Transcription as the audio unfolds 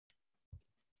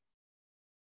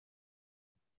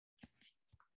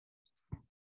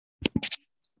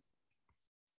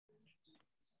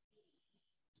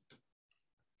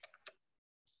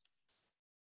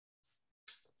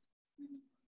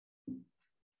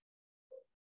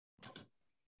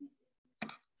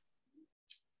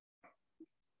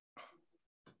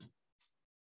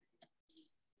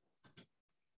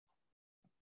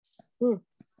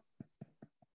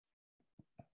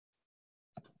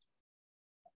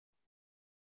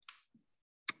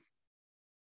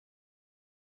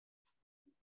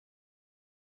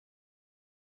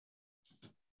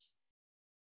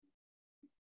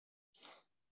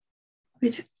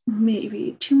Wait,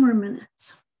 maybe 2 more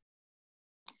minutes.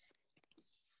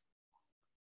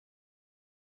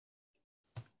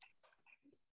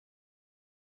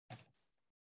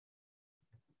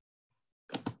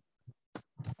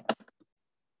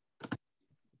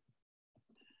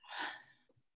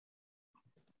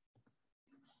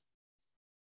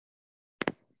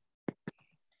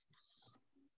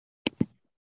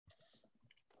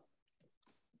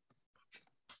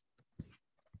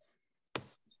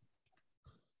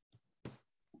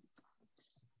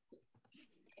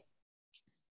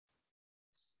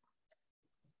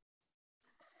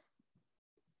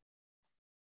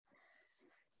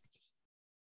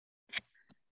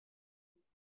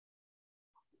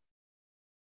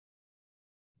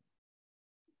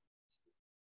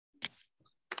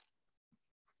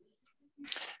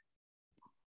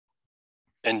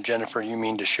 And Jennifer, you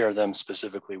mean to share them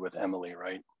specifically with Emily,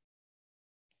 right?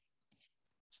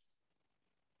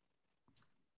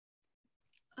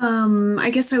 I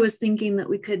guess I was thinking that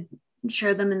we could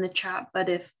share them in the chat, but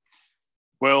if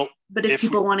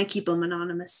people want to keep them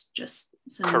anonymous, just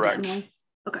send them to Emily.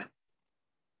 Okay.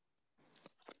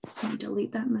 Let me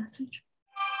delete that message.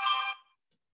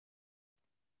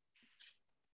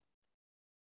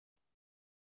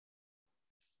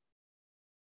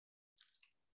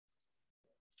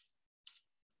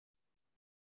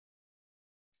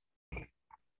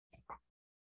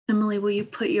 Emily, will you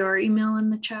put your email in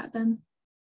the chat then?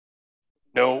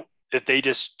 No, if they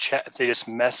just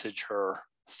message her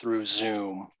through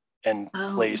Zoom and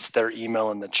place their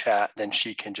email in the chat, then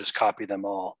she can just copy them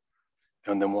all,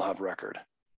 and then we'll have record.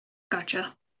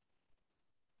 Gotcha.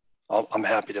 I'm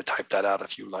happy to type that out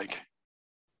if you like.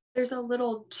 There's a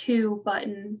little to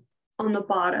button on the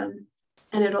bottom,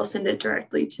 and it'll send it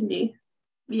directly to me.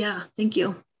 Yeah, thank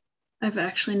you. I've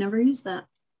actually never used that.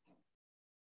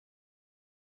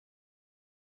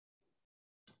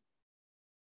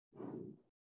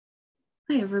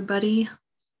 Hi, everybody.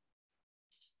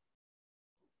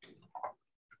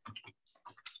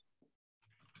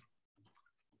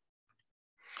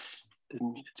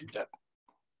 Didn't mean to do that.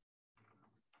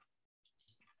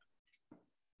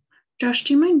 Josh,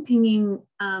 do you mind pinging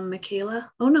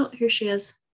Michaela? Oh, no, here she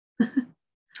is.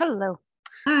 Hello.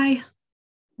 Hi.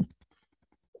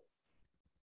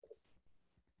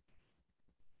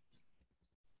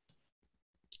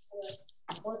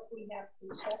 Once we have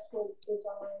conceptual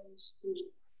designs to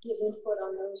give input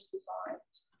on those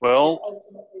designs. Well,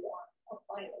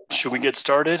 should we get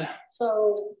started?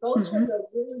 So those are the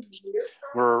really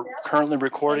We're currently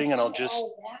recording, and I'll just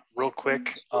real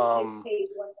quick,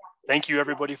 thank you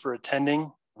everybody for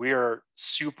attending. We are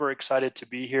super excited to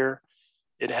be here.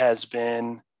 It has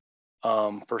been,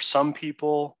 for some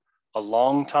people, a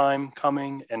long time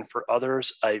coming, and for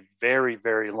others, a very,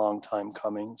 very long time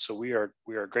coming. So we are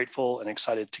grateful and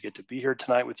excited to get to be here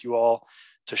tonight with you all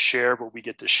to share what we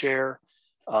get to share.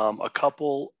 A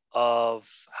couple of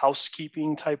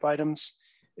housekeeping type items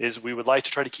is we would like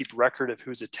to try to keep record of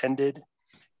who's attended,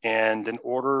 and in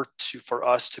order for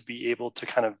us to be able to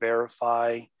kind of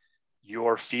verify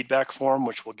your feedback form,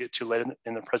 which we'll get to later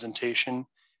in the presentation,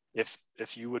 if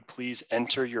you would please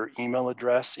enter your email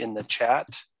address in the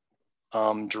chat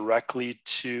directly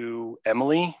to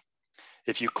Emily.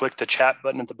 If you click the chat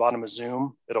button at the bottom of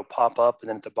Zoom, it'll pop up, and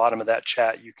then at the bottom of that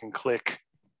chat, you can click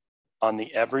on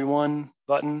the everyone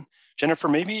button. Jennifer,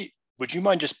 maybe would you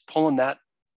mind just pulling that?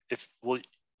 Will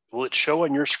it show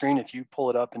on your screen if you pull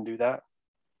it up and do that?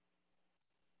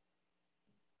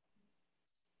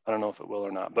 I don't know if it will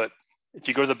or not, but if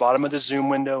you go to the bottom of the Zoom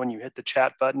window and you hit the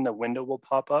chat button, a window will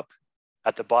pop up.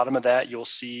 At the bottom of that, you'll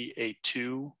see a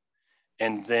 2,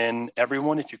 and then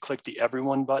everyone. If you click the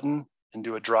everyone button and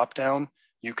do a drop down,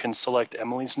 you can select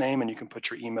Emily's name and you can put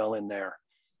your email in there.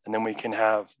 And then we can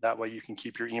have, that way you can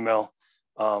keep your email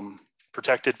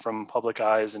protected from public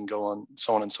eyes and go on,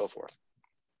 so on and so forth.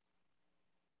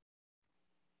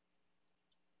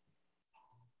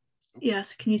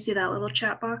 Yes, can you see that little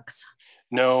chat box?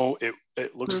 No,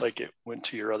 it looks like it went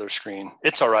to your other screen.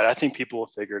 It's all right. I think people will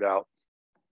figure it out.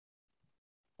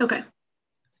 Okay.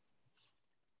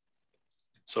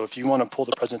 So if you want to pull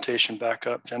the presentation back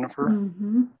up, Jennifer.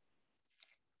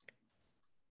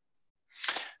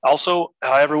 Also,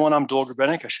 hi everyone, I'm Doel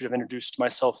Grebenik. I should have introduced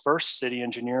myself first, city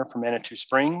engineer from Manitou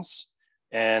Springs,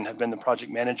 and have been the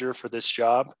project manager for this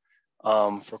job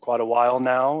for quite a while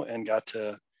now, and got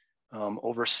to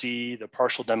oversee the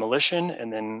partial demolition,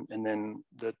 and then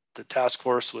the task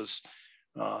force was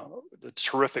a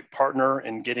terrific partner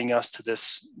in getting us to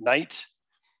this night.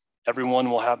 Everyone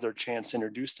will have their chance to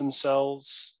introduce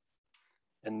themselves.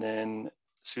 And then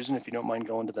Susan, if you don't mind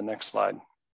going to the next slide.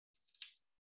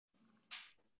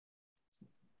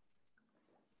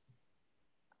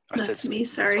 That's me,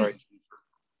 sorry.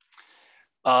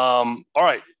 All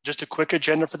right, just a quick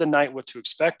agenda for the night, what to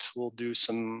expect.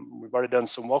 We've already done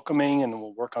some welcoming and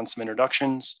we'll work on some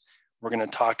introductions. We're gonna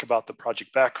talk about the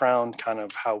project background, kind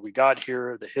of how we got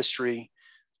here, the history.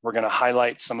 We're gonna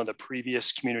highlight some of the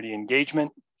previous community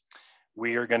engagement.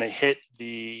 We are gonna hit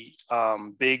the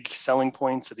big selling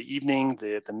points of the evening,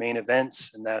 the main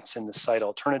events, and that's in the site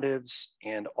alternatives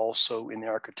and also in the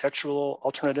architectural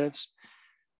alternatives.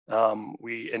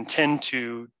 We intend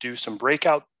to do some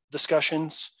breakout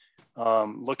discussions,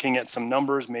 looking at some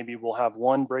numbers. Maybe we'll have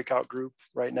one breakout group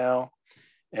right now,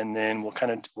 and then we'll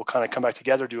kind of come back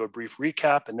together, do a brief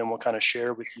recap, and then we'll kind of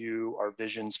share with you our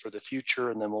visions for the future,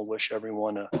 and then we'll wish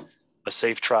everyone a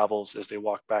safe travels as they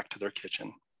walk back to their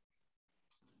kitchen.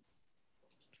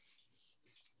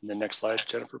 And the next slide,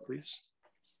 Jennifer, please.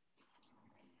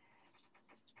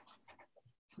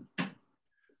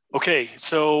 Okay,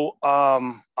 so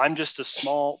I'm just a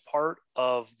small part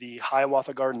of the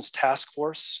Hiawatha Gardens Task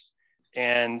Force,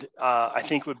 and I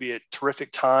think it would be a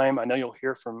terrific time. I know you'll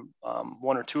hear from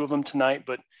one or two of them tonight,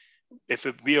 but if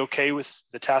it'd be okay with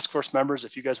the task force members,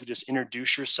 if you guys would just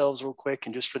introduce yourselves real quick,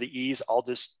 and just for the ease, I'll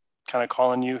just kind of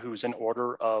call on you who's in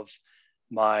order of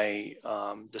my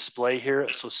display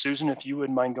here. So Susan, if you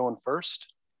wouldn't mind going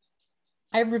first.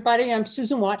 Hi, everybody. I'm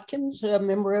Susan Watkins, a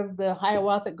member of the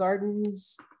Hiawatha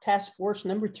Gardens Task Force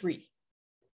number 3.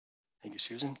 Thank you,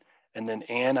 Susan. And then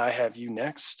Anne, I have you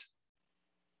next.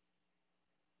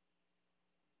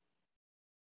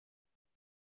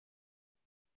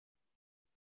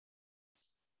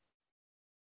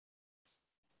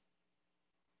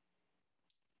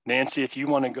 Nancy, if you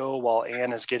want to go while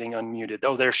Anne is getting unmuted.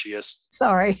 Oh, there she is.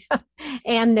 Sorry.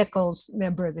 Ann Nichols,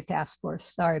 member of the task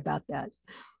force. Sorry about that.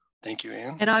 Thank you,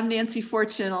 Anne. And I'm Nancy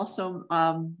Fortune, also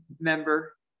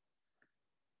member.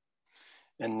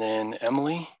 And then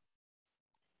Emily.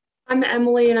 I'm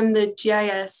Emily, and I'm the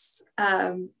GIS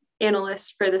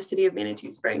analyst for the city of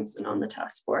Manitou Springs and on the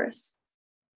task force.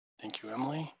 Thank you,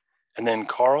 Emily. And then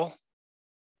Carl.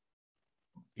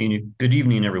 Good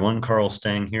evening, everyone. Carl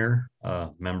Stang here,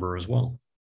 member as well.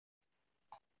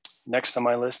 Next on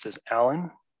my list is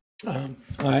Alan. Hi,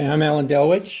 I'm Alan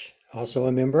Delwich, also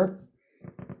a member.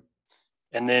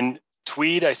 And then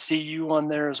Tweed, I see you on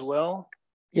there as well.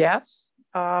 Yes,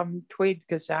 Tweed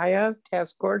Kazaya,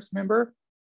 task force member.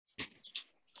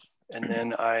 And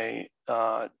then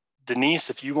Denise,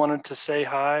 if you wanted to say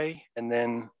hi, and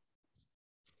then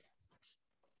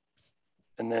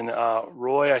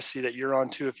Roy, I see that you're on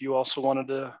too, if you also wanted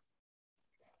to.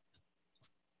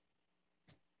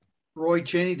 Roy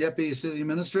Cheney, Deputy City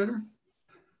Administrator.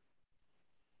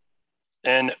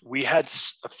 And we had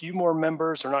a few more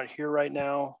members, they're not here right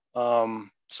now.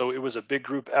 So it was a big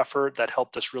group effort that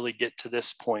helped us really get to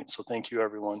this point. So thank you,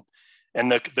 everyone.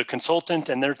 And the consultant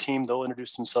and their team, they'll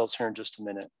introduce themselves here in just a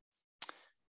minute.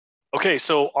 Okay,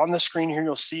 so on the screen here,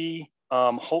 you'll see,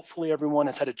 hopefully everyone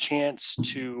has had a chance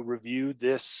to review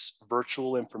this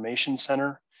virtual information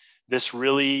center. This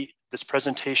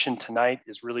presentation tonight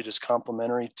is really just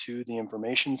complimentary to the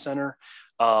information center.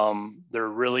 There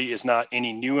really is not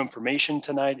any new information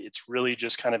tonight. It's really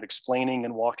just kind of explaining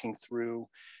and walking through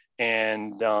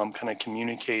and kind of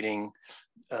communicating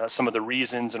some of the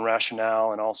reasons and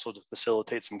rationale, and also to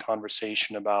facilitate some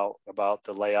conversation about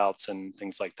the layouts and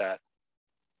things like that.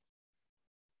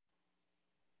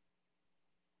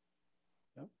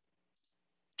 Yep.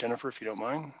 Jennifer, if you don't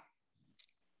mind.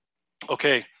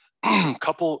 Okay,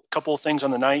 couple of things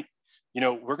on the night. You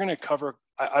know, we're going to cover,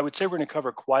 I would say we're going to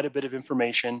cover quite a bit of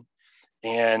information,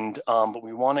 and but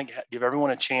we want to give everyone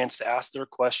a chance to ask their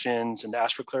questions and to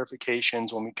ask for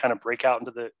clarifications when we kind of break out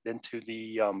into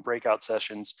the breakout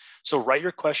sessions. So write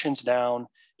your questions down.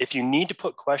 If you need to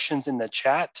put questions in the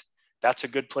chat, that's a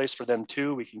good place for them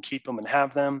too. We can keep them and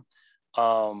have them.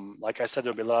 Like I said,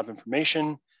 there'll be a lot of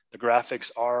information. The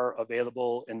graphics are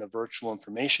available in the virtual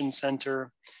information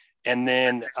center. And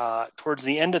then towards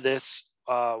the end of this,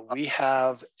 we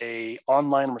have an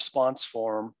online response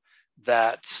form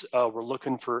that we're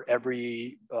looking for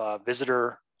every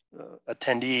visitor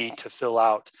attendee to fill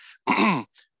out.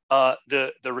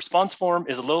 The response form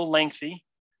is a little lengthy,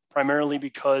 primarily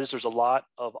because there's a lot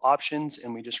of options,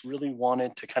 and we just really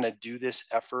wanted to kind of do this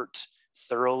effort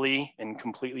thoroughly and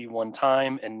completely one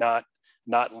time, and not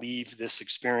leave this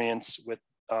experience with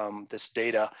this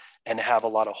data and have a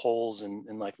lot of holes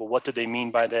and like, well, what did they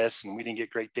mean by this? And we didn't get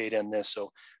great data in this.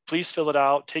 So please fill it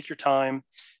out, take your time,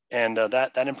 and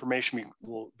that information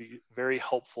will be very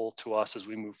helpful to us as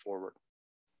we move forward.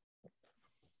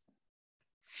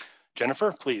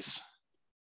 Jennifer, please.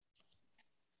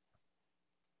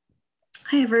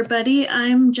 Hi, everybody.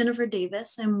 I'm Jennifer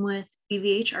Davis. I'm with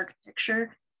BVH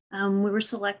Architecture. We were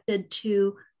selected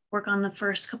to work on the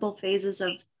first couple phases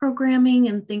of programming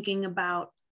and thinking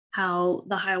about how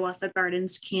the Hiawatha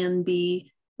Gardens can be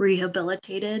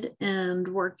rehabilitated, and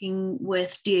working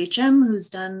with DHM, who's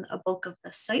done a bulk of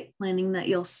the site planning that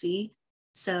you'll see.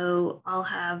 So I'll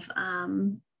have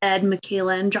Ed,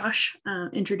 Michaela, and Josh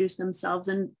introduce themselves,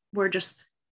 and we're just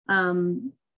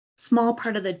small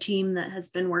part of the team that has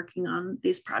been working on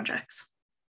these projects.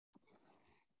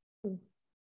 Everyone,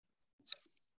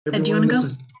 Ed, do you want to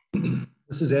go?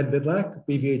 This is Ed Vidlac,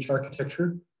 BVH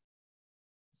Architecture.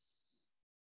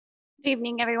 Good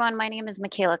evening, everyone. My name is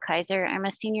Michaela Kaiser. I'm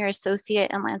a senior associate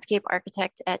and landscape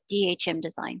architect at DHM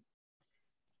Design.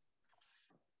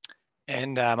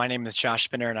 And my name is Josh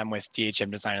Spinner, and I'm with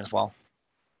DHM Design as well.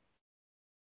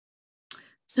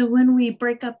 So when we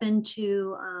break up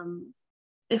into,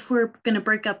 if we're going to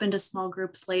break up into small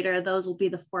groups later, those will be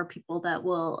the 4 people that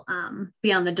will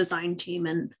be on the design team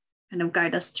and kind of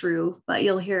guide us through. But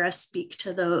you'll hear us speak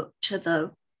to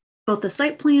both the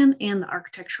site plan and the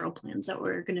architectural plans that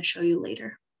we're going to show you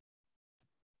later.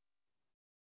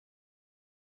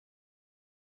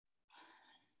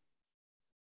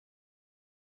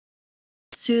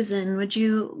 Susan, would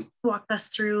you walk us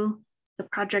through the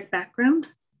project background?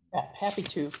 Yeah, happy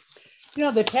to. You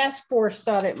know, the task force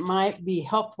thought it might be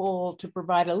helpful to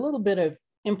provide a little bit of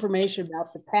information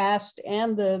about the past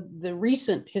and the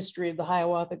recent history of the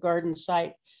Hiawatha Garden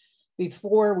site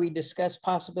before we discuss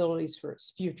possibilities for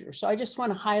its future. So I just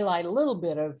want to highlight a little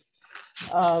bit of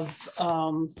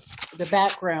the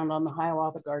background on the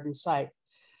Hiawatha Garden site.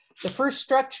 The first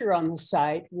structure on the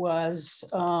site was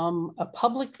a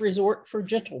public resort for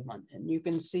gentlemen. And you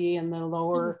can see in the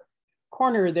lower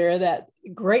corner there that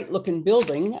great looking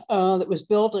building that was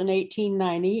built in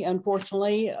 1890.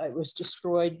 Unfortunately, it was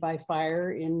destroyed by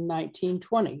fire in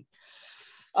 1920.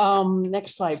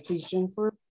 Next slide, please,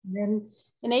 Jennifer. Then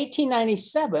in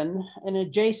 1897, an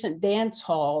adjacent dance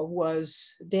hall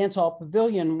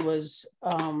pavilion was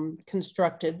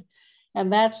constructed,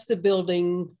 and that's the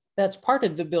building, that's part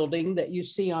of the building that you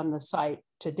see on the site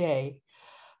today.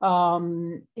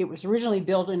 It was originally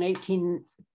built in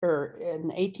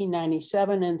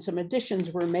 1897, and some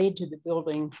additions were made to the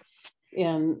building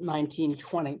in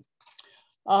 1920.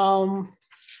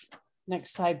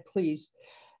 Next slide, please.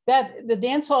 The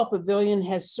dance hall pavilion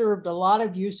has served a lot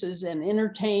of uses and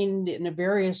entertained in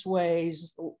various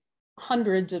ways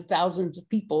hundreds of thousands of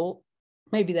people.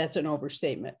 Maybe that's an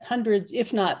overstatement. Hundreds,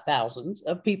 if not thousands,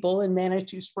 of people in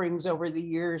Manitou Springs over the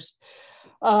years.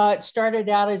 It started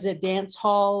out as a dance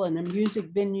hall and a music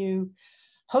venue,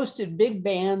 hosted big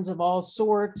bands of all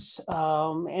sorts,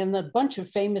 and a bunch of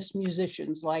famous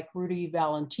musicians like Rudy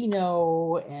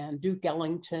Valentino and Duke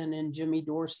Ellington and Jimmy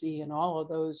Dorsey and all of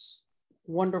those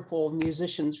wonderful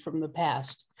musicians from the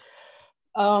past.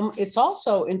 It's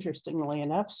also, interestingly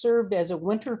enough, served as a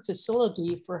winter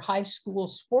facility for high school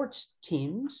sports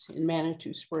teams in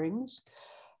Manitou Springs.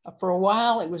 For a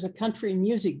while, it was a country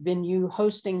music venue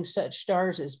hosting such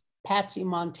stars as Patsy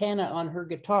Montana on her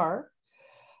guitar.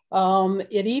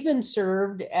 It even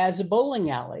served as a bowling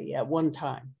alley at one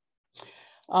time.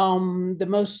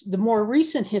 The more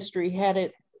recent history had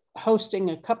it hosting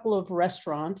a couple of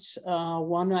restaurants.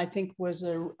 One I think was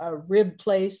a rib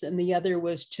place, and the other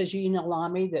was Tagine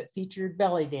Alami that featured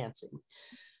belly dancing.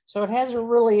 So it has a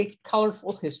really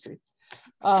colorful history.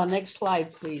 Next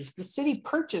slide, please. The city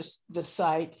purchased the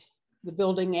site, the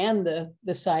building and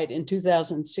the site in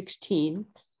 2016.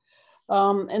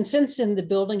 And since then, the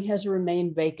building has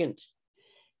remained vacant,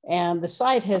 and the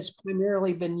site has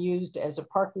primarily been used as a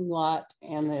parking lot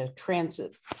and a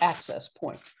transit access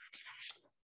point.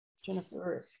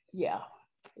 Jennifer, yeah,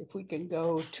 if we can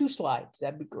go 2 slides,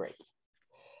 that'd be great.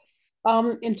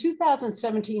 In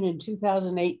 2017 and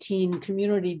 2018,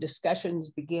 community discussions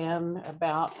began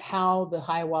about how the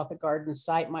Hiawatha Garden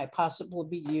site might possibly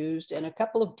be used, and a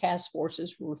couple of task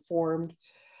forces were formed.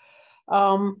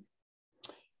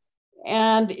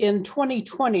 And in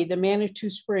 2020, the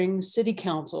Manitou Springs City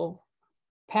Council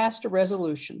passed a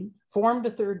resolution, formed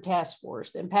a 3rd task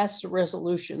force, and passed a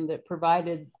resolution that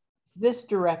provided this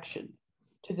direction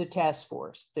to the task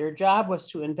force. Their job was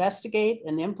to investigate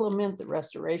and implement the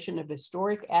restoration of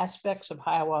historic aspects of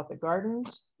Hiawatha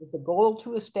Gardens with the goal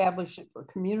to establish it for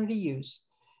community use,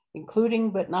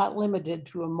 including but not limited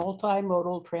to a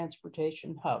multimodal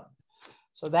transportation hub.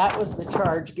 So that was the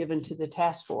charge given to the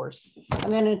task force.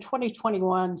 And then in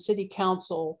 2021, City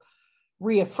Council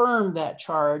reaffirmed that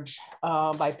charge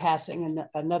by passing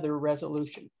another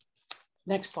resolution.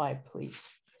 Next slide, please.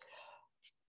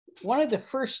 one of the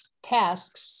first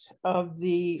tasks of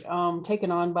the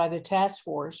taken on by the task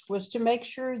force was to make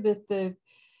sure that the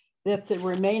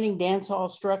remaining dance hall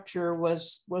structure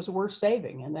was worth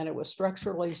saving, and that it was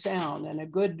structurally sound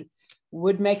and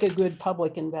would make a good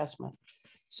public investment.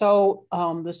 So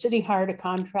the city hired a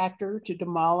contractor to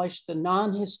demolish the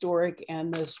non-historic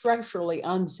and the structurally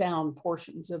unsound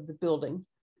portions of the building,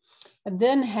 and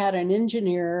then had an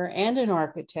engineer and an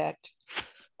architect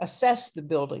assess the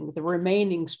building, the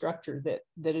remaining structure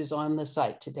that is on the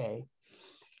site today.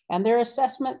 And their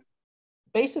assessment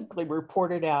basically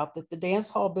reported out that the dance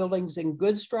hall building's in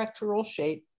good structural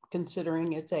shape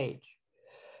considering its age.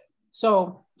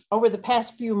 So over the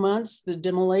past few months, the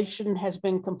demolition has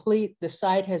been complete, the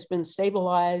site has been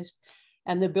stabilized,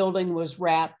 and the building was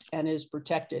wrapped and is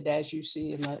protected, as you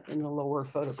see in the lower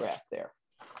photograph there.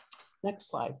 Next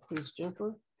slide, please,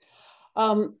 Jennifer.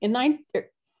 In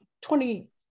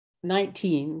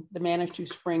 2019, the Manitou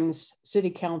Springs City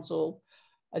Council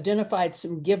identified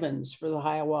some givens for the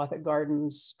Hiawatha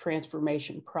Gardens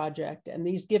transformation project. And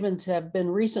these givens have been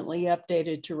recently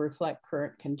updated to reflect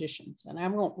current conditions. And I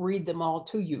won't read them all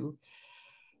to you,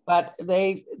 but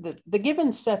the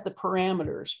givens set the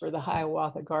parameters for the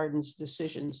Hiawatha Gardens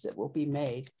decisions that will be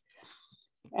made.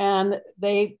 And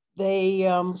they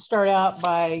start out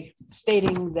by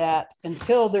stating that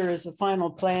until there is a final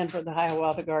plan for the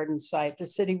Hiawatha Gardens site, the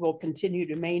city will continue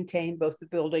to maintain both the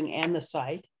building and the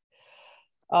site.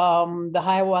 The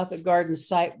Hiawatha Gardens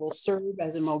site will serve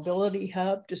as a mobility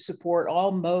hub to support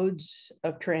all modes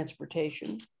of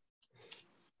transportation.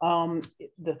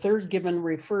 The third given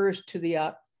refers to the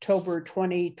October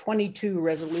 2022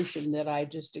 resolution that I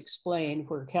just explained,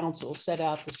 where council set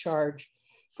out the charge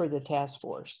for the task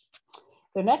force.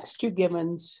 The next two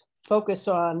givens focus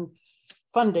on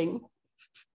funding,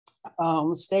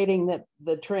 stating that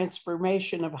the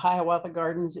transformation of Hiawatha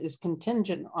Gardens is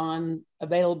contingent on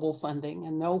available funding,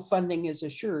 and no funding is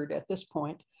assured at this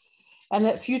point, and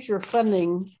that future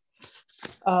funding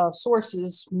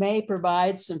sources may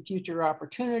provide some future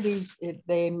opportunities.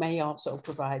 They may also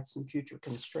provide some future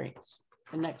constraints.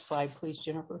 The next slide, please,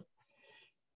 Jennifer.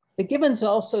 The givens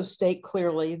also state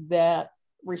clearly that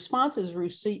responses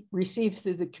received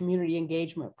through the community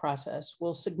engagement process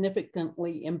will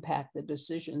significantly impact the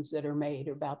decisions that are made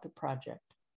about the project.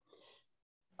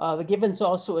 The givens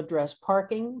also address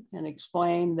parking and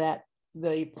explain that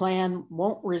the plan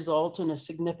won't result in a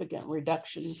significant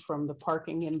reduction from the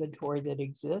parking inventory that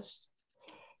exists.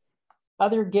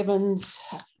 Other givens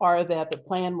are that the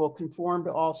plan will conform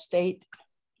to all state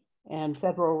and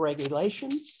federal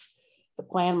regulations. The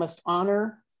plan must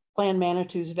honor Plan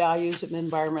Manitou's values of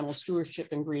environmental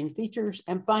stewardship and green features.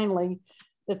 And finally,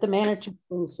 that the Manitou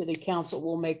City Council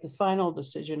will make the final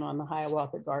decision on the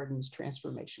Hiawatha Gardens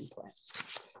transformation plan.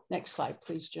 Next slide,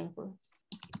 please, Jennifer.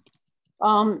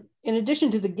 In addition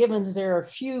to the givens, there are a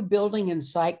few building and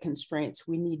site constraints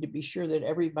we need to be sure that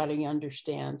everybody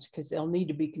understands, because they'll need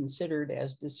to be considered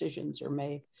as decisions are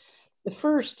made. The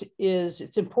first is,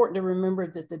 it's important to remember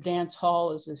that the dance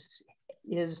hall is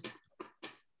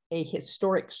a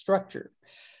historic structure.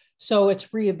 So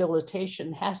its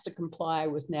rehabilitation has to comply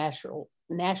with national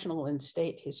and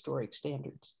state historic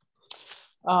standards.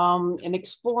 In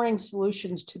exploring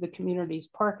solutions to the community's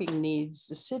parking needs,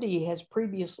 the city has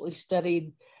previously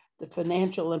studied the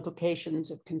financial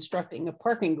implications of constructing a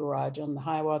parking garage on the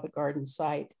Hiawatha Gardens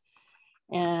site,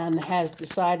 and has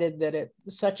decided that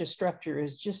such a structure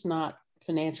is just not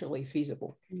financially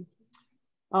feasible.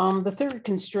 The third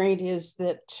constraint is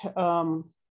that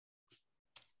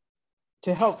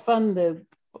to help fund the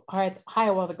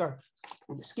Hiawatha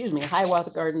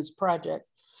Gardens project,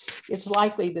 it's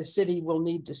likely the city will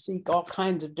need to seek all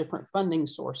kinds of different funding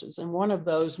sources. And one of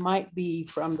those might be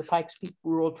from the Pikes Peak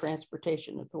Rural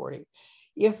Transportation Authority.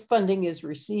 If funding is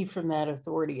received from that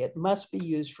authority, it must be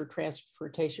used for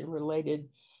transportation related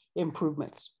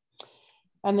improvements.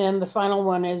 And then the final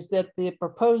one is that the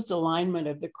proposed alignment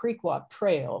of the Creek Walk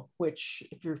Trail, which,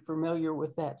 if you're familiar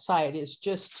with that site, is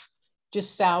just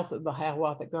south of the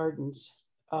Hiawatha Gardens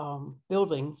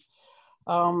building.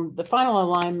 The final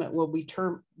alignment will be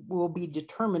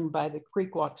determined by the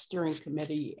Creek Walk Steering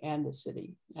Committee and the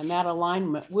city. And that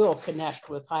alignment will connect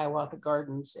with Hiawatha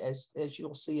Gardens, as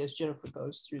you'll see as Jennifer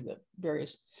goes through the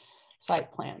various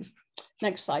site plans.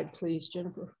 Next slide, please,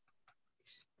 Jennifer.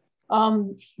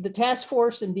 The task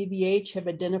force and BVH have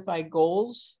identified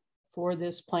goals for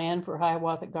this plan for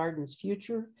Hiawatha Gardens'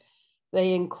 future.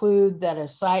 They include that a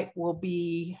site will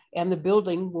be, and the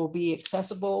building will be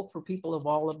accessible for people of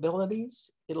all abilities.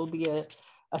 It'll be a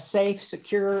safe,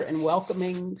 secure, and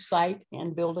welcoming site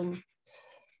and building.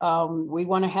 We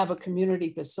want to have a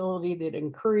community facility that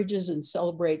encourages and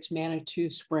celebrates Manitou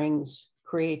Springs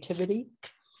creativity.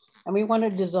 And we want a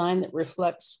design that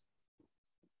reflects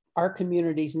our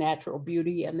community's natural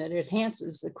beauty and that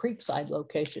enhances the creekside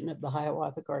location of the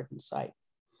Hiawatha Garden site.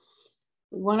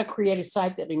 We want to create a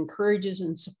site that encourages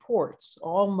and supports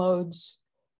all modes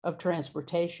of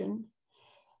transportation.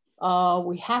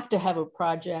 We have to have a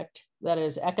project that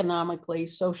is economically,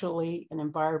 socially, and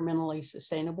environmentally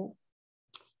sustainable,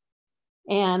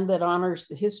 and that honors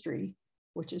the history,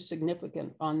 which is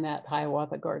significant on that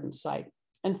Hiawatha Garden site.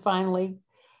 And finally,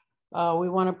 we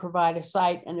want to provide a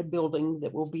site and a building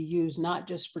that will be used not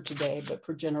just for today, but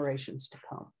for generations to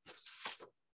come.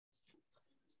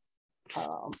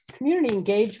 Community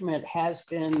engagement has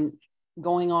been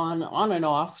going on and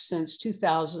off since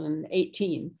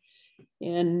 2018.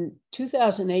 In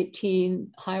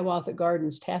 2018, Hiawatha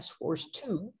Gardens Task Force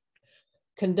 2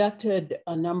 conducted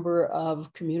a number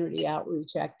of community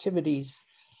outreach activities.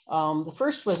 The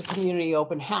first was a community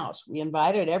open house. We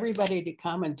invited everybody to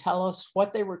come and tell us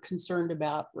what they were concerned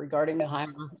about regarding the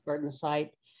Hiawatha Garden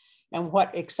site and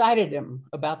what excited them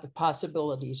about the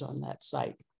possibilities on that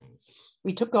site.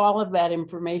 We took all of that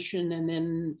information and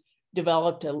then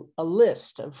developed a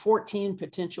list of 14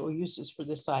 potential uses for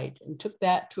the site and took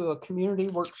that to a community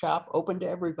workshop open to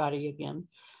everybody again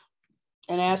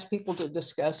and asked people to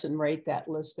discuss and rate that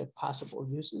list of possible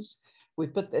uses. We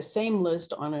put the same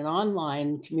list on an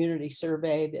online community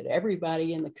survey that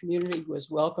everybody in the community was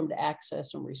welcome to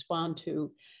access and respond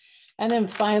to. And then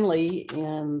finally,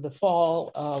 in the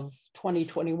fall of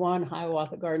 2021,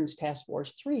 Hiawatha Gardens Task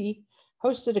Force 3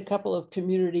 hosted a couple of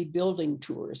community building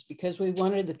tours because we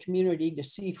wanted the community to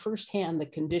see firsthand the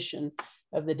condition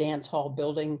of the dance hall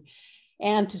building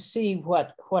and to see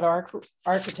what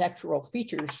architectural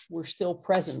features were still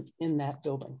present in that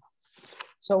building.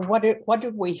 So what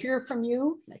did we hear from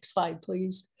you? Next slide,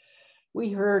 please. We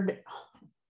heard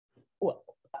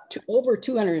over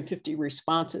 250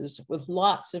 responses with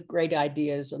lots of great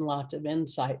ideas and lots of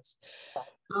insights.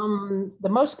 The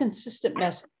most consistent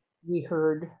message we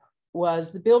heard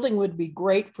was the building would be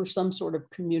great for some sort of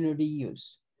community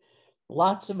use.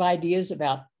 Lots of ideas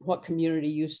about what community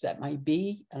use that might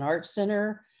be: an art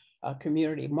center, a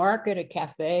community market, a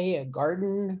cafe, a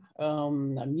garden, a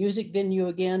music venue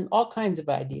again, all kinds of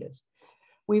ideas.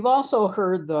 We've also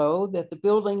heard though that the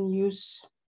building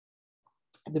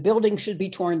should be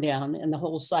torn down and the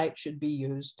whole site should be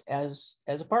used as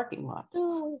a parking lot.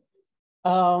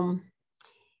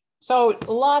 So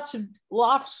lots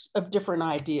of different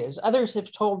ideas. Others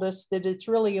have told us that it's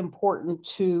really important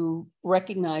to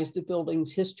recognize the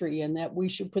building's history and that we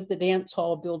should put the dance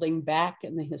hall building back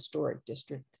in the historic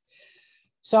district.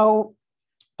 So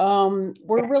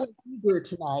we're really eager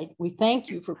tonight. We thank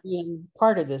you for being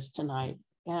part of this tonight.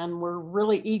 And we're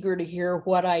really eager to hear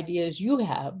what ideas you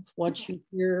have once you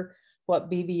hear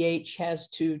what BVH has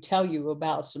to tell you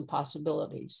about some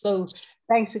possibilities. So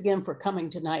thanks again for coming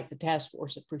tonight. The task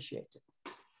force appreciates it.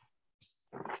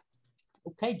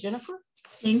 Okay, Jennifer.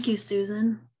 Thank you,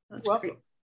 Susan. That's great.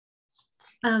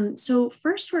 So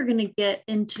first we're going to get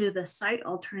into the site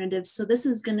alternatives. So this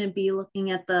is going to be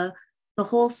looking at the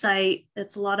whole site.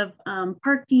 It's a lot of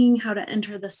parking, how to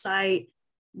enter the site,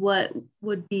 what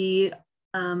would be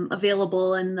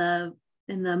available in the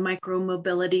the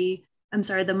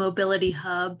mobility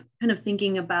hub, kind of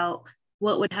thinking about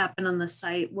what would happen on the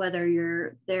site, whether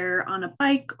you're there on a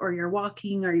bike or you're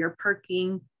walking or you're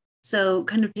parking. So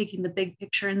kind of taking the big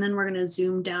picture, and then we're going to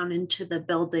zoom down into the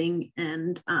building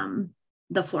and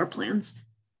the floor plans.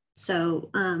 So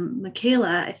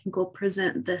Michaela, I think will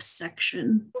present this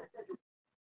section.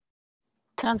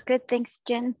 Sounds good. Thanks,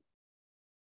 Jen.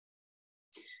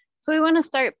 So we want to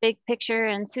start big picture,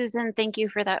 and Susan, thank you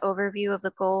for that overview of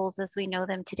the goals as we know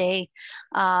them today.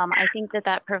 I think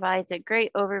that provides a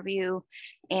great overview,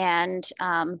 and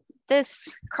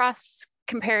this cross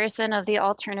comparison of the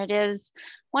alternatives,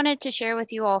 wanted to share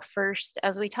with you all first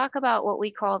as we talk about what we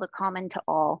call the common to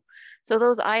all. So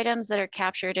those items that are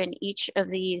captured in each of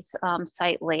these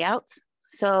site layouts.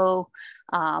 So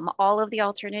all of the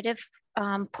alternative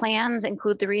plans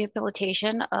include the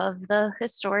rehabilitation of the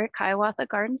historic Hiawatha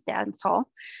Gardens Dance Hall.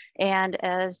 And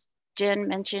as Jen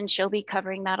mentioned, she'll be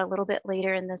covering that a little bit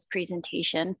later in this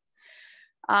presentation.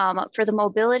 For the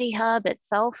mobility hub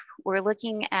itself, we're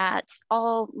looking at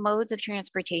all modes of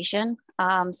transportation,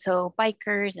 so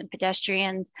bikers and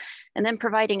pedestrians, and then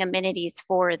providing amenities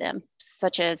for them,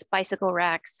 such as bicycle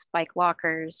racks, bike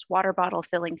lockers, water bottle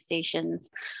filling stations,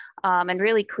 and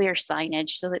really clear signage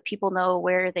so that people know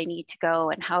where they need to go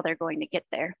and how they're going to get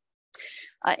there.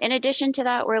 In addition to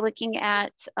that, we're looking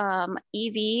at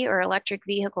EV or electric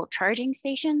vehicle charging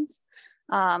stations.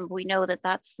 We know that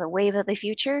that's the wave of the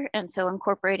future, and so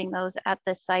incorporating those at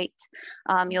the site,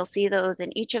 you'll see those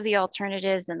in each of the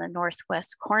alternatives in the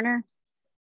northwest corner.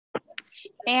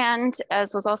 And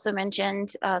as was also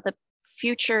mentioned, the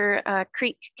future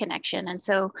creek connection. And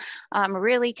so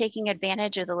really taking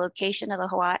advantage of the location of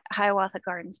the Hiawatha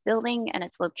Gardens building and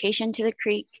its location to the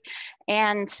creek,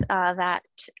 and that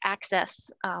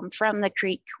access from the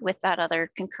creek with that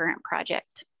other concurrent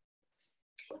project.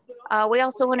 We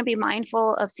also want to be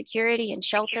mindful of security and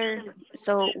shelter.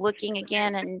 So looking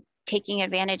again and taking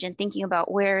advantage and thinking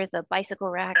about where the bicycle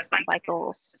racks and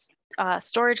bicycle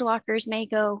storage lockers may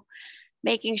go,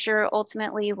 making sure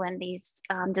ultimately when these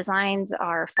designs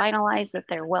are finalized that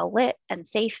they're well lit and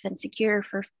safe and secure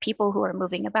for people who are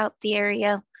moving about the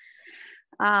area.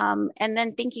 And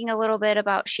then thinking a little bit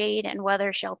about shade and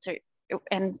weather shelter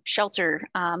and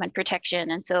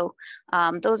protection. And so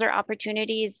those are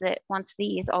opportunities that once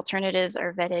these alternatives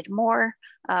are vetted more,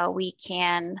 we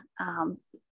can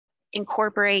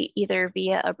incorporate either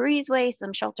via a breezeway,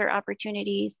 some shelter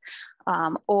opportunities,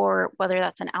 or whether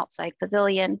that's an outside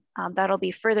pavilion. That'll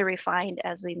be further refined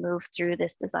as we move through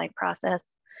this design process.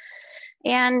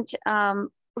 And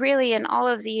really in all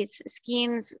of these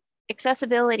schemes,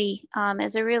 accessibility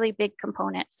is a really big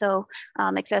component. So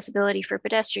accessibility for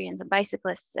pedestrians and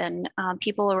bicyclists and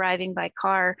people arriving by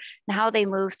car, and how they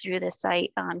move through the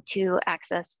site to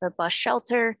access the bus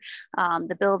shelter,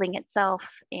 the building itself,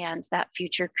 and that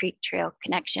future creek trail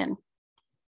connection.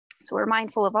 So we're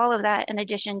mindful of all of that in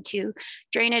addition to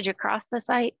drainage across the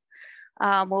site.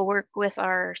 We'll work with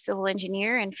our civil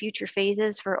engineer in future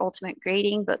phases for ultimate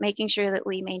grading, but making sure that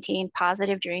we maintain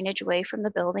positive drainage away from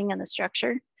the building and the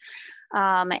structure.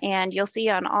 And you'll see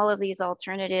on all of these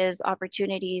alternatives,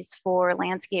 opportunities for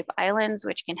landscape islands,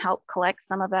 which can help collect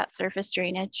some of that surface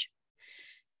drainage.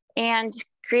 And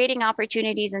creating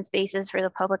opportunities and spaces for the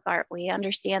public art. We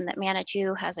understand that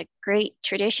Manitou has a great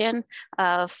tradition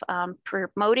of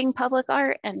promoting public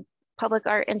art and public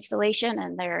art installation,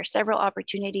 and there are several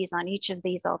opportunities on each of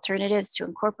these alternatives to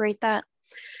incorporate that.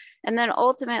 And then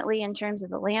ultimately, in terms of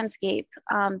the landscape,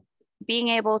 being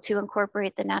able to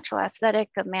incorporate the natural aesthetic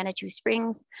of Manitou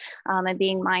Springs and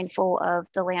being mindful of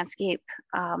the landscape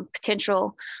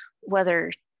potential,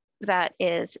 whether that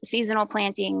is seasonal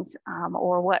plantings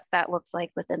or what that looks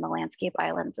like within the landscape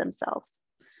islands themselves.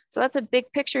 So that's a big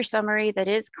picture summary that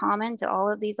is common to all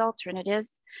of these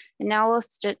alternatives. And now we'll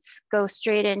just go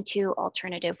straight into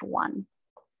alternative 1.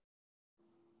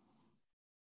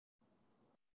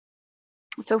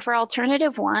 So for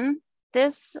alternative 1,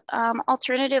 this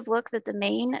alternative looks at the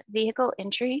main vehicle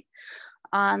entry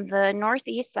on the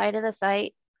northeast side of the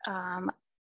site.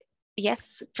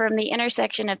 Yes, from the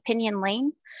intersection of Pinion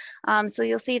Lane. So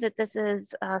you'll see that this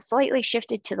is slightly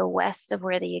shifted to the west of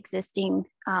where the existing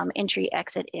entry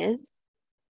exit is.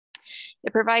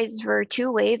 It provides for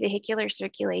two-way vehicular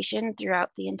circulation throughout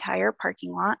the entire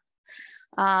parking lot.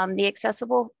 The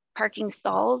accessible parking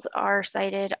stalls are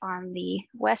sited on the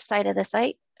west side of the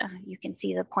site. You can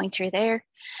see the pointer there.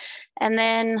 And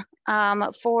then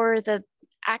for the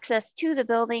access to the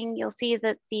building, you'll see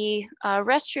that the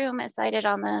restroom is sited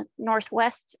on the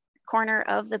northwest corner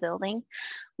of the building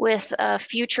with a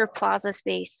future plaza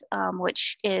space,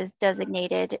 which is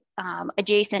designated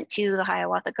adjacent to the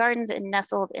Hiawatha Gardens and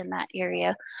nestled in that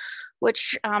area,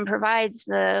 which provides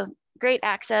the great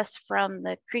access from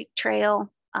the creek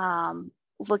trail,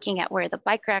 looking at where the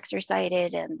bike racks are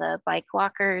sited and the bike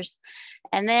lockers,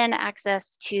 and then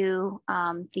access to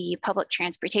the public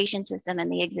transportation system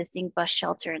and the existing bus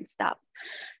shelter and stop.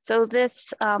 So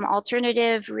this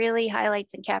alternative really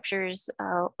highlights and captures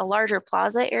a larger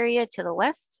plaza area to the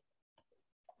west.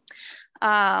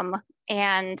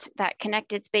 And that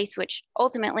connected space, which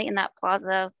ultimately in that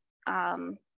plaza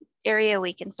area,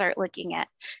 we can start looking at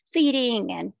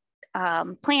seating and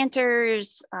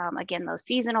planters, again, those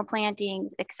seasonal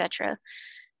plantings, etc.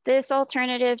 This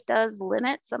alternative does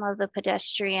limit some of the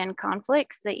pedestrian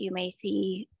conflicts that you may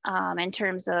see in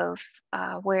terms of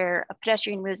where a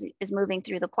pedestrian is moving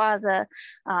through the plaza,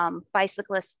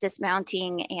 bicyclists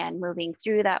dismounting and moving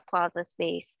through that plaza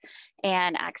space,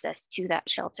 and access to that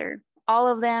shelter. All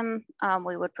of them,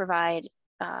 we would provide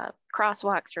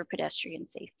crosswalks for pedestrian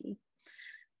safety.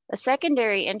 A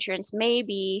secondary entrance may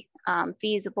be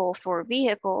feasible for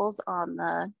vehicles on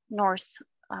the north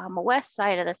west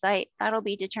side of the site, that'll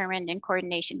be determined in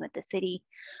coordination with the city.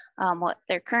 What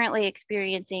they're currently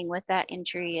experiencing with that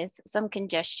entry is some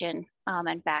congestion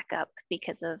and backup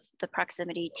because of the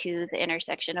proximity to the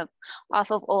intersection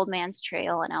off of Old Man's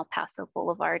Trail and El Paso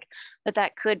Boulevard, but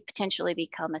that could potentially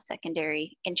become a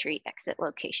secondary entry exit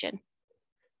location.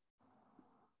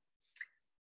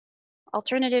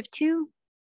 Alternative 2.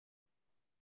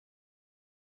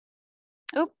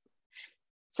 Oh,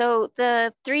 so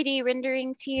the 3D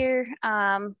renderings here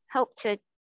help to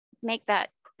make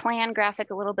that plan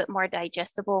graphic a little bit more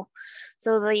digestible.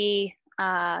 So the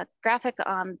graphic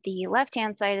on the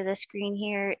left-hand side of the screen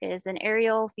here is an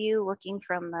aerial view looking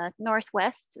from the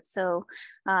northwest. So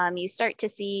you start to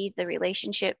see the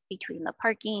relationship between the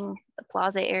parking, the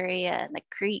plaza area, and the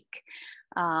creek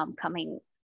coming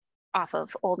off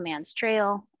of Old Man's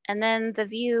Trail. And then the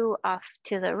view off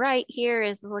to the right here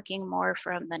is looking more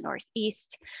from the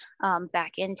northeast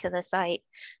back into the site.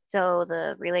 So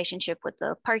the relationship with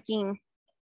the parking,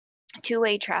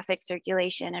 two-way traffic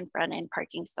circulation, and front-end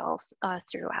parking stalls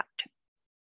throughout.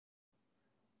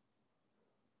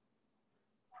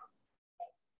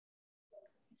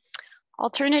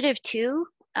 Alternative 2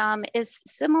 is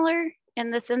similar in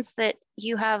the sense that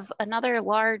you have another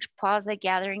large plaza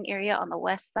gathering area on the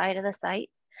west side of the site.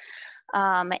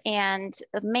 And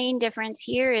the main difference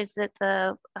here is that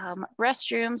the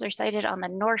restrooms are sited on the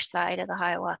north side of the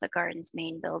Hiawatha Gardens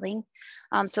main building.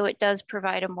 So it does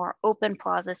provide a more open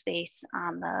plaza space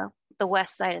on the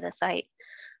west side of the site.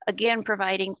 Again,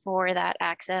 providing for that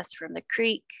access from the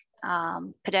creek,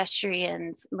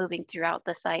 pedestrians moving throughout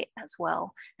the site as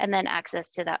well, and then access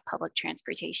to that public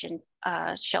transportation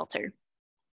shelter.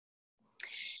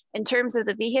 In terms of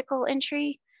the vehicle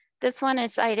entry, this one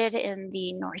is sited in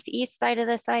the northeast side of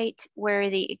the site where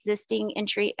the existing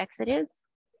entry exit is.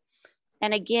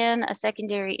 And again, a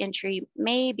secondary entry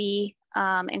may be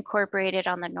incorporated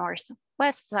on the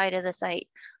northwest side of the site,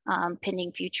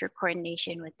 pending future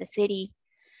coordination with the city.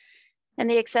 And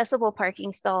the accessible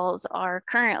parking stalls are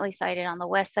currently sited on the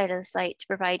west side of the site to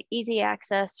provide easy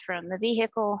access from the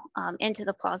vehicle into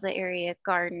the plaza area,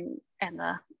 garden, and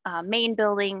the main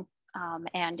building.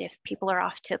 And if people are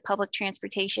off to public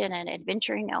transportation and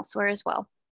adventuring elsewhere as well.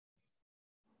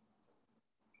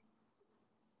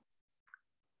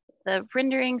 The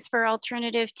renderings for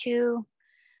alternative 2,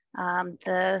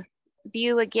 the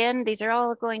view again, these are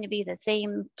all going to be the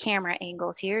same camera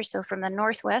angles here. So from the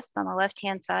northwest on the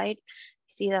left-hand side, you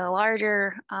see the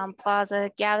larger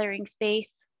plaza gathering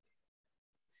space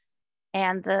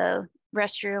and the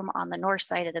restroom on the north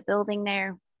side of the building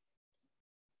there.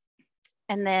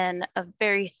 And then a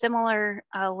very similar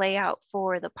layout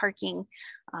for the parking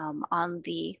on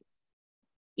the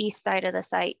east side of the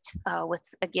site with,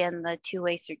 again, the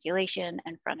two-way circulation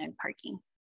and front-end parking.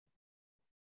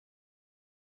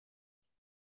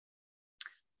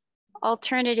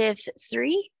 Alternative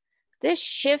 3, this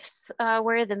shifts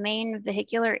where the main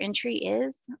vehicular entry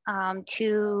is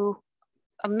to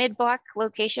a mid-block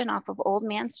location off of Old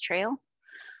Man's Trail,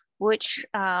 which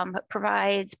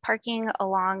provides parking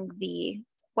along the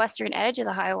western edge of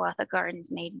the Hiawatha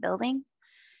Gardens main building.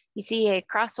 You see a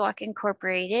crosswalk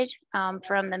incorporated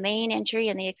from the main entry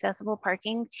and the accessible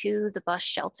parking to the bus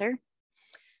shelter.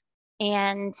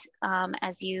 And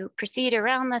as you proceed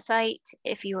around the site,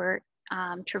 if you were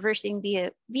traversing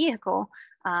via vehicle,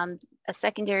 a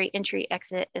secondary entry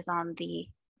exit is on the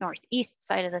northeast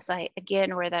side of the site,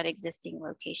 again, where that existing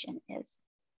location is.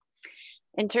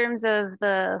 In terms of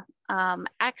the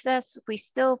access, we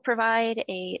still provide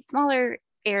a smaller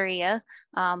area,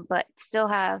 but still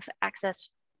have access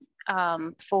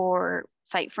for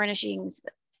site furnishings,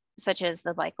 such as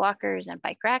the bike lockers and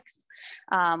bike racks,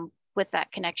 with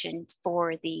that connection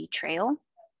for the trail.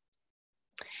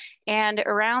 And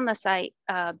around the site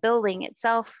building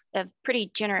itself, a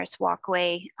pretty generous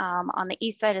walkway. On the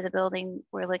east side of the building,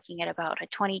 we're looking at about a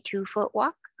 22-foot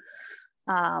walk,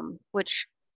 which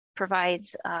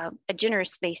provides a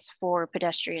generous space for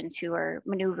pedestrians who are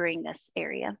maneuvering this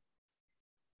area.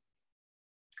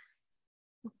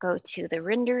 We'll go to the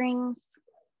renderings.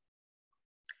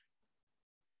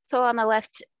 So on the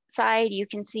left side, you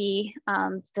can see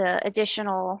the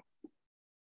additional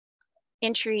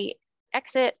entry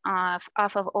exit off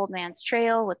of Old Man's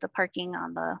Trail with the parking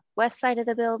on the west side of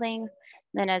the building.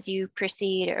 Then as you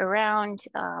proceed around,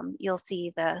 you'll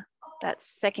see that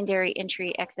secondary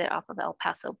entry exit off of El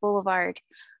Paso Boulevard.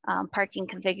 Parking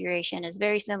configuration is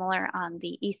very similar on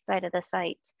the east side of the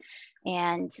site,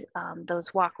 and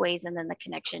those walkways and then the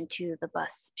connection to the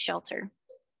bus shelter.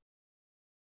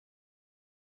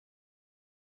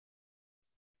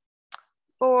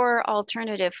 For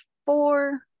alternative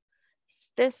 4,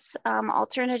 This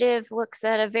alternative looks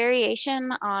at a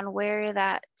variation on where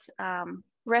that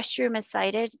restroom is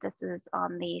sited. This is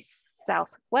on the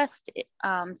southwest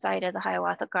side of the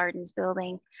Hiawatha Gardens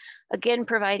building. Again,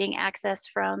 providing access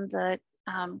from the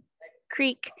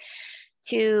creek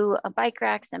to bike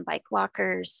racks and bike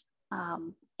lockers,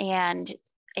 and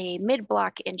a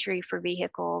mid-block entry for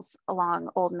vehicles along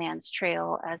Old Man's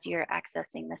Trail as you're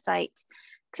accessing the site.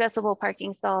 Accessible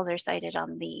parking stalls are sited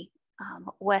on the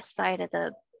west side of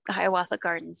the Hiawatha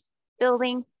Gardens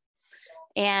building.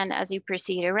 And as you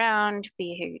proceed around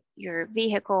via your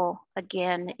vehicle,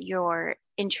 again, your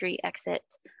entry exit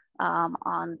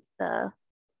on the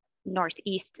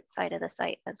northeast side of the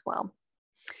site as well.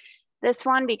 This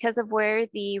one, because of where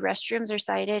the restrooms are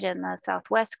sited in the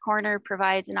southwest corner,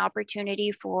 provides an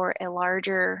opportunity for a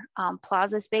larger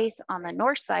plaza space on the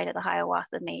north side of the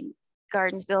Hiawatha main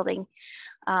Gardens building,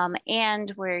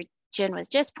 and where Jen was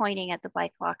just pointing at the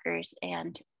bike lockers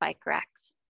and bike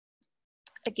racks.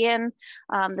 Again,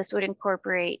 this would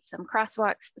incorporate some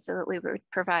crosswalks so that we would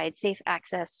provide safe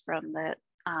access from the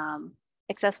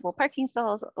accessible parking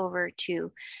stalls over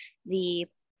to the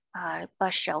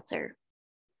bus shelter.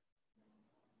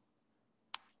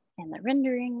 And the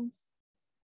renderings.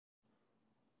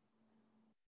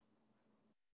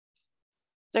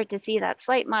 Start to see that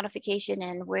slight modification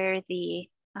in where the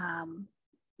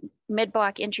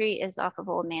mid-block entry is off of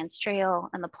Old Man's Trail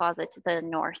and the plaza to the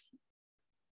north.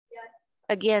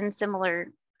 Again,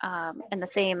 similar in the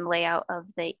same layout of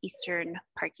the eastern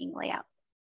parking layout.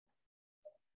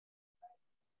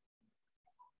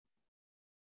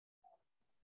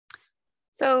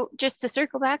 So just to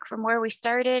circle back from where we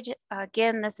started,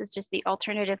 again, this is just the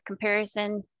alternative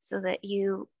comparison so that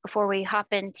you, before we hop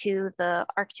into the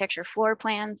architecture floor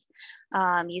plans,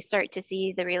 you start to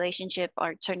see the relationship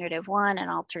alternative 1 and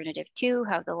alternative 2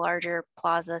 have the larger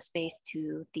plaza space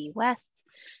to the west,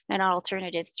 and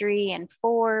alternatives 3 and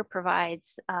 4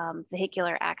 provides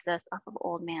vehicular access off of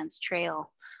Old Man's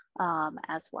Trail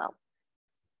as well.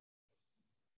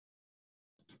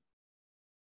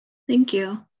 Thank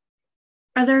you.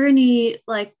 Are there any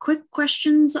like quick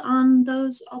questions on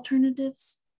those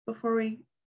alternatives before we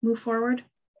move forward?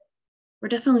 We're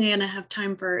definitely gonna have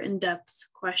time for in-depth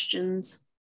questions.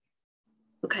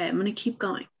 Okay, I'm gonna keep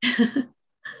going.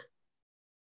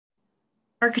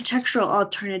 Architectural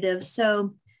alternatives.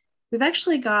 So we've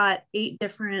actually got 8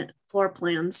 different floor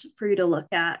plans for you to look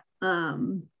at.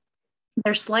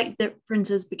 There's slight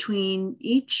differences between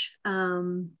each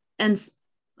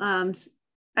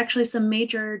actually some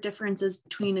major differences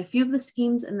between a few of the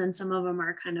schemes, and then some of them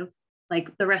are kind of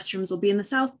like the restrooms will be in the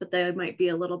south, but they might be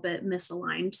a little bit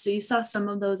misaligned. So you saw some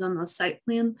of those on those site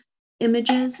plan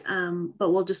images,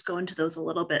 but we'll just go into those a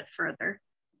little bit further.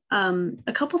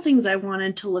 A couple things I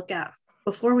wanted to look at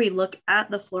before we look at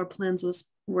the floor plans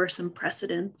were some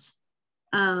precedents.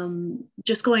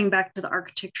 Just going back to the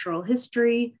architectural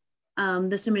history,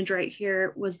 this image right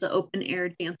here was the open air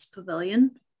dance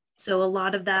pavilion. So a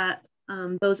lot of that,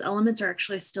 those elements are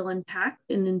actually still intact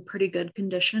and in pretty good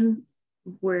condition,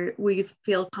 where we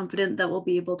feel confident that we'll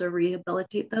be able to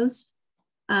rehabilitate those.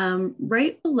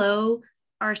 Right below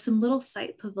are some little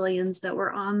site pavilions that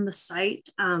were on the site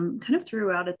kind of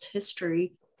throughout its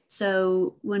history.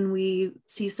 So when we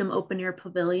see some open air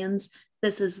pavilions,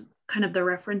 this is kind of the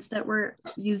reference that we're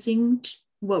using,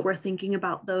 what we're thinking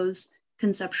about those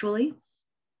conceptually.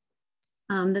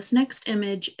 This next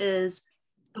image is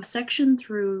a section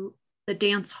through the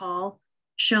dance hall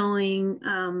showing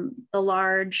the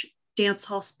large dance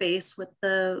hall space with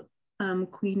the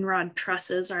queen rod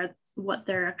trusses are what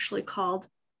they're actually called.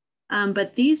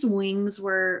 But these wings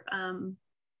were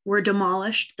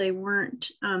demolished. They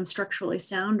weren't structurally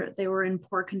sound, or they were in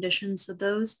poor condition. So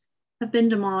those have been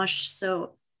demolished.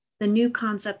 So the new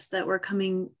concepts that we're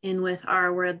coming in with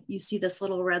are where you see this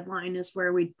little red line is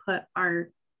where we'd put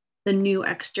the new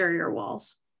exterior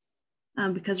walls.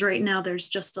 Because right now there's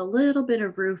just a little bit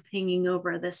of roof hanging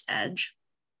over this edge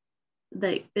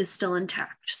that is still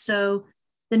intact. So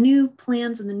the new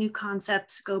plans and the new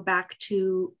concepts go back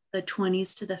to the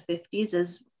 20s to the 50s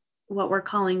as what we're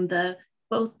calling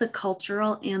both the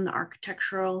cultural and the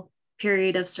architectural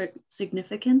period of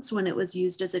significance, when it was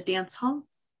used as a dance hall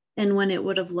and when it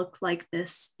would have looked like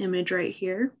this image right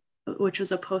here, which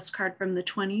was a postcard from the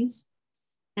 20s.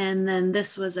 And then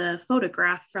this was a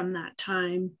photograph from that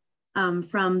time,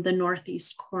 from the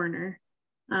northeast corner.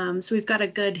 So we've got a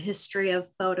good history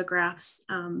of photographs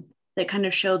that kind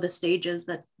of show the stages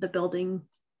that the building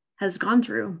has gone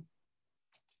through.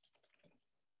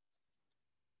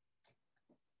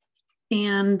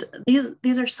 And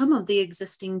these are some of the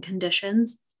existing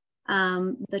conditions.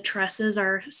 The trusses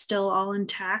are still all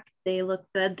intact. They look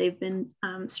good. They've been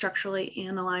structurally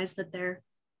analyzed that they're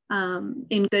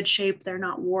in good shape. They're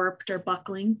not warped or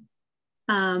buckling.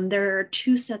 There are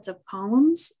 2 sets of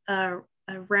columns, a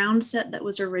round set that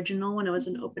was original when it was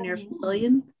an open air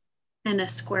pavilion, and a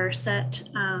square set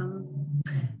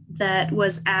that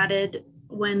was added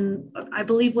when, I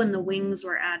believe when the wings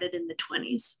were added in the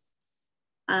 20s.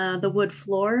 The wood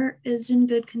floor is in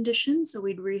good condition, so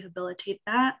we'd rehabilitate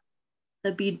that.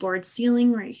 The beadboard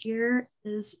ceiling right here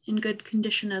is in good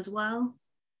condition as well.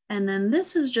 And then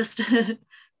this is just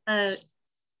an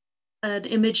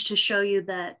image to show you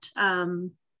that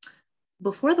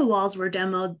before the walls were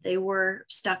demoed, they were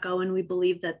stucco, and we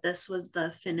believe that this was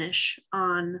the finish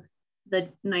on the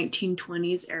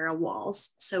 1920s era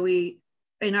walls. So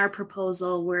in our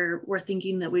proposal, we're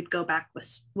thinking that we'd go back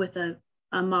with a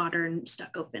modern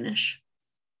stucco finish.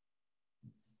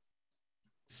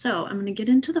 So I'm going to get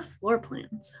into the floor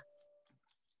plans.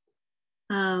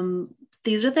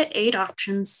 These are the 8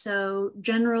 options. So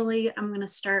generally, I'm going to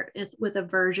start with a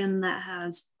version that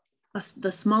has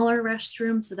the smaller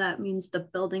restroom. So that means the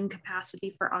building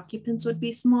capacity for occupants would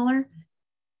be smaller.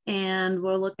 And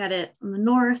we'll look at it on the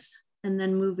north and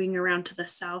then moving around to the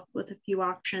south with a few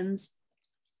options.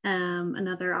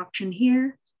 Another option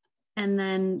here, and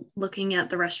then looking at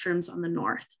the restrooms on the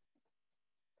north.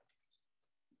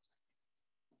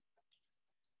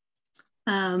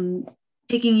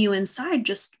 Taking you inside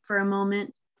just for a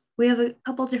moment, we have a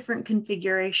couple different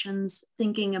configurations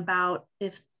thinking about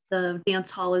if the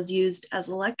dance hall is used as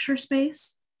a lecture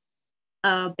space,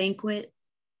 banquet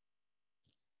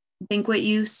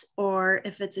use, or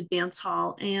if it's a dance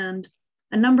hall. And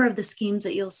a number of the schemes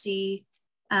that you'll see,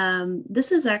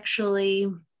 this is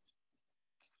actually,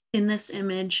 in this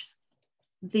image,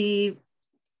 the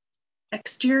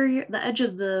exterior, the edge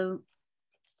of the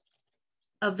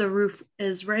roof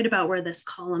is right about where this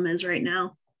column is right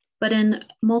now. But in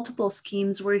multiple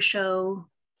schemes, we show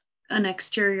an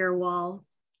exterior wall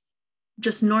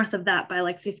just north of that by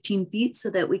like 15 feet so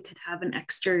that we could have an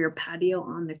exterior patio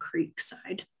on the creek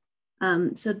side.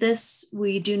 So this,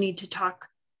 we do need to talk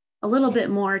a little bit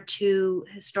more to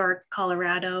Historic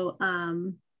Colorado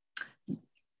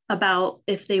about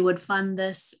if they would fund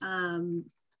this,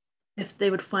 if they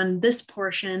would fund this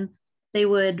portion. They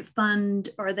would fund,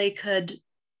 or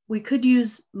we could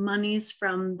use monies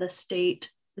from the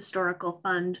state historical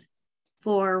fund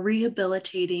for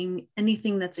rehabilitating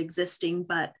anything that's existing,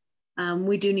 but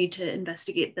we do need to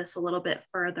investigate this a little bit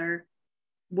further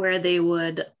where they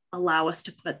would allow us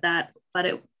to put that,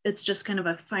 but it's just kind of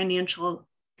a financial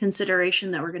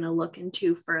consideration that we're going to look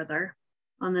into further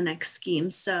on the next scheme.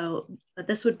 So, but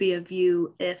this would be a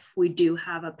view if we do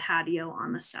have a patio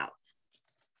on the south.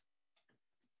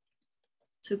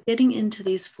 So getting into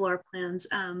these floor plans,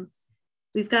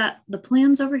 we've got the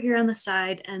plans over here on the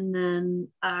side and then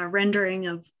a rendering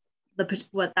of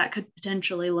what that could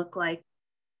potentially look like.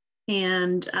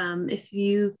 And if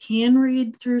you can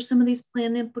read through some of these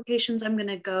plan implications, I'm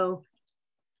going to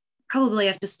probably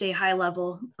have to stay high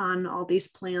level on all these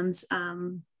plans.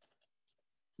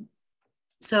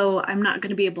 So I'm not going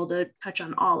to be able to touch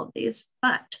on all of these,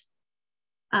 but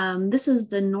this is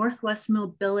the Northwest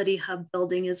Mobility Hub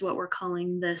building is what we're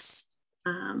calling this,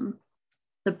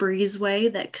 the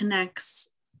breezeway that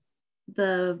connects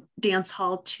the dance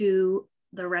hall to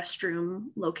the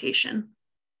restroom location.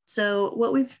 So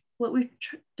what we've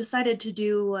decided to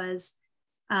do was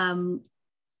the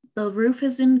roof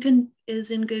is in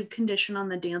good condition on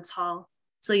the dance hall.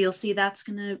 So you'll see that's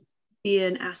going to be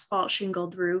an asphalt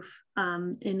shingled roof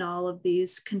in all of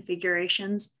these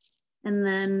configurations. And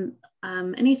then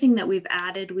anything that we've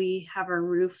added, we have a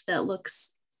roof that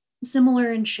looks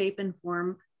similar in shape and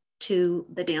form to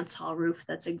the dance hall roof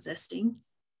that's existing.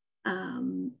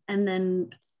 And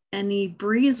then any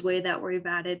breezeway that we've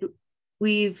added,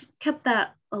 we've kept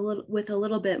that with a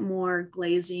little bit more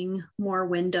glazing, more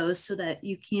windows so that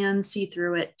you can see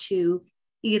through it to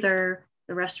either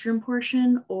the restroom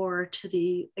portion or to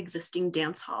the existing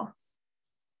dance hall.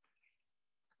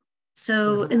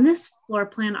 So in this floor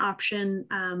plan option,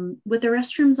 with the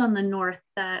restrooms on the north,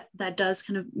 that does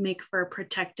kind of make for a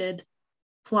protected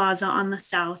plaza on the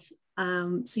south.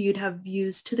 So you'd have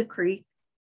views to the creek.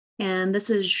 And this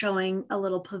is showing a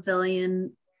little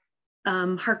pavilion,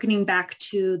 hearkening back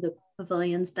to the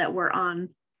pavilions that were on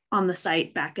the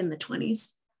site back in the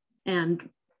 20s. And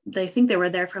they think they were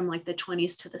there from like the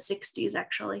 20s to the 60s,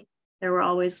 actually. There were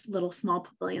always little small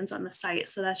pavilions on the site.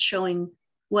 So that's showing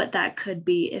what that could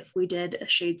be if we did a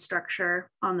shade structure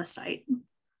on the site.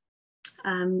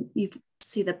 You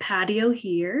see the patio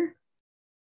here.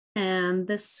 And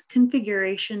this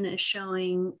configuration is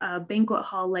showing a banquet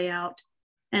hall layout.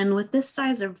 And with this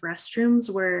size of restrooms,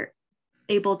 we're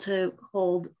able to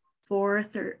hold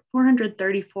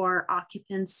 434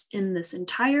 occupants in this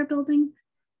entire building,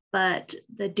 but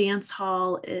the dance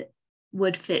hall, it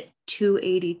would fit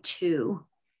 282.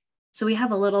 So we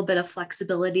have a little bit of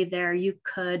flexibility there. You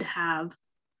could have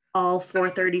all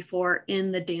 434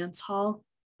 in the dance hall,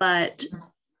 but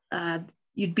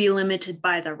you'd be limited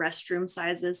by the restroom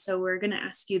sizes. So we're going to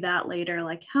ask you that later,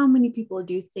 like how many people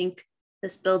do you think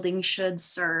this building should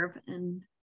serve? And,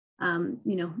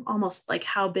 you know, almost like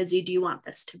how busy do you want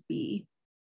this to be?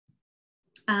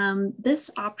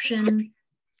 This option,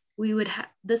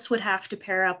 this would have to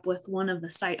pair up with one of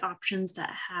the site options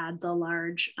that had the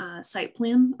large site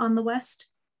plan on the west,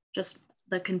 just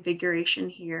the configuration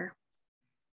here.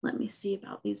 Let me see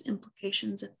about these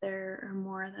implications if there are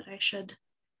more that I should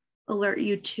alert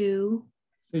you to.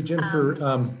 Hey,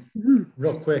 Jennifer,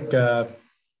 real quick,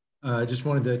 I just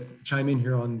wanted to chime in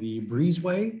here on the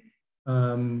breezeway.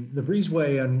 The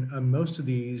breezeway on most of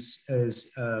these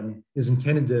is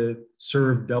intended to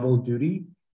serve double duty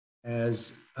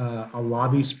as a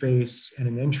lobby space and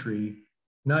an entry,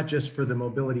 not just for the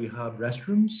mobility hub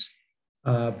restrooms,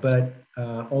 but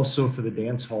also for the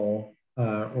dance hall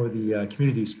or the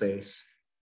community space.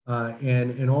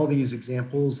 And in all these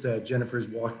examples that Jennifer is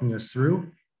walking us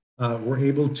through, we're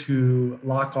able to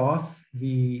lock off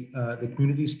the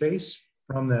community space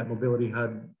from that mobility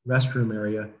hub restroom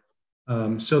area,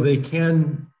 so they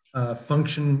can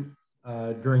function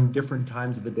during different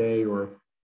times of the day or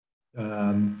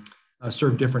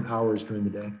serve different hours during the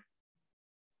day.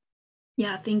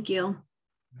 Yeah, thank you.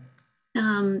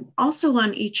 Also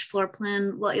on each floor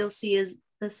plan, what you'll see is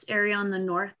this area on the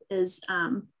north is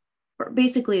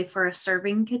basically for a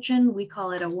serving kitchen. We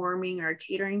call it a warming or a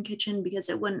catering kitchen because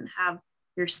it wouldn't have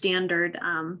your standard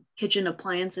kitchen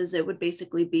appliances. It would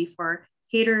basically be for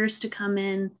caterers to come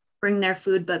in, bring their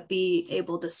food, but be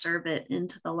able to serve it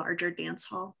into the larger dance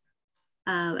hall.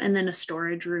 And then a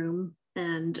storage room.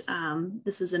 And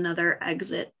this is another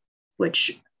exit,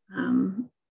 which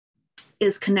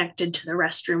is connected to the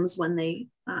restrooms when they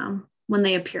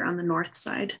appear on the north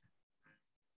side.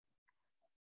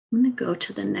 I'm going to go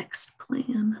to the next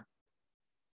plan.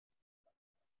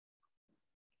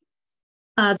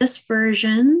 This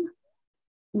version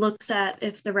looks at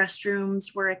if the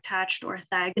restrooms were attached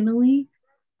orthogonally.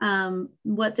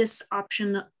 What this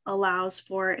option allows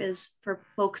for is for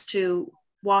folks to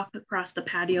walk across the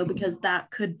patio because that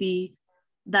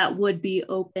would be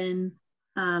open,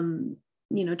 you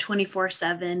know,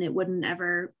 24/7. It wouldn't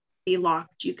ever be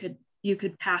locked. You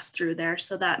could pass through there.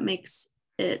 So that makes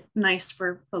it nice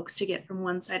for folks to get from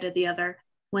one side to the other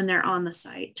when they're on the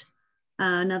site.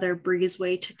 Another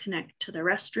breezeway to connect to the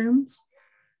restrooms.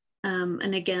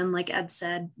 And again, like Ed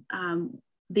said,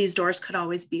 these doors could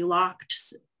always be locked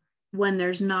when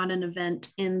there's not an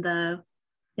event in the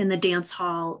dance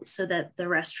hall so that the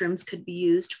restrooms could be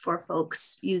used for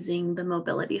folks using the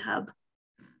mobility hub.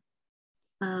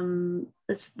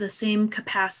 It's the same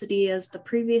capacity as the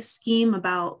previous scheme,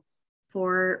 about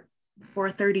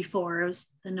 434 is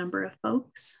the number of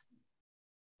folks.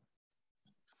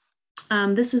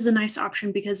 This is a nice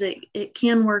option because it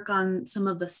can work on some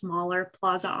of the smaller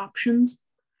plaza options.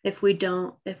 If we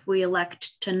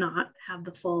elect to not have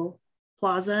the full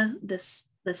plaza, this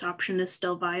option is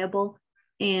still viable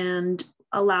and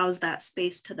allows that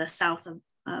space to the south of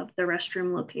the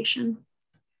restroom location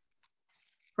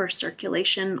for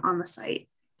circulation on the site.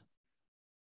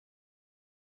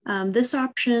 This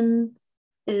option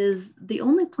is the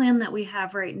only plan that we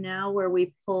have right now where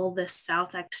we pull this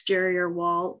south exterior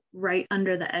wall right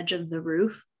under the edge of the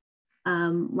roof.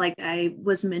 Like I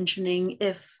was mentioning,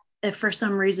 if for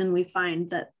some reason we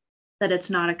find that it's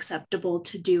not acceptable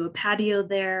to do a patio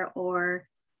there, or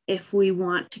if we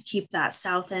want to keep that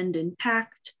south end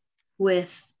intact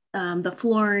with the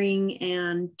flooring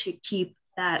and to keep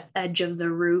that edge of the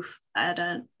roof at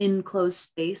an enclosed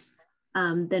space,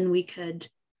 then we could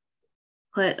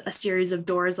put a series of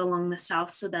doors along the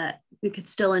south so that we could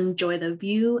still enjoy the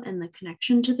view and the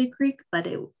connection to the creek, but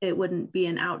it wouldn't be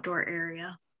an outdoor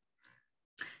area.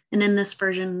 And in this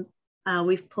version,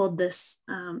 we've pulled the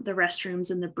restrooms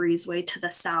and the breezeway to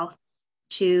the south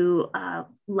to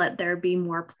let there be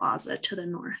more plaza to the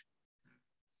north.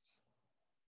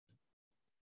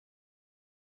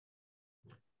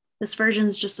 This version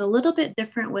is just a little bit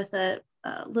different with a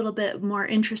little bit more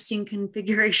interesting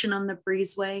configuration on the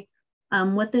breezeway.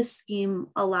 What this scheme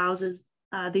allows is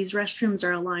these restrooms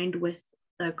are aligned with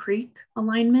the creek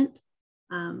alignment.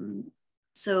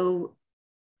 So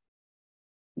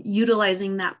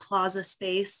utilizing that plaza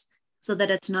space, so that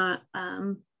it's not,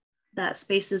 that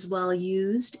space is well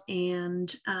used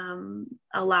and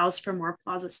allows for more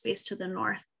plaza space to the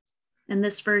north. And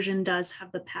this version does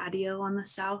have the patio on the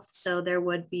south, so there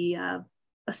would be a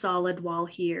solid wall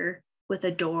here with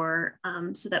a door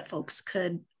so that folks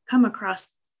could come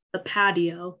across the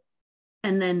patio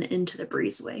and then into the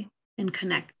breezeway and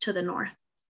connect to the north.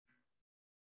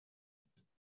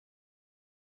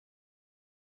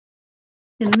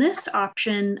 In this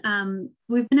option,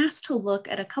 we've been asked to look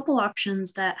at a couple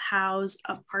options that house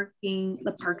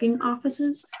the parking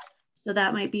offices. So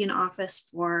that might be an office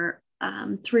for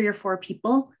 3 or 4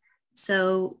 people.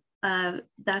 So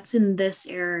that's in this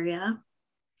area.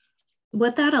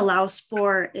 What that allows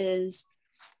for is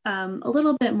a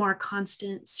little bit more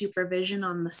constant supervision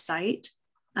on the site,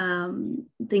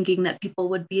 thinking that people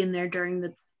would be in there during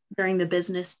the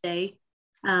business day,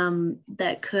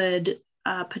 that could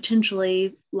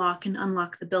potentially lock and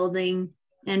unlock the building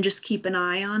and just keep an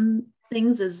eye on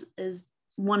things is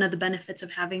one of the benefits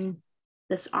of having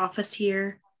this office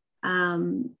here.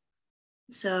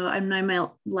 So I might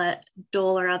let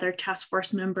Dole or other task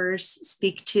force members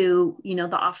speak to,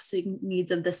 the officing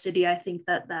needs of the city. I think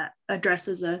that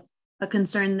addresses a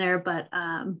concern there, but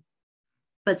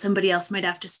somebody else might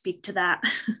have to speak to that,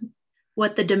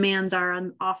 what the demands are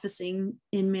on officing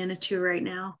in Manitou right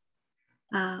now.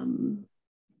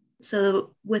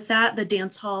 So with that, the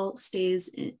dance hall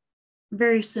stays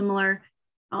very similar,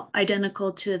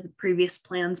 identical to the previous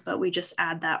plans, but we just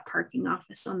add that parking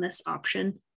office on this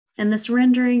option. And this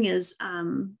rendering is,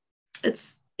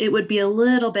 it would be a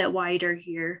little bit wider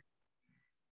here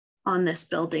on this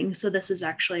building. So this is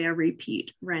actually a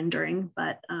repeat rendering,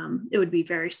 but it would be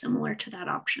very similar to that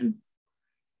option.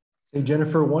 Hey,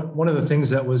 Jennifer, one of the things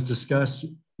that was discussed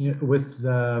with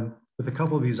a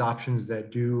couple of these options that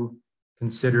do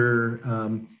consider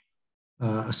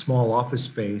a small office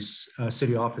space,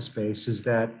 city office space, is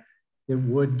that it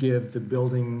would give the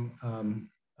building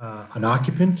an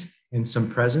occupant and some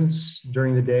presence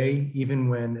during the day, even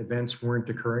when events weren't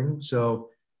occurring. So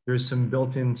there's some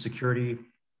built-in security,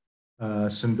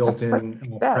 some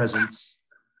built-in presence.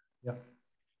 Yeah.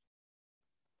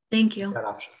 Thank you. That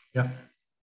option. Yeah.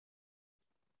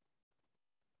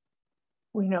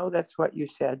 We know that's what you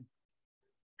said.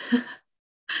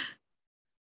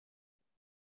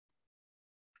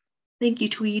 Thank you,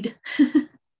 Tweed.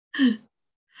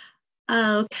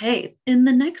 Okay, in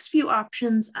the next few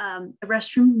options, the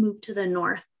restrooms move to the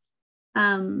north.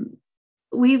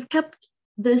 We've kept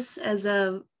this as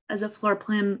a floor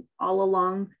plan all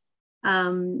along.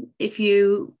 If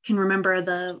you can remember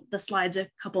the slides a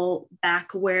couple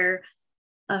back where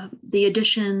the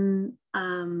addition,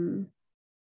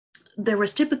 there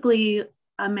was typically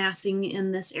a massing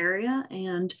in this area,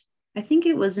 and I think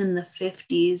it was in the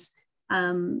 50s.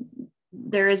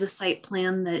 There is a site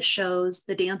plan that shows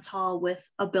the dance hall with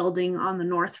a building on the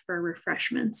north for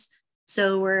refreshments.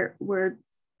 So we're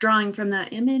drawing from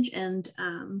that image and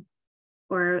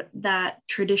or that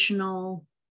traditional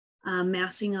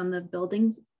massing on the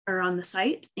buildings or on the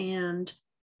site and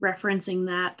referencing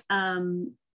that.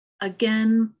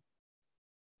 Again,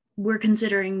 we're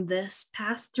considering this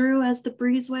pass through as the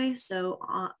breezeway. So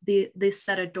this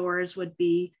set of doors would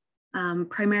be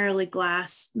primarily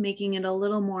glass, making it a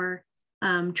little more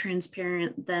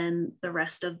transparent than the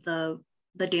rest of the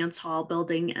dance hall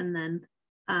building. And then,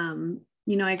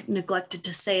 I neglected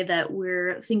to say that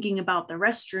we're thinking about the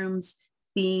restrooms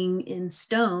being in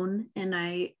stone, and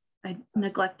I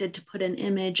neglected to put an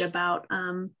image about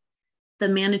the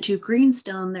Manitou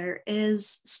greenstone. There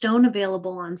is stone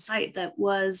available on site that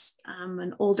was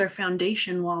an older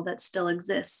foundation wall that still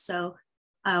exists. So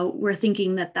we're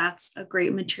thinking that that's a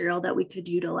great material that we could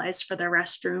utilize for the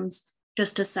restrooms,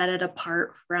 just to set it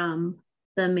apart from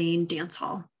the main dance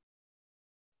hall.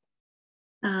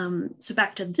 So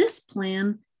back to this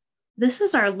plan, this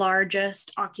is our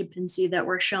largest occupancy that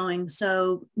we're showing.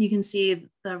 So you can see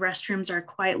the restrooms are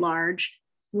quite large.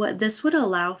 What this would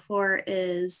allow for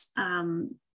is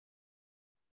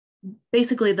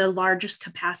basically the largest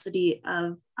capacity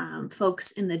of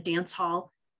folks in the dance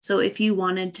hall. So if you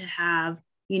wanted to have,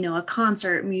 a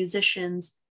concert,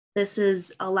 musicians, this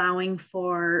is allowing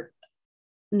for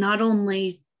not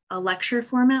only a lecture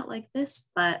format like this,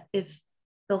 but if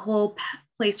the whole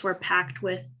place were packed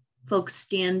with folks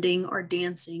standing or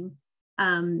dancing,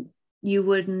 you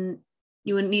wouldn't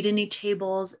need any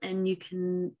tables, and you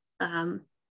can,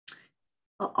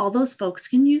 all those folks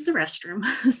can use the restroom.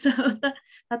 So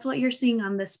that's what you're seeing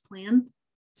on this plan.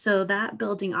 So that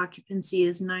building occupancy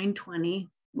is 920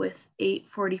 with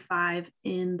 845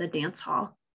 in the dance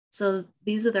hall. So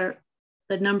these are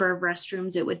the number of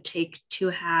restrooms it would take to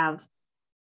have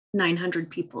 900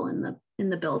 people in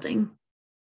the building.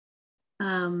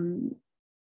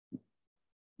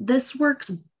 This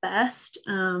works best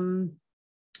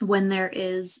when there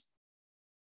is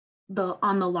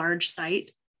on the large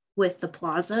site with the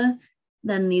plaza.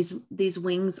 Then these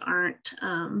wings aren't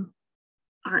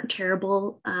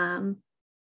terrible.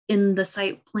 In the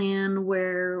site plan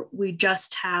where we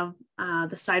just have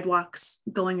the sidewalks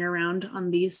going around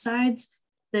on these sides,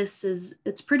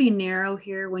 it's pretty narrow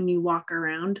here when you walk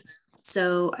around.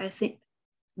 So I think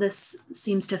this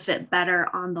seems to fit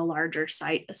better on the larger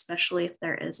site, especially if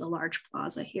there is a large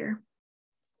plaza here.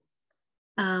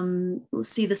 We'll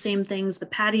see the same things, the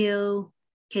patio,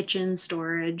 kitchen,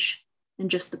 storage, and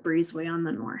just the breezeway on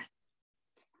the north.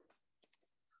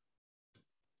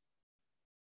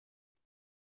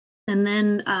 And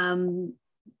then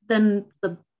the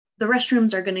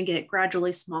restrooms are going to get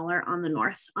gradually smaller on the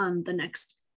north on the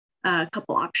next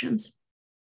couple options.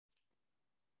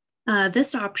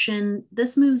 This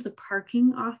moves the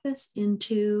parking office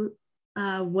into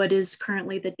what is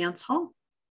currently the dance hall,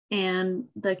 and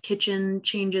the kitchen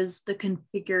changes the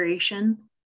configuration.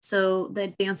 So the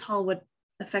dance hall would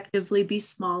effectively be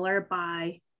smaller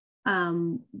by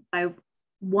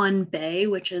one bay,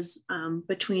 which is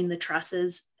between the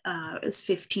trusses, is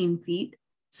 15 feet.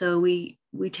 So we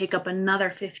take up another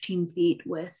 15 feet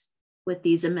with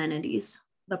these amenities,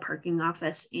 the parking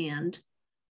office and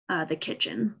the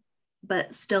kitchen,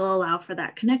 but still allow for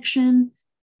that connection.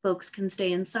 Folks can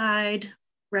stay inside,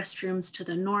 restrooms to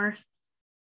the north.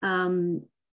 I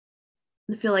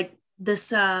feel like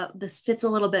this fits a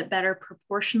little bit better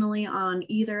proportionally on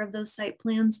either of those site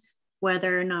plans,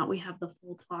 whether or not we have the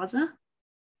full plaza.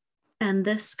 And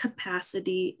this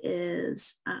capacity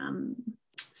is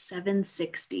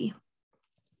 760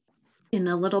 in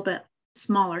a little bit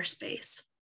smaller space.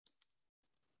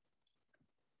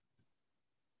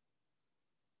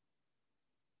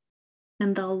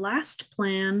 And the last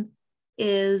plan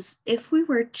is if we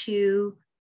were to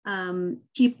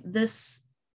keep this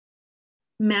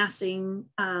massing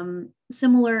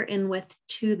similar in width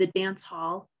to the dance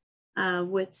hall,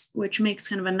 which makes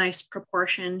kind of a nice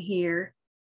proportion here.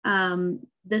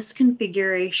 This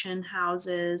configuration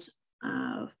houses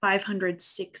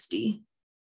 560,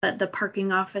 but the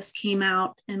parking office came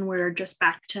out and we're just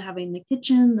back to having the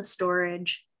kitchen, the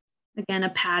storage, again, a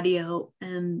patio,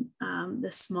 and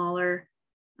the smaller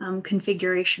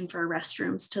configuration for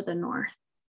restrooms to the north.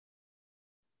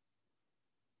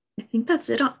 I think that's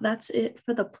it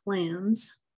for the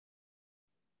plans.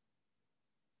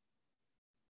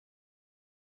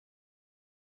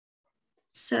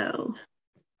 So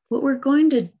what we're going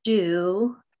to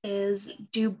do is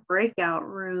do breakout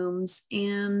rooms,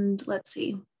 and let's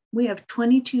see, we have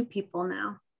 22 people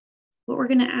now. What we're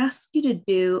going to ask you to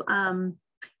do,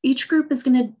 each group is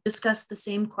going to discuss the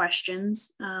same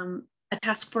questions. A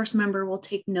task force member will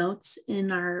take notes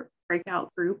in our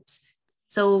breakout groups.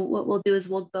 So what we'll do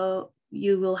is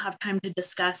you will have time to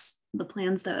discuss the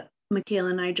plans that Michaela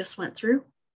and I just went through.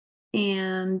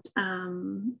 And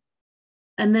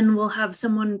then we'll have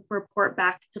someone report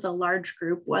back to the large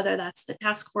group, whether that's the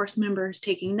task force members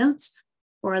taking notes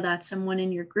or that's someone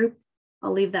in your group.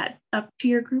 I'll leave that up to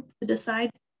your group to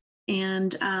decide.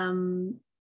 And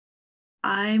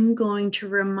I'm going to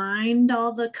remind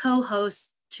all the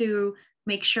co-hosts to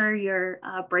make sure your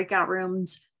breakout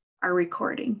rooms are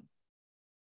recording.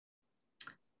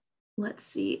 Let's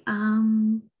see,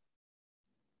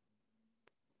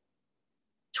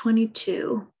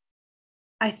 22.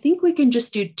 I think we can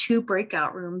just do 2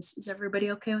 breakout rooms. Is everybody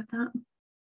okay with that?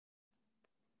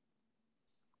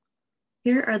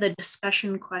 Here are the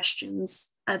discussion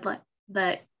questions I'd like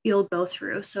that you'll go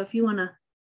through. So if you want to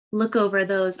look over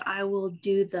those, I will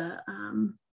do the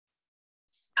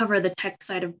cover the tech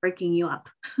side of breaking you up.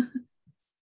 If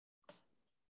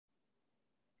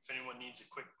anyone needs a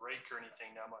quick break or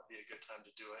anything, now might be a good time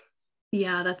to do it.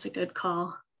 Yeah, that's a good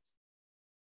call.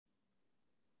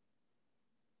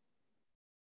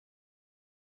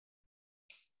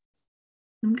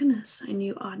 I'm gonna assign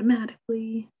you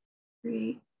automatically.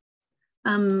 Great.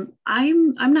 I'm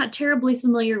not terribly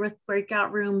familiar with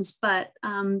breakout rooms, but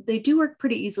they do work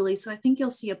pretty easily. So I think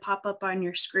you'll see a pop-up on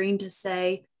your screen to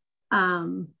say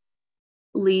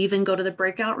leave and go to the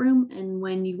breakout room. And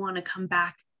when you want to come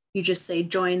back, you just say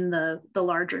join the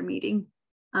larger meeting.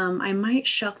 I might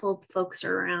shuffle folks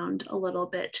around a little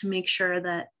bit to make sure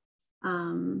that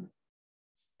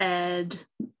Ed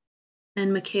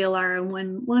and Michaela are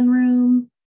in one room.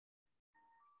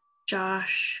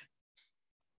 Josh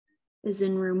is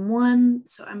in room 1,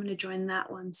 so I'm going to join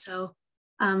that one. So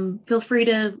feel free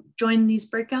to join these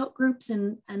breakout groups,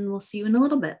 and we'll see you in a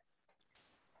little bit.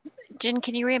 Jen,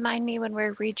 can you remind me when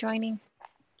we're rejoining?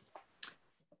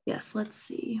 Yes, let's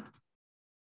see.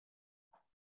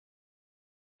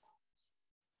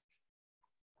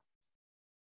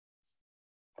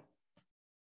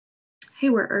 Hey,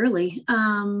 we're early.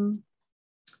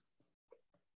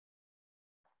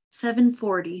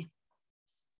 7:40.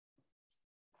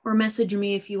 Or message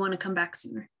me if you want to come back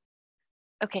sooner.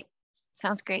 Okay,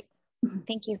 sounds great.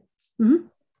 Thank you. Mm-hmm.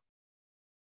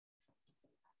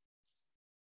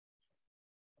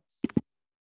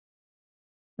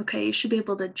 Okay, you should be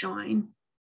able to join.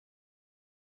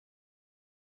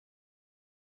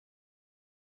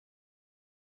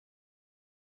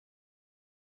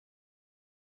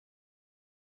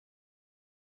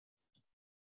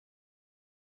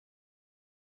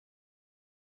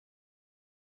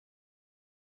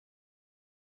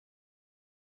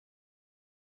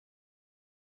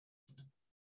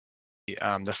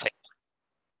 The site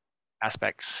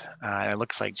aspects. It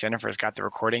looks like Jennifer's got the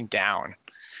recording down.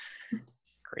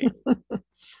 Great.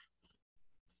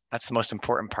 That's the most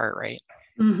important part, right?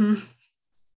 Mm-hmm.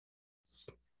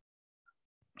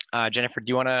 Jennifer,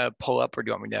 do you want to pull up or do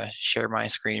you want me to share my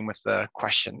screen with the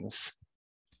questions?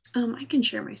 I can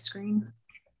share my screen.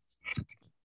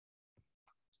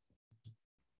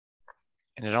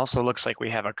 And it also looks like we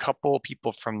have a couple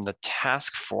people from the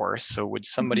task force. So would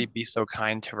somebody be so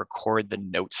kind to record the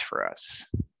notes for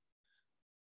us?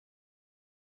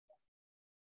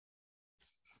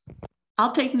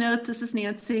 I'll take notes. This is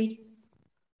Nancy.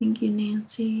 Thank you,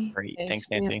 Nancy. Great, thanks,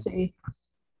 Nancy.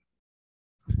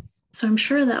 So I'm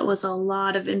sure that was a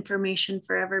lot of information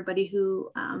for everybody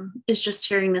who is just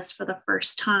hearing this for the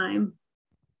first time.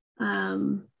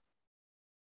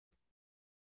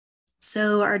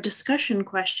 So our discussion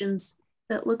questions,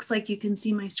 that looks like you can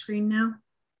see my screen now.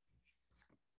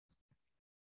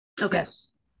 Okay, yes.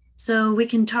 So we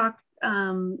can talk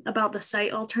about the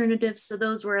site alternatives. So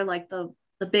those were like the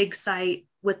big site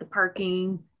with the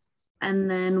parking, and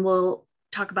then we'll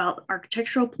talk about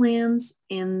architectural plans,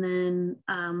 and then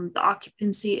the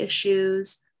occupancy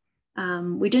issues.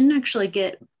 We didn't actually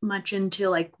get much into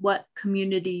like what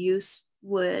community use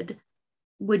would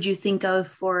you think of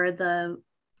for the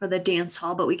dance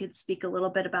hall, but we could speak a little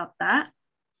bit about that.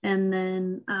 And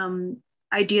then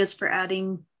ideas for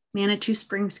adding Manitou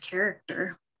Springs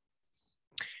character.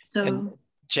 So and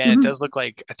Jen, it does look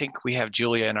like, I think we have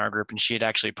Julia in our group and she had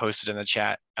actually posted in the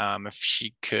chat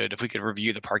if we could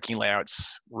review the parking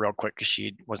layouts real quick because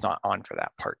she was not on for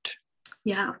that part.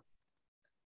 Yeah.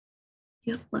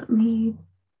 Yep, let me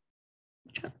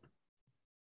check.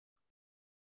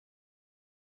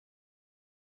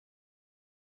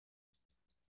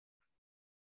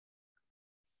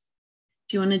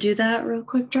 Do you want to do that real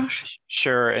quick, Josh?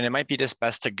 Sure, and it might be just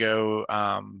best to go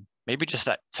maybe just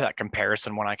that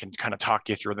comparison one. I can kind of talk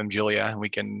you through them, Julia, and we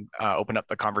can open up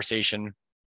the conversation.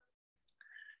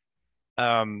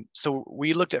 So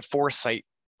we looked at 4 site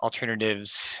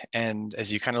alternatives, and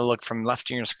as you kind of look from left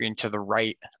of your screen to the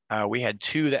right, we had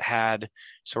 2 that had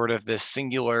sort of this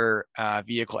singular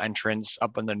vehicle entrance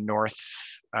up in the north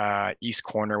east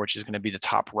corner, which is going to be the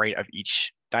top right of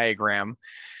each diagram.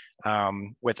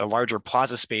 With a larger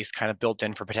plaza space kind of built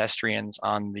in for pedestrians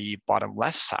on the bottom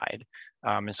left side.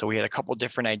 And so we had a couple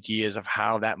different ideas of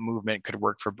how that movement could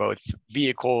work for both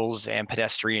vehicles and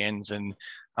pedestrians. And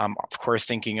of course,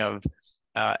 thinking of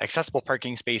accessible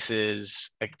parking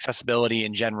spaces, accessibility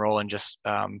in general, and just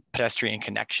pedestrian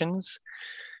connections.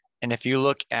 And if you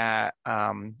look at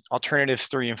alternatives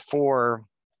 3 and 4,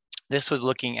 this was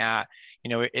looking at,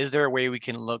 is there a way we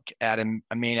can look at a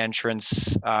main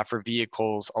entrance for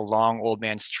vehicles along Old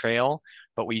Man's Trail,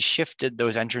 but we shifted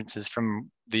those entrances from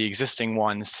the existing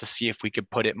ones to see if we could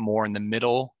put it more in the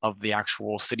middle of the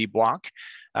actual city block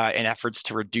in efforts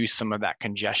to reduce some of that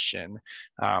congestion.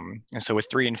 And so with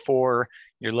 3 and 4,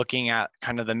 you're looking at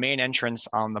kind of the main entrance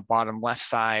on the bottom left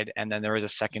side, and then there is a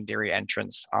secondary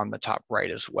entrance on the top right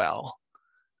as well.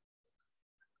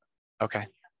 Okay.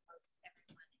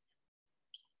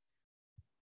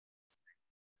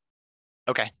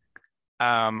 Okay.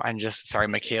 I'm just sorry,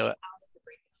 Michaela.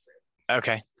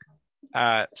 Okay.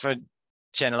 So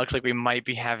Jen, it looks like we might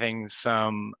be having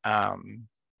some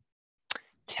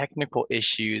technical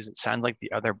issues. It sounds like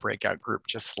the other breakout group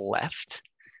just left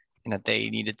and that they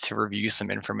needed to review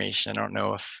some information. I don't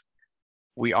know if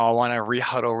we all want to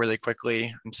re-huddle really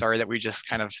quickly. I'm sorry that we just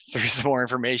kind of threw some more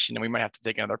information and we might have to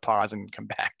take another pause and come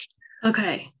back.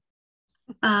 Okay.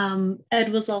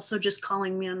 Ed was also just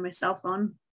calling me on my cell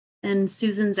phone. And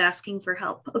Susan's asking for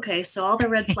help. Okay, so all the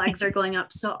red flags are going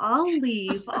up. So I'll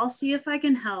leave. I'll see if I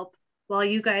can help while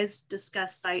you guys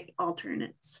discuss site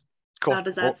alternates. Cool. How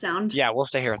does that sound? Yeah, we'll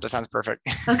stay here. That sounds perfect.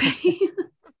 Okay.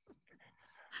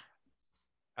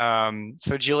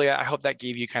 So Julia, I hope that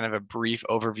gave you kind of a brief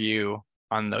overview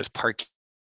on those parking.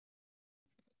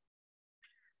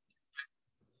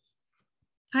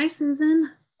 Hi,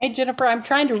 Susan. Hey, Jennifer, I'm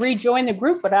trying to rejoin the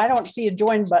group, but I don't see a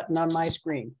join button on my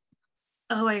screen.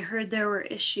 Oh, I heard there were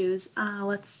issues.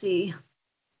 Let's see.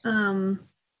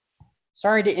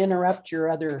 Sorry to interrupt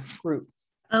your other group.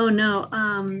 Oh no,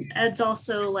 Ed's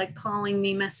also like calling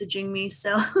me, messaging me,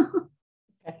 so.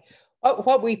 Okay.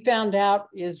 What we found out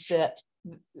is that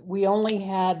we only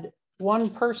had one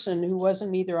person who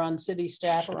wasn't either on city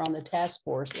staff or on the task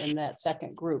force in that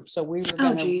second group. So we were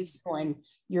going to join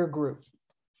your group.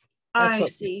 That's I what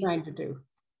see. we're trying to do.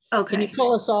 Okay. Can you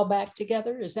pull us all back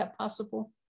together? Is that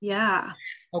possible? Yeah.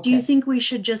 Okay. Do you think we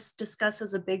should just discuss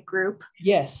as a big group?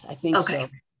 Yes, I think so. Yeah.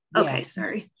 Okay,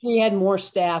 sorry. We had more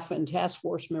staff and task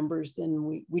force members than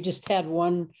we just had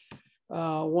one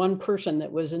person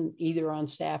that wasn't either on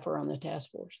staff or on the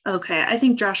task force. Okay, I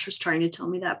think Josh was trying to tell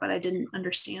me that, but I didn't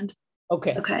understand.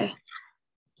 Okay. Okay.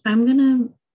 I'm gonna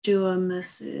do a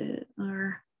message,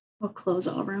 or I'll close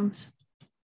all rooms.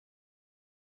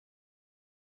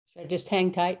 Should I just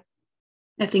hang tight?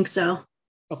 I think so.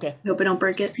 Okay. I hope I don't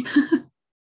break it.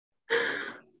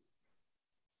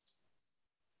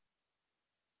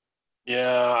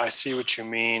 Yeah, I see what you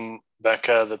mean,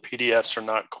 Becca. The PDFs are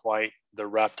not quite, they're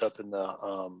wrapped up in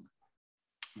the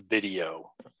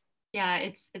video. Yeah,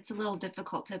 it's a little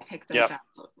difficult to pick those Yep.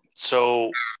 out.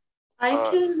 So I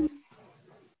can,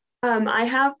 I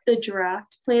have the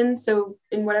draft plan. So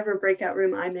in whatever breakout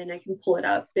room I'm in, I can pull it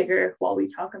up bigger while we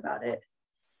talk about it.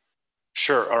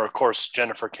 sure, or of course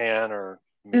Jennifer can, or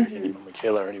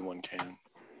Michaela, or anyone can.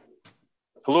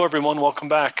 Hello everyone, welcome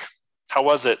back. How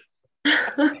was it?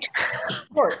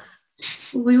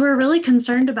 We were really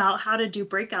concerned about how to do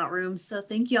breakout rooms, so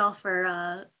thank you all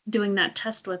for doing that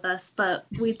test with us, but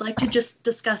we'd like to just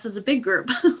discuss as a big group.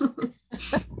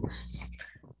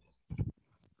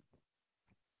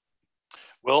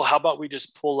 Well, how about we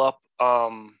just pull up,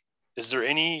 is there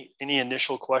any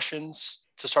initial questions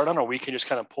to start on, or we can just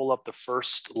kind of pull up the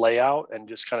first layout and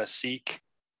just kind of seek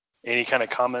any kind of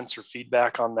comments or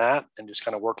feedback on that and just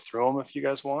kind of work through them if you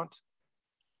guys want?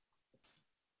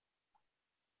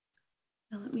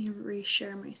 Now let me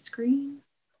reshare my screen.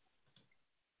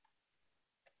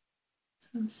 So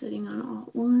I'm sitting on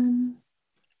Alt-1.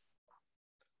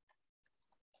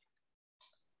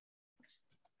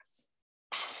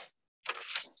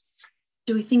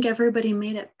 Do we think everybody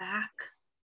made it back?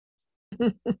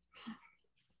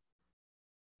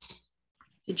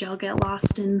 Did y'all get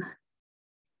lost in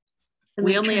the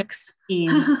We matrix? only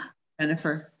have 15,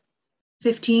 Jennifer.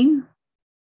 15?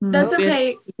 That's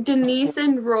okay. Denise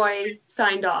and Roy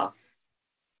signed off.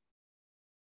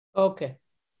 Okay.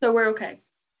 So we're okay.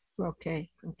 Okay.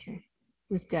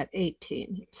 We've got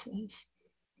 18, it says.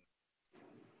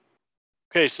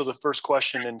 Okay, so the first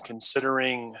question, in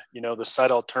considering, the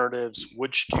site alternatives,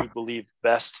 which do you believe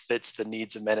best fits the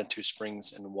needs of Manitou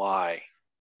Springs and why?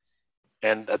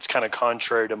 And that's kind of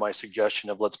contrary to my suggestion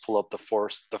of let's pull up the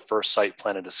first site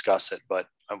plan and discuss it, but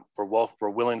we're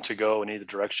willing to go in either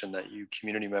direction that you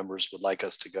community members would like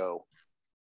us to go.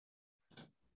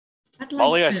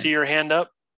 Molly, I see your hand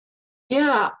up.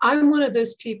 Yeah, I'm one of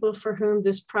those people for whom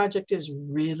this project has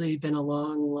really been a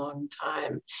long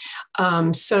time.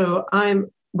 So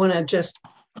I'm want to just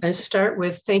start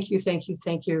with thank you.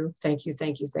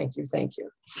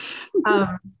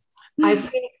 I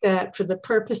think that for the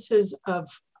purposes of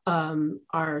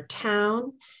our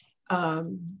town,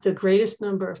 the greatest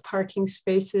number of parking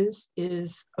spaces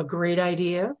is a great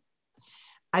idea.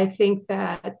 I think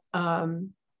that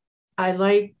I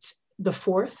liked the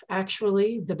fourth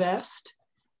actually the best,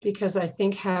 because I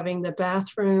think having the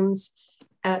bathrooms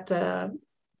at the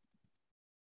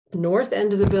north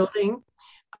end of the building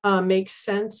makes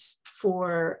sense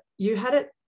for, you had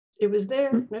it, it was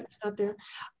there, no, it's not there.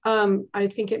 I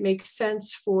think it makes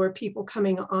sense for people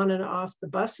coming on and off the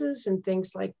buses and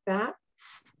things like that.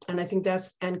 And I think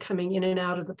and coming in and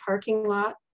out of the parking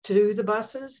lot to the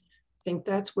buses. I think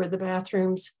that's where the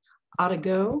bathrooms ought to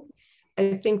go.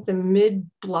 I think the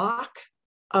mid-block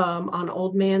on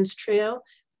Old Man's Trail,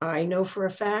 I know for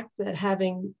a fact that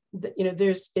having,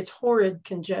 it's horrid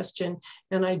congestion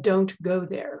and I don't go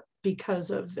there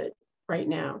because of it right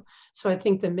now. So I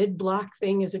think the mid-block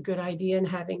thing is a good idea, and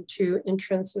having two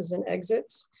entrances and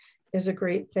exits is a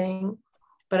great thing.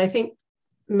 But I think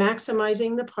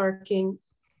maximizing the parking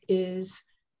is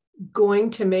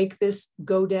going to make this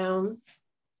go down,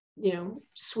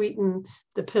 sweeten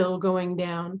the pill going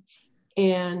down.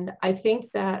 And I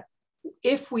think that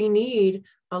if we need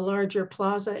a larger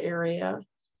plaza area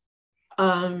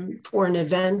for an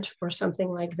event or something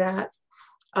like that,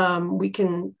 We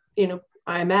can, you know,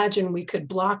 I imagine we could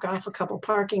block off a couple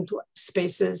parking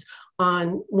spaces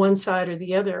on one side or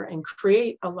the other and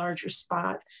create a larger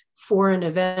spot for an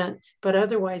event. But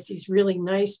otherwise, these really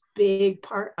nice big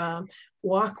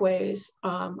walkways,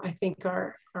 I think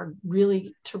are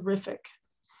really terrific.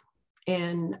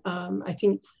 And I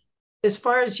think as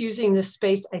far as using this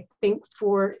space, I think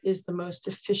 4 is the most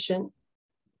efficient.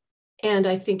 And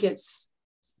I think it's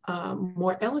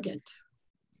more elegant.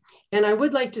 And I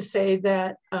would like to say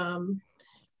that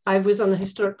I was on the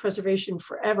historic preservation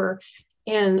forever.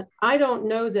 And I don't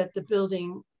know that the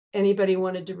building, anybody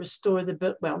wanted to restore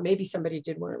well, maybe somebody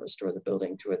did want to restore the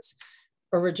building to its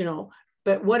original,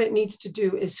 but what it needs to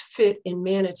do is fit in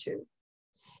Manitou.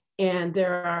 And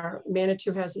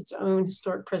Manitou has its own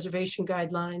historic preservation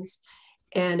guidelines.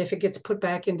 And if it gets put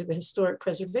back into the historic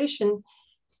preservation,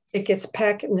 it gets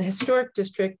back in the historic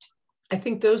district. I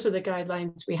think those are the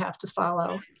guidelines we have to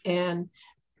follow. And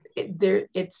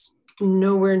it's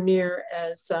nowhere near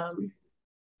as,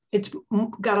 it's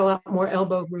got a lot more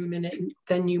elbow room in it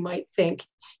than you might think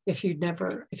if you've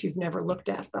never looked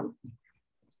at them.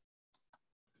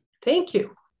 Thank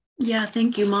you. Yeah,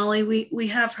 thank you, Molly. We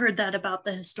have heard that about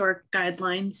the historic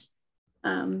guidelines.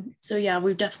 So yeah,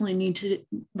 we definitely need to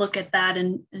look at that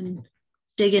and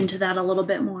dig into that a little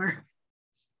bit more.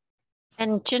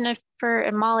 And Jennifer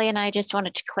and Molly and I just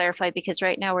wanted to clarify, because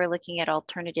right now we're looking at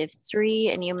alternative 3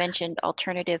 and you mentioned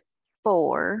alternative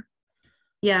 4.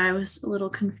 Yeah, I was a little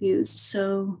confused.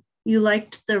 So you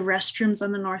liked the restrooms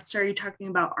on the north side? Are you talking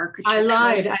about architecture? I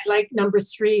lied. I like number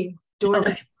 3. Door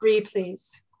number 3,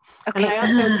 please. Okay. And I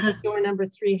also think door number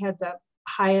 3 had the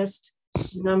highest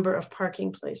number of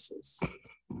parking places.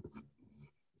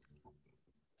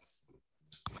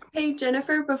 Hey,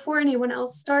 Jennifer, before anyone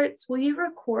else starts, will you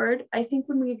record? I think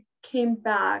when we came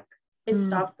back, it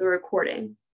stopped the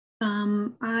recording.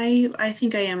 I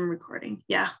think I am recording.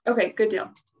 Yeah. Okay, good deal.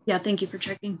 Yeah, thank you for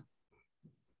checking.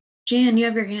 Jan, you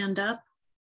have your hand up.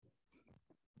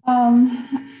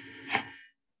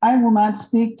 I will not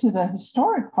speak to the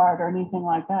historic part or anything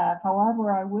like that.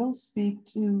 However, I will speak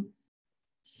to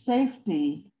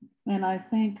safety. And I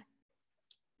think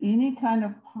any kind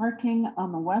of parking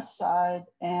on the west side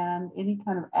and any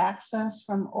kind of access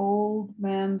from Old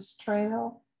Man's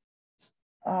Trail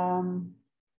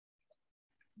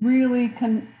really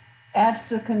adds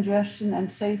to congestion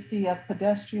and safety of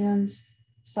pedestrians,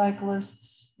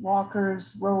 cyclists,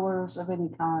 walkers, rollers of any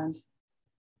kind.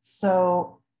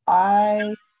 So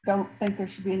I don't think there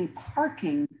should be any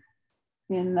parking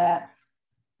in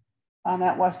on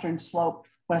that western slope,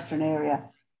 western area.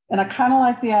 And I kind of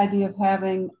like the idea of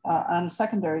having, on a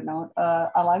secondary note,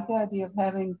 I like the idea of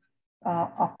having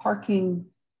a parking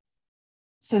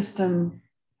system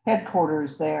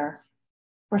headquarters there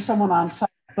for someone on site,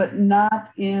 but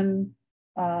not in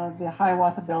the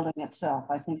Hiawatha building itself.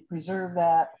 I think preserve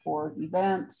that for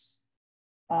events,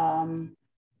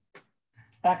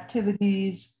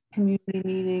 activities, community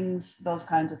meetings, those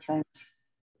kinds of things.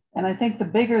 And I think the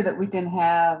bigger that we can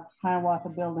have Hiawatha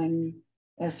building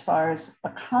as far as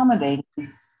accommodating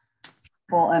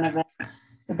people and events,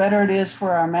 the better it is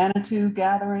for our Manitou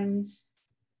gatherings,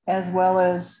 as well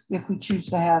as if we choose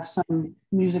to have some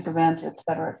music events, et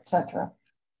cetera, et cetera.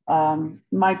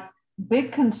 My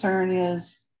big concern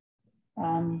is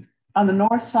on the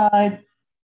north side,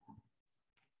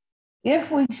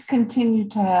 if we continue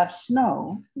to have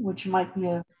snow, which might be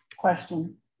a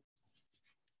question,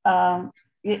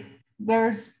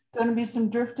 there's going to be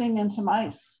some drifting and some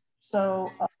ice. So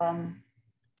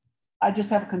I just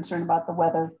have a concern about the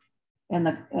weather and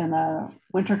the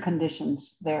winter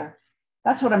conditions there.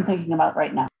 That's what I'm thinking about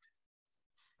right now.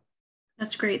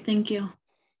 That's great. Thank you.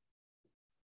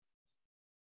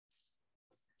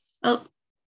 Oh,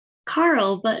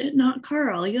 Carl, but not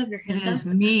Carl. You have your hand up. It is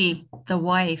me, the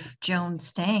wife, Joan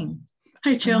Stang.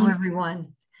 Hi, Joan. Hello,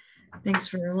 everyone. Thanks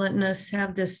for letting us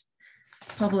have this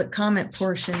public comment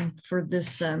portion for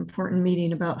this important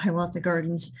meeting about Hiawatha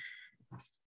Gardens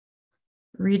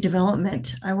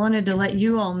redevelopment. I wanted to let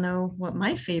you all know what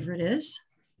my favorite is.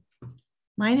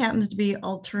 Mine happens to be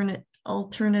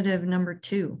alternative number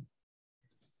 2.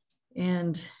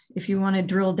 And if you want to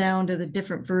drill down to the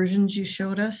different versions you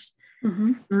showed us,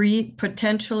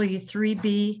 potentially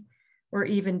 3B or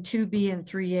even 2B and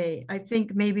 3A. I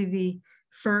think maybe the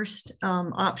first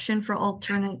option for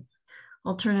alternative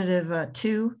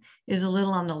 2 is a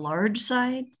little on the large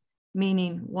side,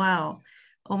 meaning, wow,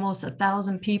 almost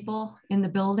 1,000 people in the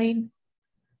building.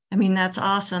 I mean, that's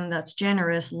awesome. That's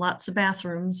generous, lots of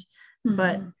bathrooms.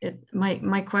 But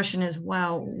my question is,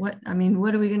 wow, what are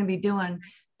we going to be doing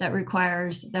that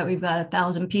requires that we've got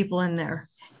 1,000 people in there?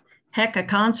 Heck, a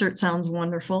concert sounds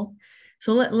wonderful.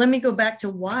 So let me go back to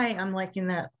why I'm liking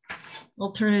that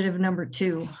alternative number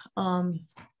 2. I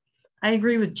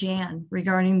agree with Jan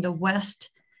regarding the west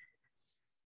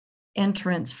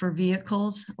entrance for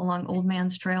vehicles along Old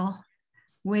Man's Trail.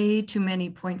 Way too many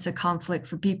points of conflict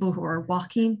for people who are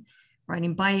walking,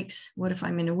 riding bikes. What if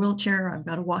I'm in a wheelchair? I've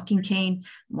got a walking cane,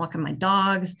 I'm walking my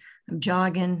dogs, I'm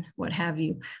jogging, what have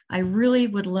you. I really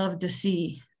would love to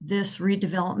see this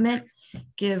redevelopment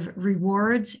give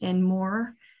rewards and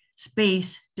more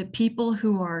space to people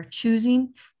who are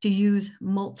choosing to use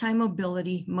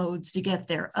multi-mobility modes to get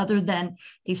there other than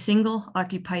a single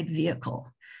occupied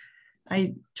vehicle.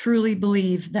 I truly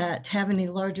believe that having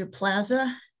a larger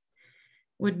plaza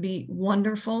would be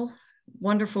wonderful,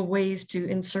 wonderful ways to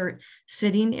insert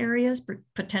sitting areas,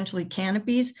 potentially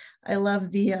canopies. I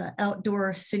love the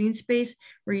outdoor sitting space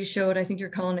where you showed, I think you're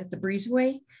calling it the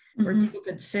breezeway, where people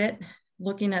could sit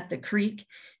looking at the creek,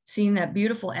 seeing that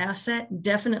beautiful asset,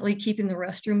 definitely keeping the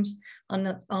restrooms on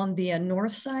the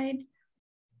north side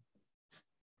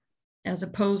as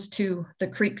opposed to the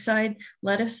creek side.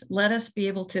 Let us be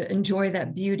able to enjoy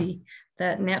that beauty,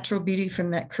 that natural beauty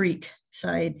from that creek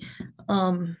side.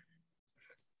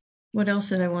 What else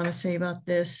did I want to say about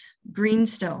this?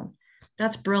 Greenstone,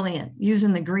 that's brilliant.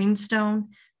 Using the greenstone,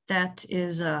 that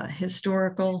is a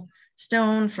historical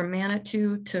stone from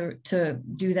Manitou to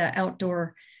do that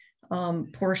outdoor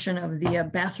portion of the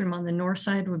bathroom on the north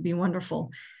side would be wonderful.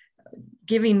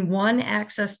 Giving one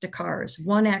access to cars,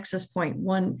 one access point,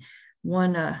 one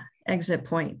exit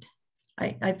point,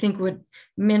 I think would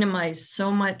minimize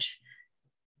so much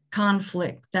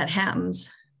conflict that happens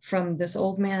from this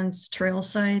Old Man's Trail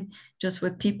side, just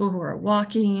with people who are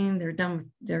walking, they're done with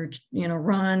their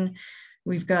run.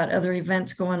 We've got other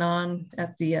events going on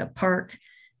at the park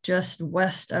just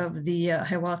west of the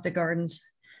Hiawatha Gardens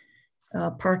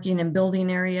parking and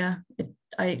building area.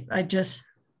 I just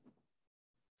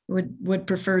would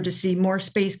prefer to see more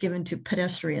space given to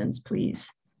pedestrians, please.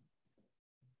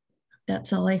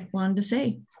 That's all I wanted to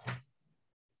say.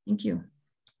 Thank you.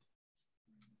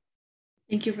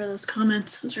 Thank you for those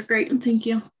comments. Those are great, and thank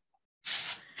you.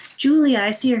 Julia,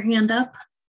 I see your hand up.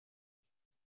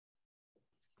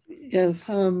 Yes,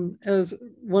 as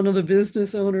one of the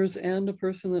business owners and a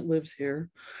person that lives here,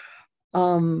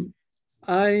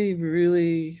 I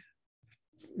really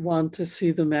want to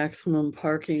see the maximum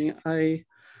parking. I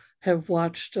have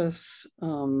watched us.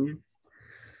 My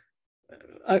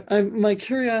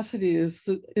curiosity is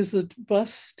the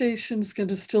bus stations going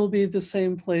to still be the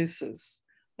same places?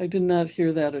 I did not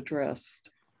hear that addressed.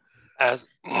 As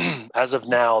of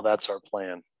now, that's our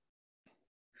plan.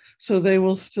 So they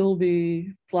will still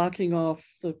be blocking off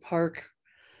the park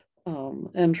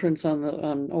entrance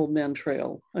on Old Man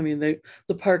Trail. I mean,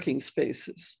 the parking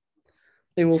spaces.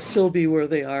 They will still be where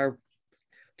they are,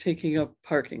 taking up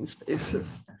parking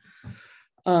spaces.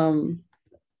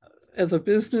 As a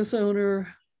business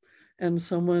owner and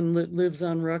someone that lives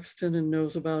on Ruxton and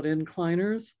knows about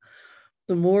incliners,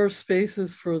 the more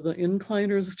spaces for the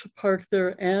incliners to park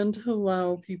there and to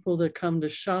allow people that come to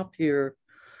shop here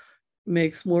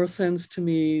makes more sense to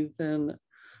me than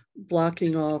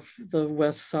blocking off the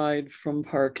west side from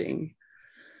parking.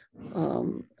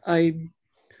 I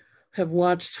have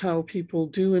watched how people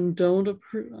do and don't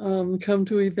come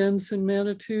to events in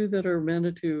Manitou that are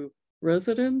Manitou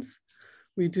residents.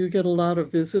 We do get a lot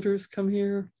of visitors come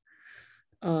here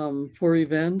for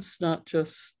events, not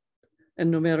just, and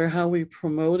no matter how we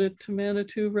promote it to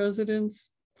Manitou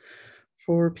residents,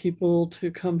 for people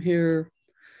to come here,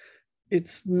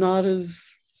 it's not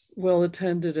as well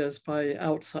attended as by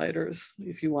outsiders,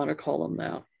 if you want to call them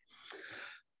that.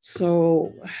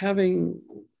 So having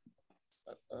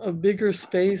a bigger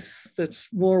space that's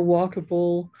more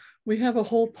walkable, we have a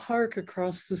whole park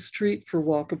across the street for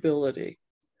walkability.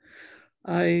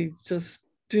 I just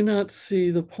do not see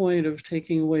the point of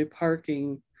taking away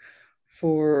parking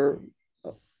for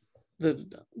the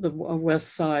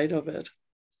west side of it.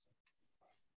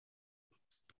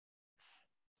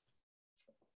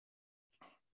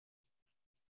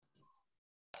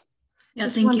 Yeah,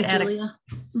 thank you, Julia.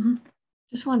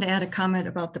 Just wanted to add a comment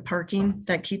about the parking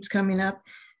that keeps coming up.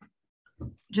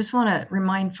 Just want to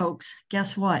remind folks,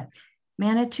 guess what?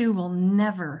 Manitou will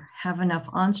never have enough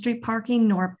on-street parking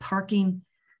nor parking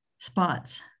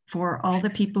spots for all the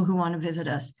people who want to visit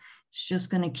us. It's just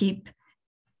going to keep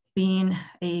being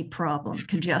a problem.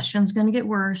 Congestion's going to get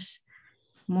worse.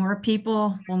 More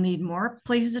people will need more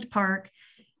places to park.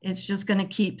 It's just going to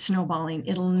keep snowballing.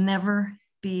 It'll never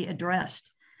be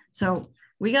addressed. So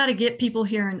we got to get people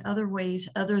here in other ways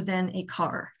other than a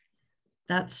car.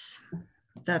 That's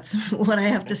what I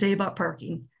have to say about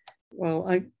parking.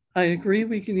 Well, I agree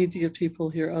we need to get people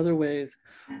here other ways,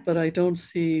 but I don't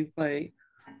see by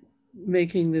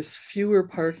making this fewer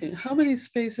parking. How many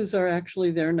spaces are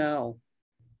actually there now?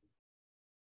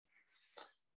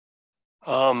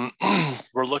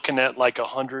 We're looking at like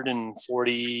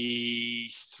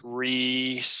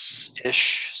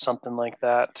 143-ish, something like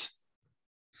that.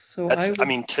 So I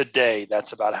mean, today,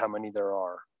 that's about how many there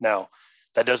are. Now,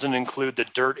 that doesn't include the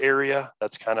dirt area.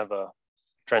 That's kind of a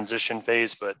transition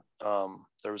phase, but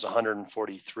there was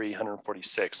 143,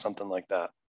 146, something like that.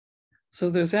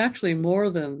 So there's actually more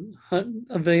than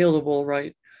available,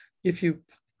 right? If you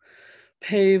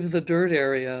pave the dirt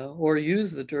area or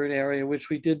use the dirt area, which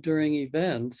we did during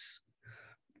events,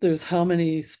 there's how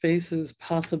many spaces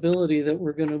possibility that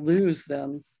we're going to lose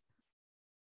then?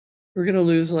 We're going to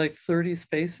lose like 30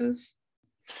 spaces?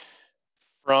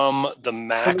 From the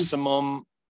maximum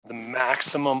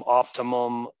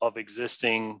optimum of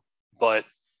existing, but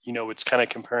you know, it's kind of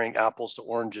comparing apples to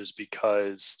oranges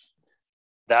because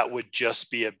that would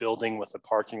just be a building with a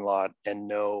parking lot and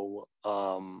no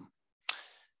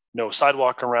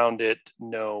sidewalk around it,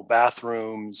 no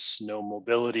bathrooms, no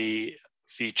mobility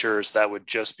features. That would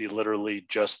just be literally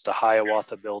just the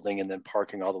Hiawatha building and then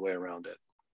parking all the way around it.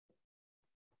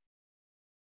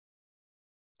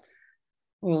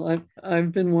 Well,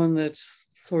 I've been one that's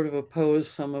sort of opposed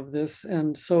some of this,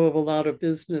 and so have a lot of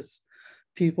business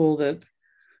people that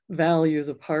value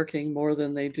the parking more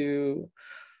than they do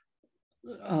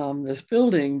this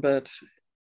building. But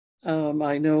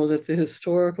I know that the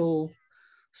historical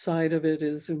side of it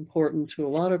is important to a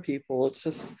lot of people. It's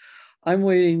just, I'm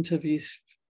waiting to be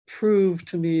proved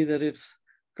to me that it's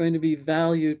going to be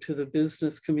value to the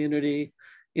business community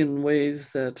in ways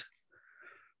that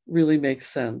really make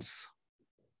sense.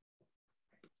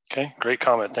 Okay, great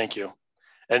comment. Thank you.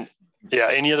 And yeah,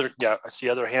 I see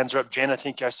other hands are up. Jan, I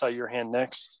think I saw your hand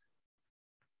next.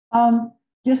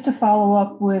 Just to follow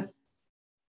up with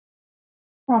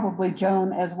probably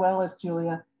Joan as well as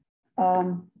Julia.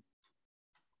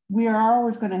 We are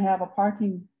always going to have a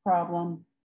parking problem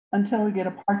until we get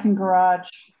a parking garage,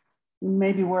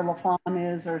 maybe where La Fawn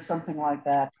is or something like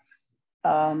that.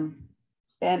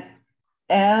 And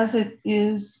as it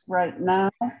is right now,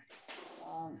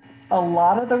 a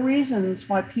lot of the reasons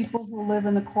why people who live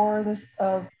in the core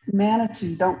of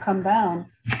Manitou don't come down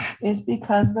is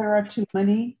because there are too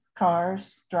many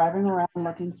cars driving around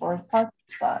looking for a parking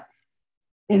spot,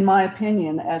 in my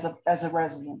opinion, as a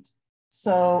resident.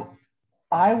 So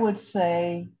I would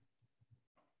say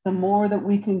the more that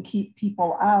we can keep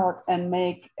people out and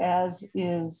make, as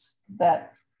is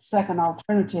that second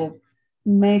alternative,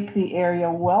 make the area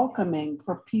welcoming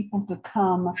for people to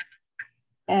come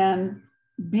and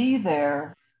be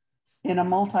there in a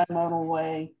multimodal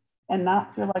way and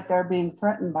not feel like they're being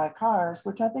threatened by cars,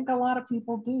 which I think a lot of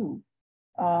people do.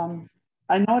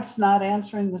 I know it's not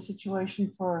answering the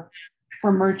situation for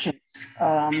merchants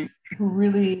who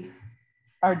really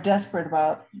are desperate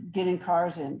about getting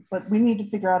cars in, but we need to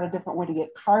figure out a different way to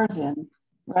get cars in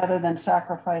rather than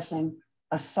sacrificing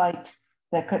a site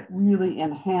that could really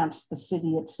enhance the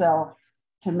city itself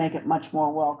to make it much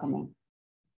more welcoming.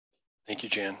 Thank you,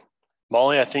 Jan.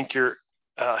 Molly, I think your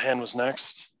hand was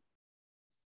next.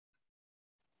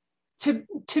 To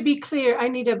be clear, I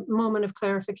need a moment of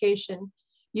clarification.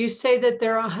 You say that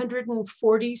there are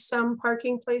 140 some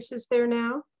parking places there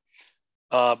now?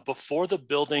 Before the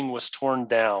building was torn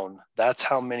down, that's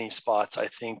how many spots I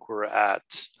think were at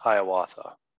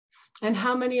Hiawatha. And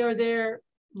how many are there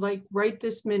like right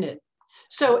this minute?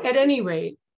 So at any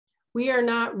rate, we are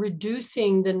not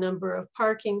reducing the number of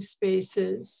parking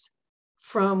spaces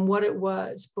from what it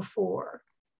was before.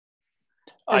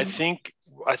 I think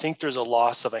there's a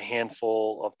loss of a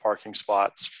handful of parking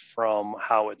spots from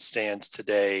how it stands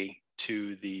today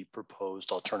to the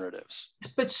proposed alternatives.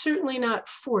 But certainly not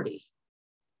 40.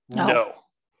 No.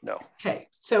 Okay,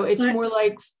 so it's more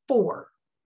like 4.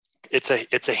 It's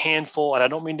a handful, and I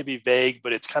don't mean to be vague,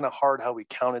 but it's kind of hard how we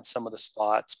counted some of the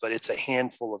spots, but it's a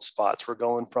handful of spots. We're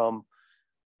going from,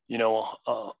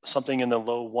 something in the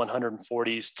low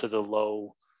 140s to the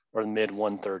low or mid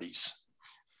 130s.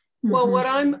 Well, what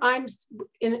I'm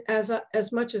in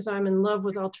as much as I'm in love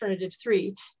with alternative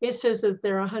 3, it says that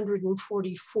there are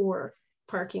 144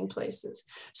 parking places.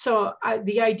 So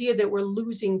the idea that we're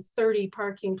losing 30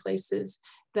 parking places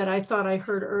that I thought I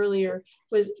heard earlier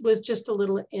was just a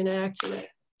little inaccurate.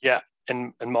 Yeah,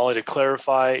 and Molly, to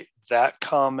clarify that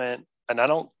comment, and I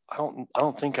don't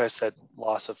think I said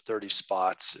loss of 30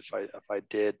 spots. If I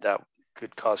did, that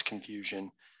could cause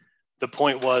confusion. The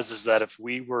point is that if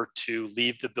we were to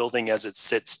leave the building as it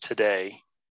sits today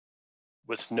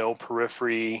with no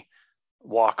periphery,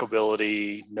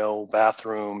 walkability, no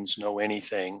bathrooms, no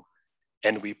anything,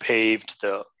 and we paved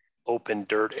the open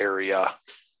dirt area,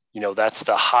 you know, that's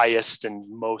the highest and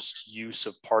most use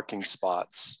of parking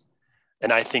spots.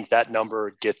 And I think that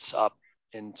number gets up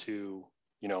into,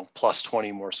 you know, plus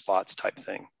 20 more spots type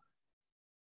thing.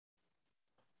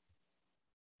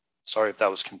 Sorry if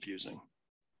that was confusing.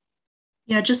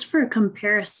 Yeah, just for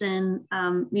comparison,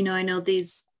 you know, I know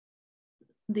these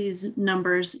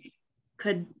numbers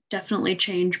could definitely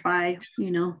change by,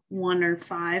 you know, 1 or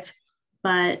 5,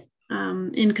 but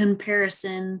in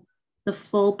comparison, the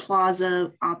full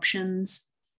plaza options,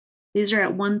 these are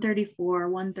at 134,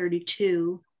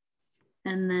 132,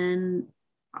 and then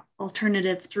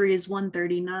alternative 3 is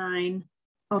 139,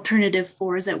 alternative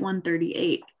 4 is at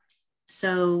 138.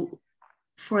 So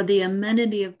for the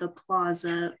amenity of the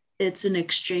plaza, it's an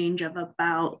exchange of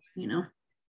about, you know,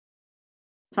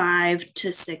 5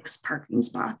 to 6 parking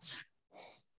spots.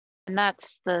 And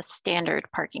that's the standard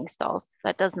parking stalls.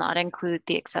 That does not include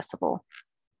the accessible.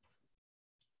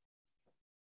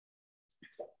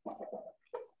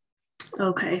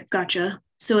 Okay, gotcha.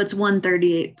 So it's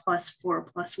 138 plus 4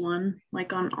 plus 1,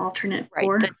 like on alternate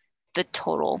 4. Right, the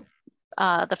total,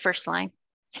 the first line.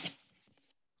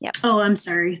 Yep. Oh, I'm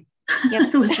sorry.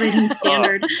 Yep. I was reading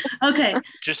standard. Okay.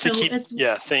 Just so to keep, it's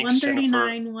yeah, thanks,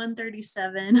 139, Jennifer.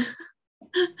 137.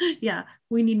 Yeah,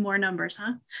 we need more numbers,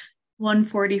 huh?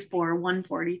 144,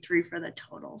 143 for the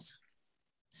totals.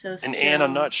 So and Anne,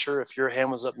 I'm not sure if your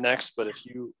hand was up next, but if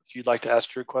you'd like to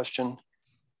ask your question.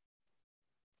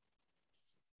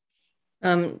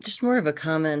 Just more of a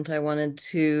comment. I wanted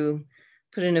to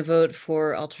put in a vote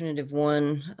for alternative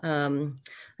 1.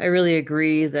 I really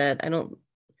agree that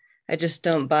I just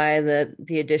don't buy that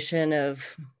the addition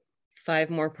of 5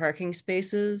 more parking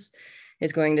spaces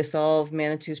is going to solve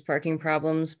Manitou's parking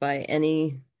problems by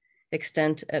any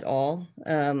extent at all.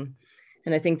 And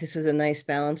I think this is a nice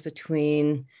balance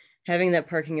between having that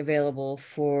parking available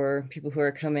for people who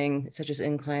are coming, such as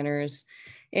incliners,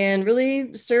 and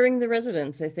really serving the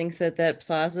residents. I think that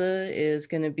plaza is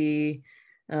going to be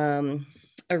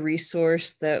a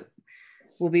resource that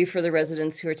will be for the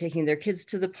residents who are taking their kids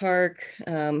to the park,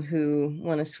 who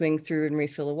want to swing through and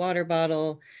refill a water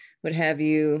bottle, what have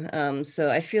you. So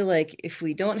I feel like if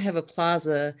we don't have a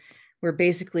plaza, we're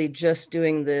basically just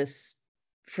doing this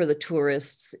for the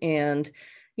tourists. And,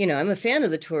 you know, I'm a fan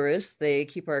of the tourists. They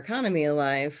keep our economy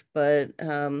alive, but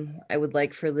I would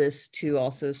like for this to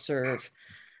also serve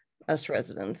us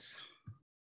residents.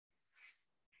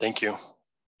 Thank you.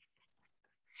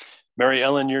 Mary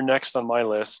Ellen, you're next on my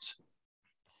list.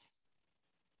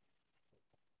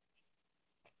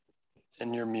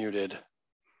 And you're muted.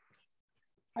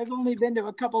 I've only been to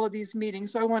a couple of these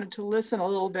meetings, so I wanted to listen a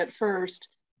little bit first.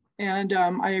 And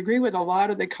I agree with a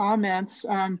lot of the comments.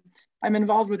 I'm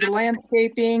involved with the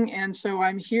landscaping, and so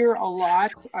I'm here a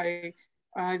lot.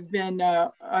 I've been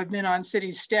on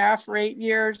city staff for 8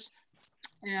 years,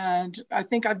 and I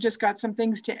think I've just got some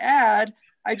things to add.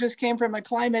 I just came from a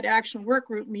climate action work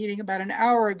group meeting about an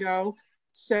hour ago,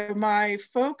 so my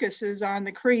focus is on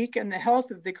the creek and the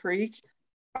health of the creek.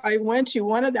 I went to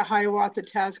one of the Hiawatha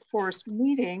Task Force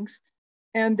meetings,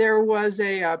 and there was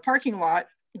a parking lot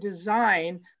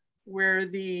design where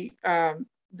the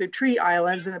tree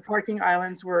islands and the parking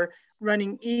islands were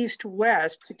running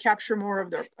east-west to capture more of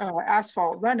the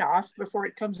asphalt runoff before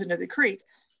it comes into the creek.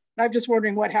 And I'm just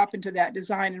wondering what happened to that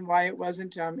design and why it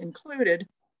wasn't included.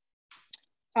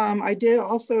 I did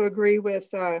also agree with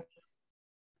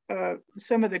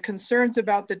some of the concerns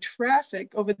about the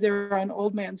traffic over there on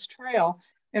Old Man's Trail.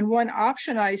 And one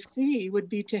option I see would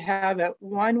be to have a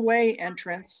one-way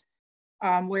entrance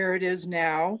where it is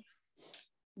now,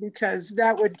 because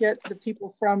that would get the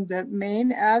people from the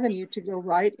main avenue to go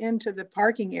right into the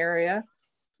parking area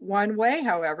one way,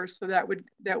 however, so that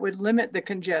would limit the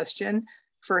congestion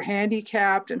for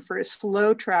handicapped and for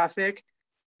slow traffic,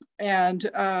 and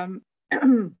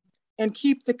and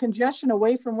keep the congestion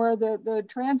away from where the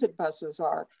transit buses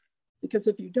are. Because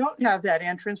if you don't have that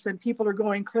entrance, then people are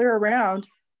going clear around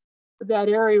that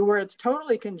area where it's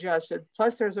totally congested.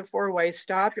 Plus there's a 4-way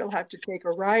stop, you'll have to take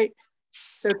a right.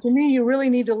 So to me, you really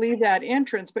need to leave that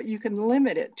entrance, but you can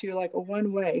limit it to like a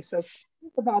 1-way. So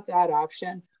think about that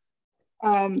option.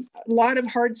 A lot of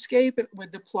hardscape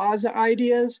with the plaza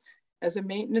ideas. As a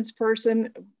maintenance person,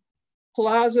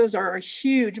 plazas are a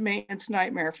huge maintenance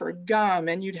nightmare for gum,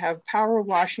 and you'd have power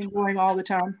washing going all the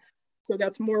time. So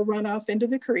that's more runoff into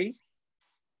the creek.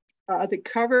 The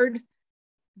covered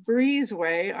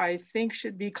breezeway, I think,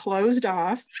 should be closed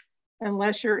off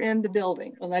unless you're in the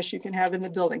building, unless you can have in the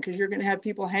building, because you're going to have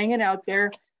people hanging out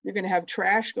there. You're going to have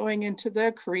trash going into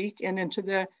the creek and into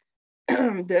the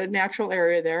the natural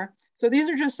area there. So these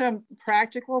are just some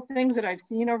practical things that I've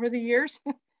seen over the years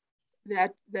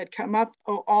that come up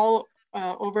all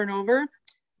over and over.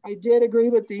 I did agree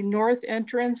with the north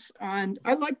entrance on,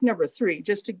 I like number 3,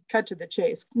 just to cut to the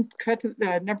chase.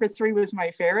 Number 3 was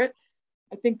my favorite.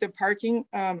 I think the parking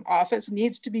office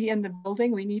needs to be in the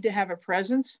building. We need to have a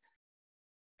presence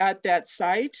at that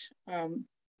site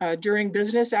during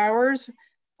business hours.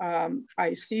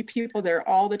 I see people there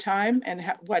all the time, and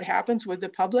what happens with the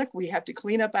public, we have to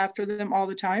clean up after them all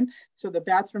the time. So the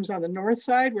bathrooms on the north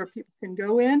side where people can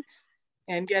go in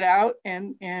and get out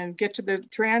and get to the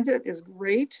transit is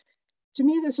great. To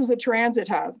me, this is a transit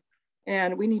hub,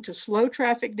 and we need to slow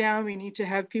traffic down. We need to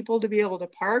have people to be able to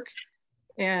park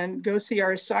and go see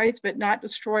our sites, but not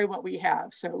destroy what we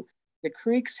have. So the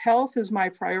creek's health is my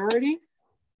priority.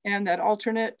 And that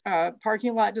alternate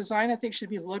parking lot design, I think,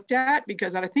 should be looked at,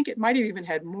 because I think it might have even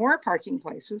had more parking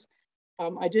places.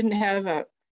 I did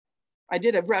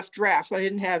a rough draft, but I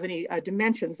didn't have any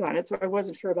dimensions on it, so I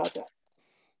wasn't sure about that.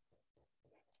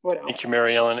 What else? Thank you,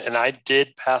 Mary Ellen. And I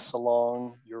did pass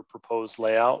along your proposed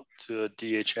layout to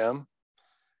DHM.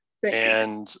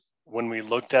 And when we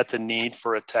looked at the need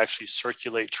for it to actually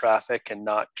circulate traffic and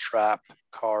not trap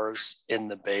cars in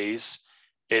the bays,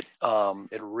 it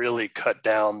really cut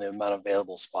down the amount of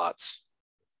available spots.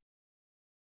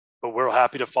 But we're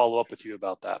happy to follow up with you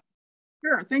about that.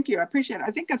 Sure, thank you, I appreciate it.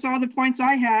 I think that's all the points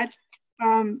I had.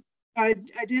 I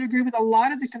did agree with a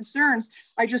lot of the concerns.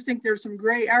 I just think there's some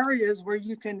gray areas where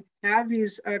you can have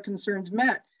these concerns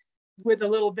met with a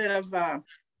little bit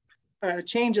of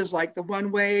changes, like the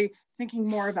one-way, thinking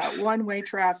more about one-way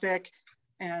traffic.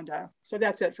 And so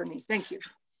that's it for me, thank you.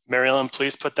 Mary Ellen,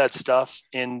 please put that stuff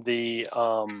in the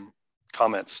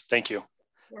comments. Thank you.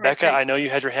 Right, Becca, I know you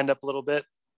had your hand up a little bit.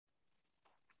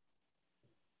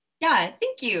 Yeah,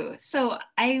 thank you. So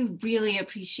I really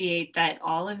appreciate that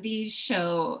all of these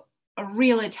show a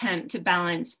real attempt to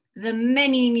balance the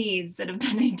many needs that have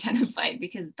been identified,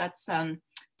 because that's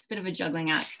it's a bit of a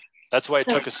juggling act. That's why it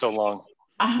took us so long.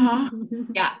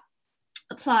 Yeah,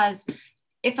 applause.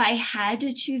 If I had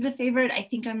to choose a favorite, I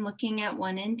think I'm looking at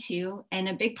 1 and 2. And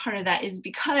a big part of that is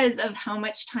because of how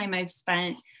much time I've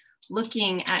spent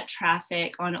looking at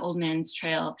traffic on Old Man's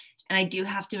Trail. And I do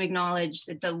have to acknowledge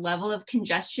that the level of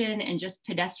congestion and just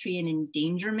pedestrian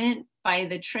endangerment by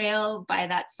the trail, by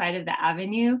that side of the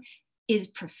avenue, is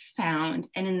profound,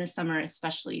 and in the summer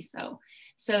especially so.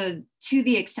 So to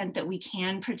the extent that we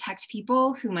can protect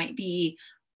people who might be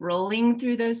rolling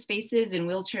through those spaces in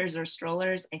wheelchairs or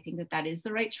strollers, I think that that is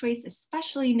the right choice,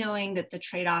 especially knowing that the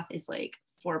trade-off is like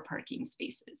 4 parking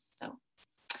spaces. So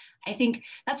I think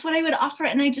that's what I would offer.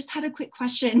 And I just had a quick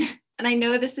question, and I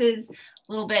know this is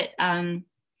a little bit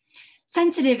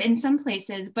sensitive in some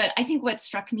places, but I think what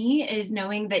struck me is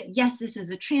knowing that, yes, this is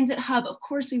a transit hub. Of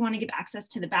course, we want to give access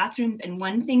to the bathrooms. And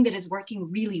one thing that is working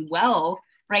really well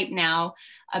right now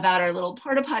about our little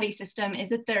porta potty system is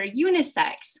that they're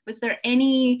unisex. Was there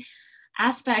any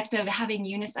aspect of having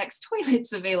unisex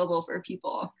toilets available for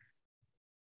people?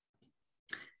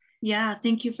 Yeah,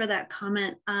 thank you for that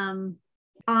comment. On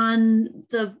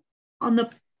the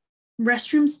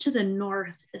restrooms to the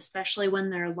north, especially when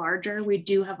they're larger, we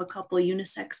do have a couple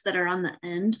unisex that are on the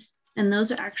end, and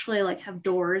those actually like have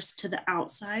doors to the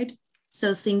outside.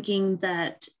 So thinking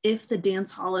that if the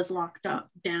dance hall is locked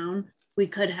up down, we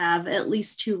could have at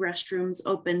least 2 restrooms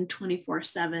open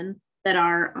 24/7 that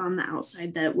are on the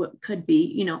outside that could be,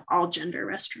 you know, all gender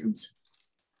restrooms.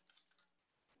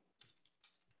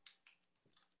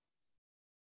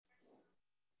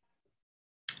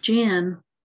 Jan.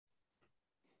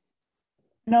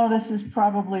 No, this is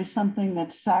probably something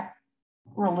that's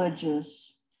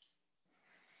sacrilegious.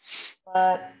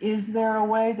 But is there a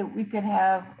way that we could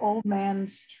have Old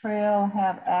Man's Trail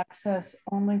have access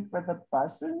only for the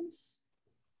buses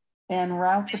and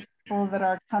route the people that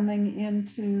are coming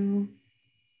into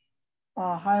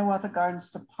Hiawatha Gardens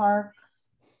to park?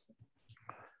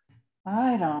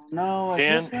 I don't know, a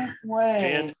different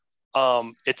way.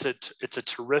 Jan, it's a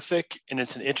terrific and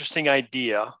it's an interesting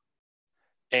idea.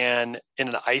 And in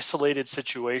an isolated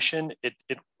situation, it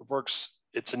works.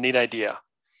 It's a neat idea.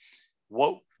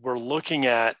 What we're looking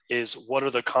at is what are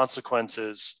the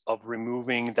consequences of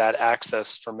removing that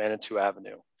access from Manitou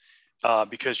Avenue?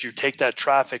 Because you take that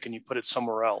traffic and you put it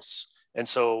somewhere else. And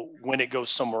so when it goes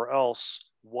somewhere else,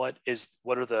 what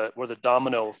are the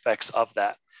domino effects of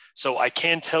that? So I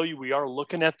can tell you we are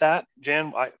looking at that,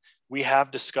 Jan. We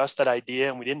have discussed that idea,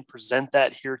 and we didn't present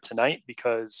that here tonight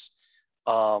because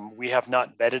we have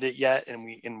not vetted it yet,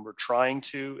 and we're trying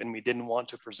to, and we didn't want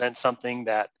to present something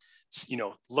that, you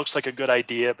know, looks like a good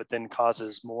idea but then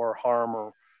causes more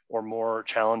harm or more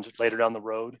challenge later down the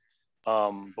road.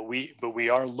 But we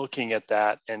are looking at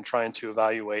that and trying to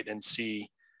evaluate and see,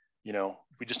 you know,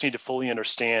 we just need to fully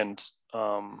understand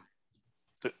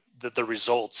the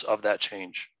results of that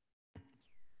change.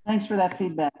 Thanks for that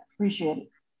feedback. Appreciate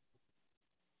it.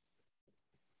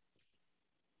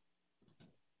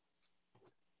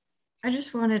 I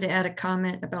just wanted to add a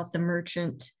comment about the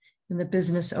merchant and the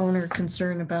business owner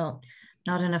concern about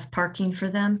not enough parking for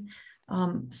them.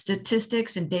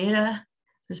 Statistics and data,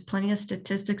 there's plenty of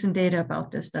statistics and data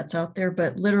about this that's out there,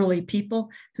 but literally people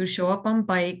who show up on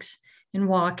bikes and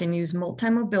walk and use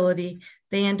multi-mobility,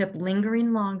 they end up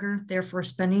lingering longer, therefore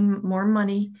spending more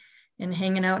money and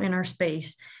hanging out in our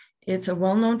space. It's a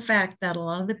well-known fact that a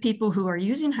lot of the people who are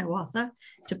using Hiawatha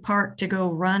to park, to go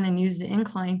run and use the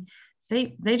incline,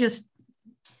 they just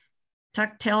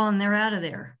tuck tail and they're out of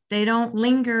there. They don't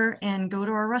linger and go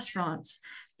to our restaurants.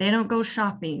 They don't go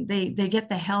shopping. They get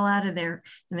the hell out of there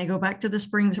and they go back to the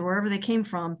springs or wherever they came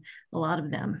from. A lot of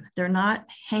them, they're not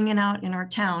hanging out in our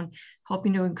town,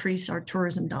 hoping to increase our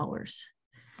tourism dollars.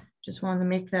 Just wanted to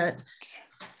make that.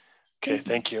 Okay,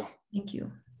 thank you. Thank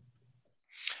you.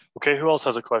 Okay, who else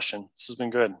has a question? This has been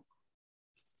good.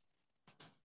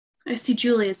 I see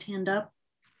Julia's hand up.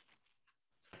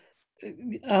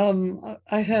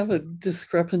 I have a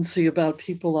discrepancy about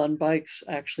people on bikes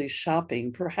actually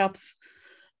shopping. Perhaps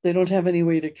they don't have any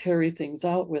way to carry things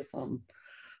out with them.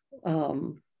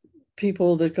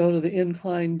 People that go to the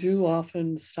incline do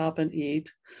often stop and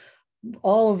eat.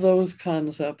 All of those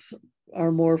concepts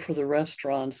are more for the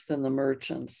restaurants than the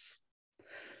merchants.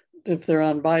 If they're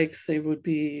on bikes, they would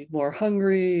be more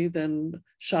hungry than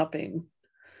shopping.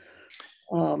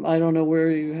 I don't know where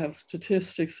you have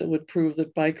statistics that would prove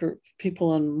that people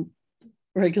on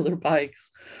regular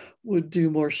bikes would do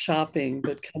more shopping,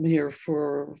 but come here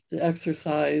for the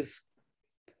exercise.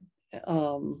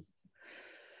 But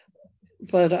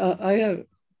I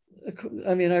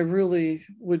mean, I really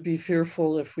would be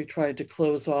fearful if we tried to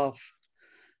close off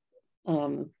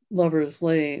Lover's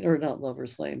Lane, or not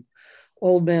Lover's Lane,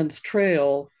 Old Man's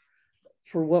Trail.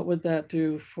 For what would that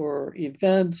do for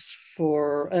events,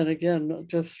 and again,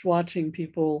 just watching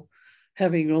people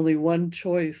having only one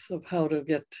choice of how to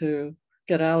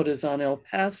get out is on El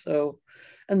Paso.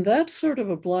 And that's sort of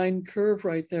a blind curve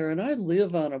right there. And I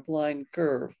live on a blind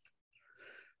curve.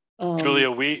 Julia,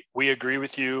 we agree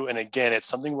with you. And again, it's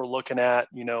something we're looking at,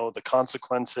 you know, the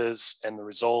consequences and the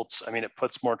results. I mean, it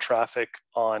puts more traffic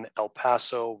on El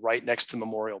Paso right next to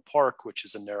Memorial Park, which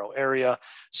is a narrow area.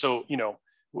 So, you know,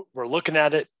 we're looking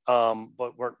at it,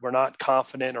 but we're not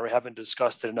confident, or we haven't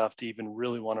discussed it enough to even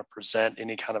really want to present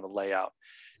any kind of a layout.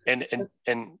 And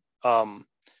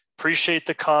appreciate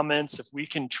the comments. If we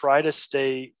can try to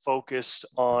stay focused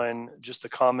on just the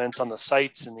comments on the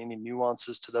sites and any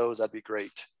nuances to those, that'd be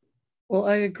great. Well,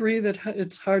 I agree that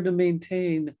it's hard to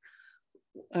maintain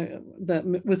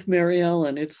that with Mary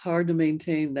Ellen. It's hard to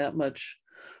maintain that much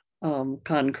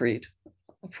concrete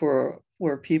for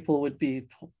where people would be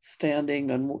standing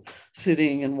and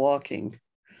sitting and walking.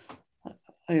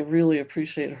 I really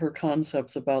appreciate her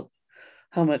concepts about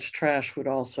how much trash would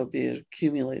also be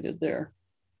accumulated there.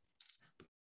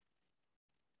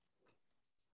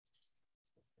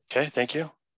 Okay, thank you.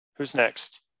 Who's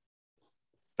next?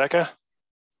 Becca?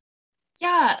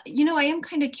 Yeah, you know, I am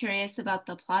kind of curious about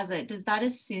the plaza. Does that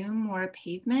assume more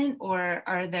pavement, or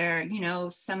are there, you know,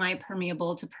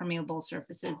 semi-permeable to permeable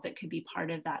surfaces that could be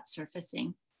part of that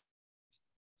surfacing?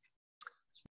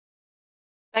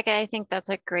 Becca, I think that's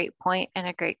a great point and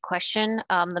a great question.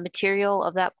 The material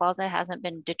of that plaza hasn't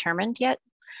been determined yet.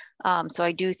 So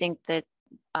I do think that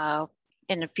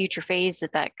in a future phase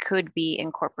that could be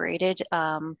incorporated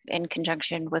in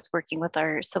conjunction with working with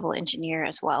our civil engineer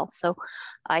as well. So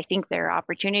I think there are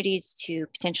opportunities to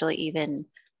potentially even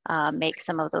make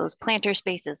some of those planter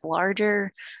spaces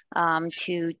larger,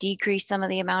 to decrease some of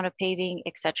the amount of paving,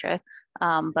 etc.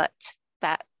 But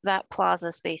that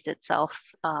plaza space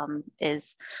itself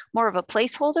is more of a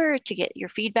placeholder to get your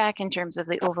feedback in terms of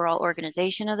the overall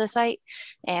organization of the site,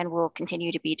 and will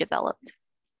continue to be developed.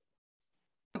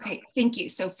 Okay, thank you.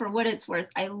 So for what it's worth,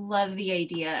 I love the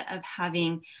idea of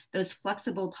having those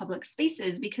flexible public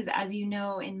spaces, because as you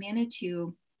know, in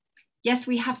Manitou, yes,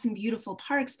 we have some beautiful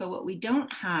parks, but what we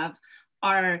don't have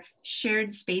are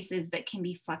shared spaces that can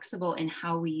be flexible in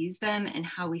how we use them and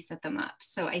how we set them up.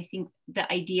 So I think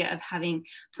the idea of having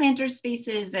planter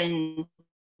spaces and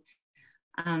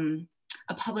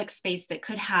a public space that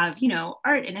could have, you know,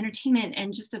 art and entertainment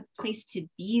and just a place to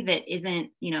be that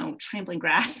isn't, you know, trampling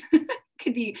grass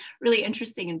could be really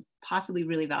interesting and possibly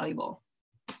really valuable.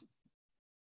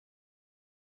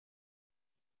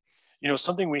 You know,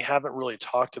 something we haven't really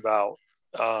talked about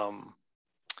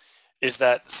is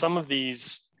that some of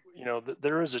these,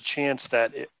 there is a chance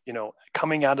that,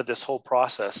 coming out of this whole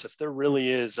process, if there really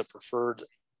is a preferred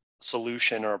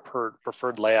solution or a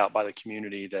preferred layout by the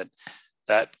community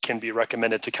that can be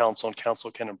recommended to council and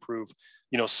council can approve,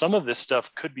 some of this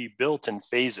stuff could be built in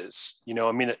phases.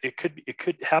 It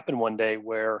could happen one day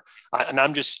where,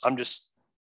 I'm just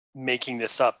making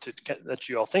this up to let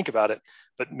you all think about it,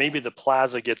 but maybe the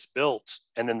plaza gets built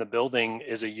and then the building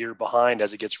is a year behind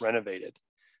as it gets renovated.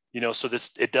 So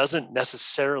it doesn't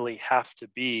necessarily have to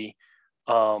be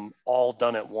all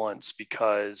done at once,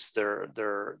 because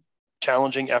they're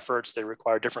challenging efforts. They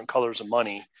require different colors of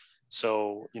money.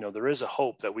 So, there is a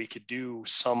hope that we could do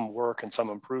some work and some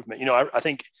improvement. I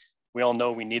think we all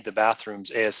know we need the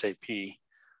bathrooms ASAP.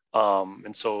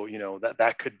 And so,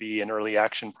 that could be an early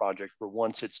action project where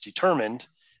once it's determined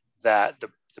that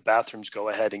the bathrooms go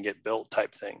ahead and get built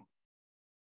type thing.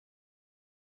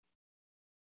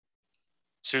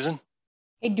 Susan?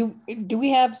 Hey, do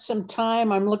we have some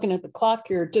time? I'm looking at the clock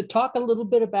here to talk a little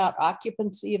bit about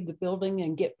occupancy of the building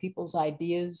and get people's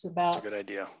ideas about. That's a good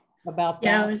idea. About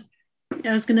yeah, that.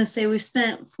 I was going to say we've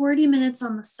spent 40 minutes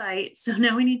on the site, so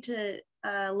now we need to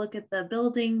look at the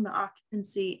building, the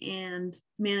occupancy, and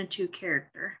Manitou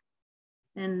character.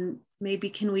 And maybe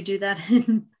can we do that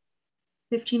in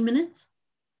 15 minutes?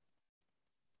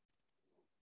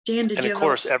 Jan, did and you of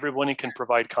course, everyone can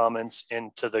provide comments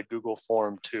into the Google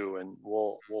form too, and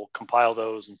we'll compile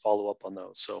those and follow up on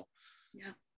those. So,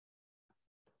 yeah.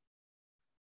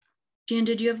 Jan,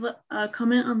 did you have a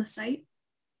comment on the site?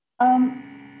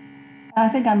 I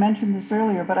think I mentioned this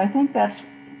earlier, but I think that's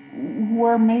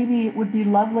where maybe it would be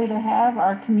lovely to have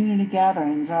our community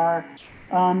gatherings, our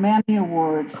Manny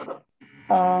Awards,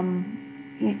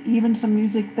 even some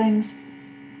music things.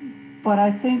 But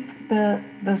I think the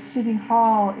City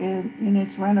Hall in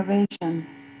its renovation,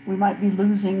 we might be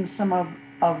losing some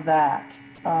of that.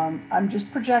 I'm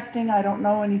just projecting, I don't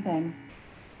know anything.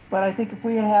 But I think if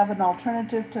we have an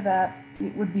alternative to that,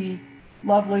 it would be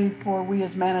lovely for we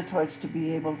as Manitoites to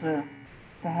be able to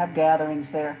have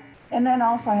gatherings there. And then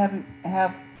also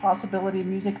have possibility of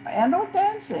music and or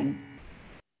dancing.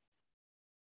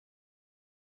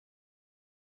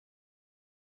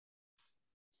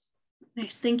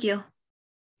 Nice, thank you.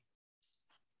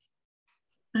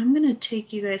 I'm going to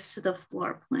take you guys to the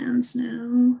floor plans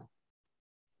now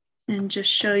and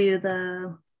just show you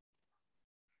the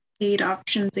 8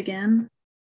 options again.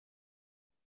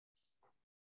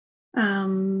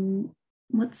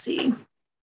 Let's see.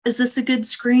 Is this a good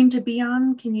screen to be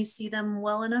on? Can you see them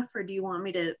well enough, or do you want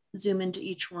me to zoom into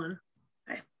each one?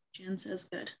 Okay, Jan says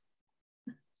good.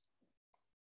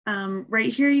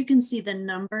 Right here, you can see the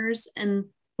numbers, and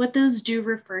what those do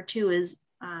refer to is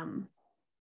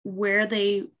where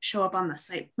they show up on the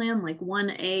site plan. Like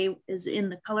 1A is in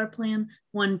the color plan,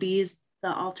 1B is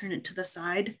the alternate to the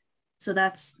side. So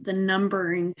that's the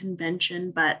numbering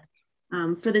convention, but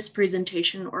for this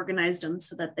presentation, organized them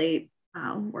so that they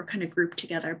were kind of grouped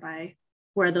together by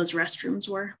where those restrooms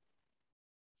were.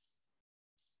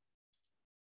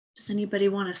 Does anybody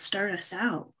want to start us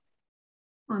out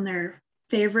on their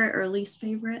favorite or least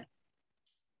favorite?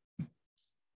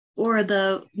 Or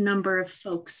the number of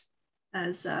folks,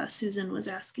 as Susan was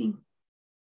asking.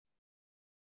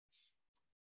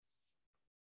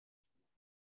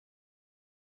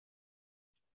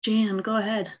 Jan, go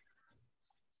ahead.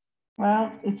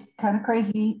 Well, it's kind of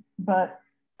crazy, but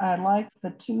I like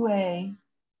the 2A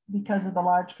because of the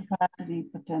large capacity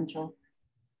potential,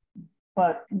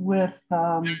 but with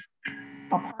a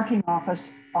parking office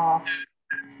off,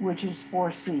 which is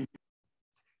 4C.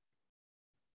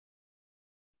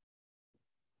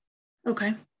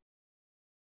 Okay.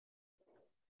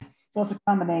 So it's a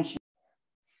combination.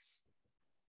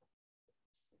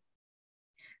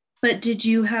 But did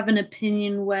you have an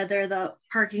opinion whether the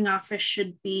parking office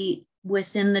should be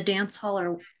within the dance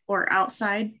hall or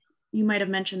outside? You might have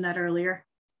mentioned that earlier.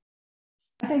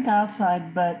 I think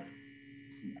outside, but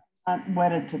I'm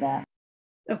wedded to that.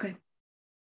 Okay.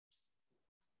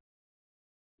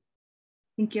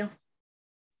 Thank you.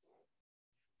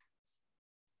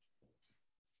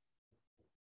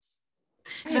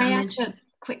 Can I ask a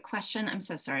quick question? I'm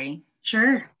so sorry.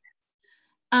 Sure.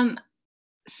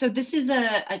 So this is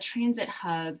a transit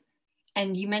hub,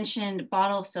 and you mentioned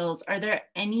bottle fills. Are there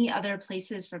any other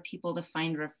places for people to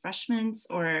find refreshments,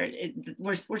 or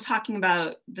we're talking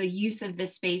about the use of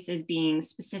this space as being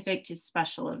specific to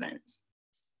special events?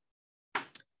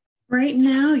 Right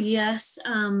now, yes.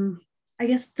 I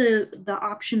guess the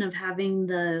option of having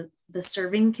the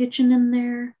serving kitchen in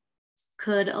there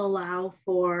could allow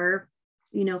for,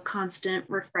 constant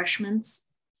refreshments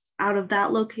out of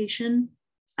that location.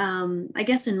 I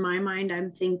guess in my mind,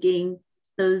 I'm thinking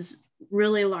those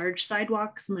really large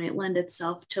sidewalks might lend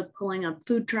itself to pulling up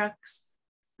food trucks.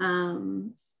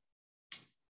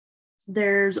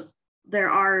 There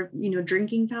are,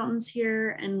 drinking fountains here,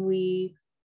 and we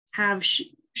have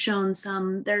shown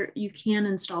some there. You can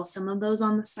install some of those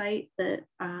on the site that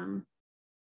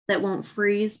won't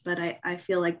freeze, but I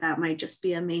feel like that might just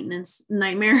be a maintenance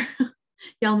nightmare.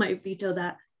 Y'all might veto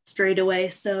that straight away.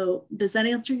 So does that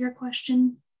answer your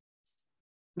question?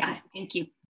 Yeah, thank you.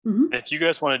 Mm-hmm. If you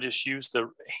guys want to just use the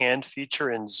hand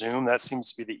feature in Zoom, that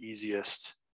seems to be the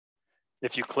easiest.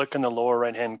 If you click in the lower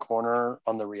right-hand corner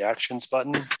on the reactions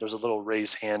button, there's a little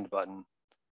raise hand button.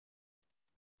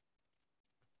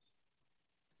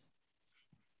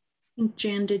 I think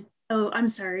Jan did. Oh, I'm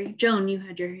sorry. Joan, you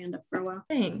had your hand up for a while.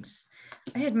 Thanks.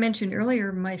 I had mentioned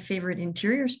earlier my favorite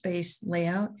interior space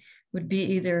layout would be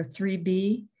either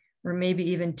 3B or maybe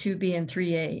even 2B and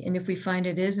 3A. And if we find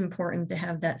it is important to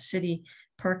have that city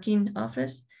parking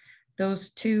office, those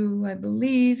two, I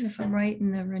believe, if I'm right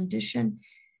in the rendition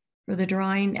for the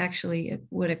drawing, actually it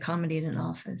would accommodate an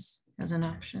office as an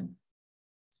option.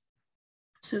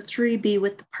 So 3B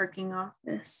with the parking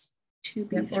office,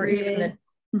 2B, yep, 3A. Or even the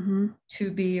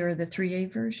 2B or the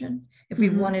 3A version. If we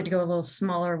wanted to go a little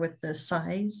smaller with the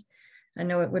size, I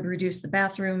know it would reduce the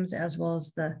bathrooms as well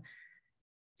as the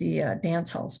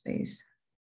dance hall space.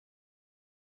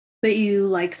 But you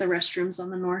like the restrooms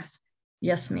on the north?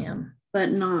 Yes, ma'am.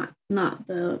 But not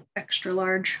the extra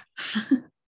large.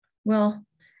 Well,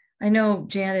 I know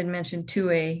Jan had mentioned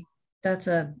 2A. That's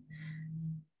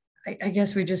I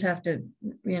guess we just have to,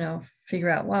 figure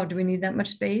out, wow, do we need that much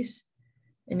space?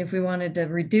 And if we wanted to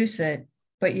reduce it,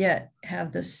 but yet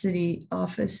have the city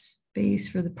office space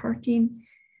for the parking,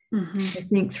 I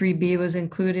think 3B was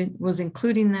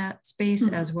including that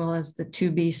space as well as the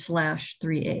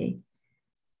 2B/3A.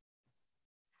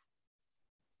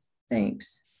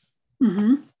 Thanks.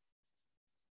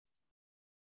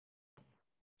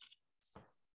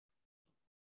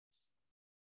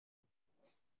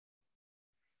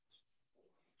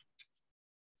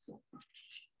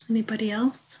 Anybody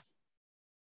else?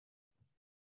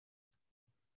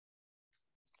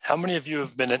 How many of you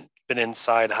have been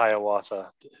inside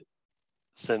Hiawatha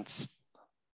since?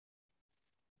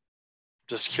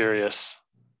 Just curious.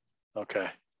 Okay.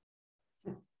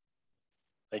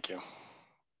 Thank you.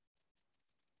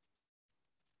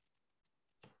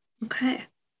 Okay.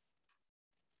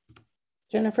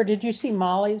 Jennifer, did you see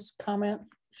Molly's comment?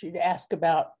 She'd asked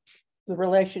about the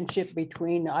relationship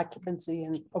between occupancy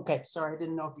and, okay, sorry, I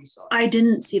didn't know if you saw it. I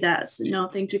didn't see that. So no,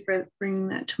 thank you for bringing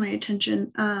that to my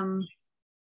attention.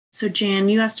 So Jan,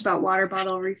 you asked about water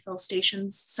bottle refill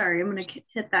stations. Sorry, I'm going to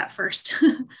hit that first.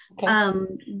 Okay.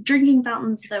 Drinking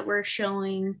fountains that we're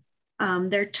showing,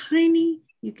 they're tiny.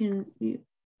 You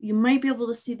might be able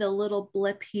to see the little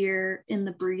blip here in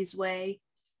the breezeway.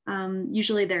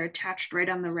 Usually they're attached right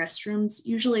on the restrooms.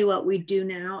 Usually what we do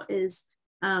now is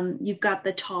you've got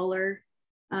the taller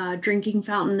drinking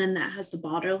fountain, and that has the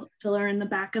bottle filler in the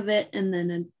back of it, and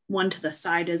then one to the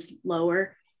side is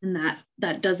lower, and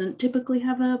that doesn't typically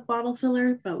have a bottle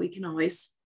filler, but we can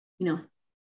always,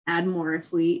 add more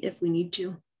if we need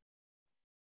to.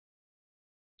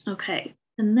 Okay,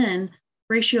 and then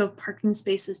ratio of parking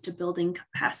spaces to building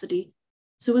capacity.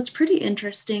 So what's pretty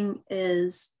interesting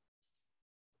is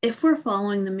if we're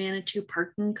following the Manitou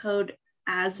parking code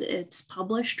as it's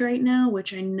published right now,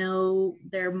 which I know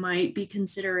there might be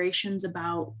considerations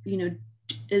about,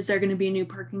 is there going to be a new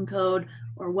parking code,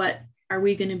 or what are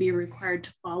we going to be required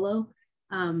to follow?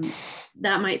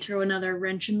 That might throw another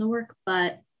wrench in the work,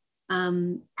 but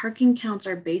parking counts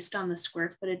are based on the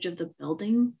square footage of the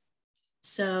building.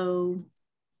 So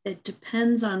it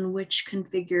depends on which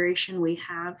configuration we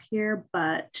have here,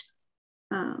 but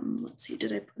let's see,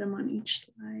 did I put them on each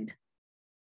slide?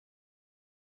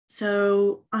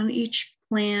 So on each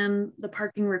plan, the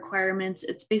parking requirements,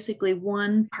 it's basically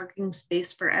one parking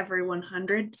space for every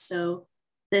 100. So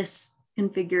this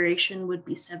configuration would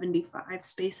be 75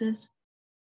 spaces.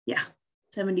 Yeah,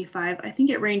 75. I think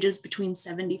it ranges between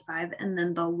 75 and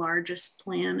then the largest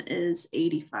plan is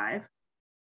 85.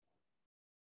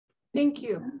 Thank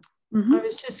you. I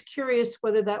was just curious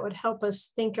whether that would help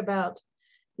us think about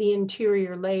the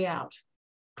interior layout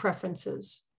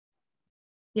preferences.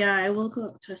 Yeah, I will go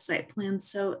up to a site plan.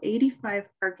 So 85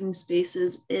 parking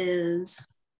spaces is,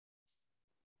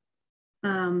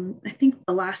 I think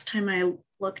the last time I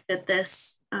looked at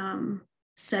this,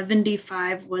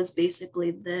 75 was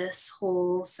basically this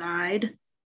whole side,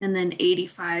 and then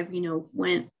 85,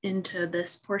 went into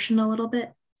this portion a little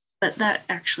bit, but that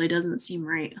actually doesn't seem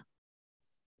right.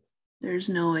 There's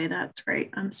no way that's right.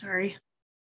 I'm sorry.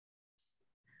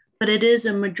 but it is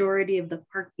a majority of the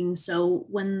parking. So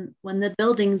when the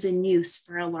building's in use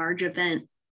for a large event,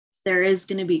 there is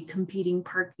going to be competing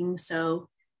parking. So,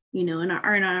 you know, in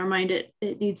our mind, it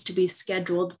needs to be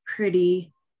scheduled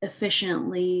pretty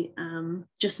efficiently.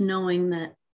 Just knowing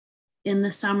that in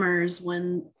the summers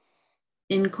when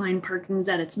incline parking's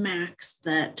at its max,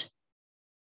 that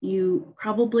you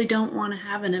probably don't want to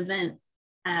have an event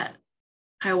at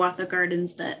Hiawatha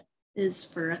Gardens that is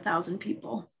for 1,000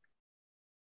 people.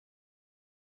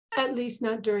 At least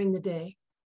not during the day.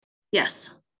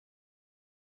 Yes.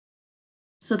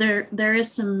 So there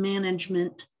is some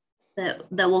management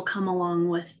that will come along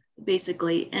with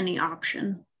basically any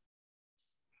option.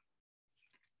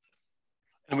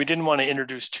 And we didn't want to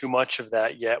introduce too much of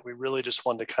that yet. We really just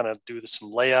wanted to kind of do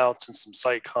some layouts and some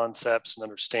site concepts and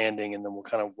understanding, and then we'll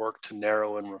kind of work to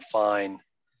narrow and refine.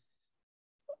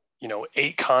 You know,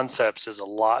 8 concepts is a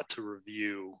lot to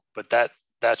review, but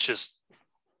that's just,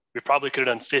 we probably could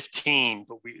have done 15,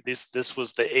 but this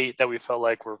was the 8 that we felt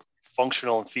like were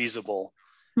functional and feasible.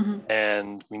 Mm-hmm.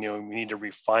 And we need to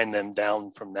refine them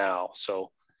down from now.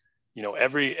 So, you know,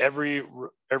 every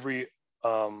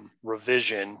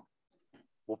revision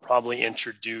will probably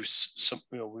introduce some,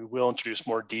 you know, we will introduce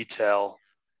more detail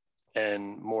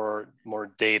and more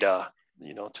data,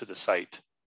 you know, to the site.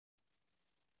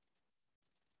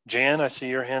 Jan, I see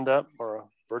your hand up, or a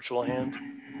virtual hand.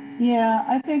 Yeah,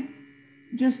 I think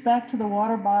just back to the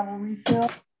water bottle refill.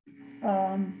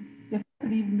 If there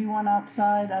could even be one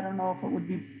outside, I don't know if it would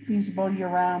be feasible year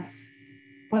round,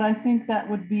 but I think that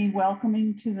would be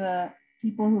welcoming to the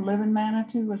people who live in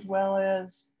Manitou, as well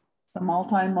as the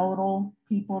multimodal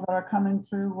people that are coming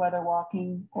through, whether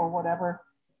walking or whatever.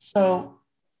 So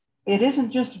it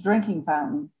isn't just a drinking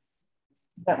fountain.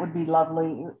 That would be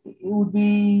lovely. It would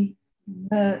be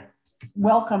the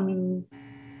welcoming,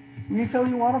 refill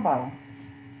your water bottle.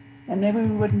 And maybe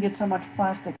we wouldn't get so much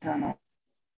plastic turnover.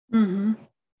 Mm-hmm.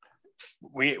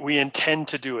 We intend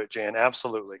to do it, Jan,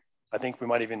 absolutely. I think we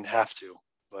might even have to,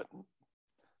 but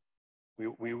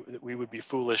we would be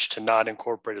foolish to not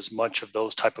incorporate as much of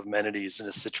those type of amenities in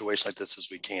a situation like this as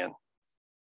we can.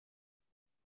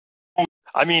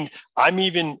 I mean,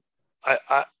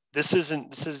 this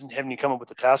isn't having you come up with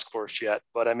the task force yet,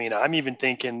 but I mean, I'm even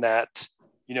thinking that,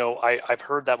 you know, I've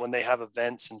heard that when they have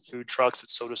events and food trucks at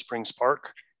Soda Springs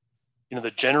Park, you know,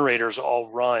 the generators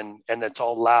all run and it's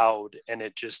all loud and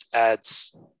it just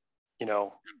adds, you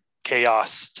know,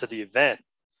 chaos to the event.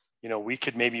 You know, we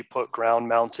could maybe put ground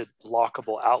mounted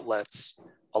lockable outlets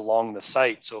along the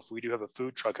site. So if we do have a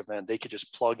food truck event, they could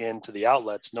just plug into the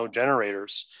outlets, no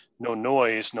generators, no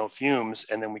noise, no fumes,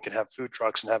 and then we could have food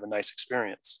trucks and have a nice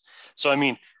experience. So, I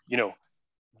mean, you know,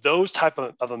 those type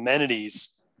of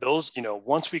amenities, those, you know,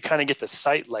 once we kind of get the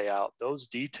site layout, those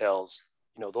details,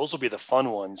 you know, those will be the fun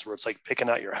ones where it's like picking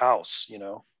out your house, you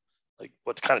know, like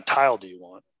what kind of tile do you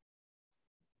want?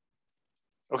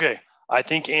 Okay. I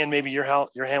think, Anne, maybe your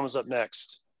hand was up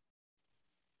next.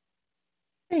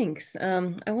 Thanks.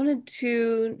 I wanted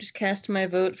to just cast my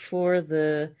vote for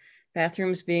the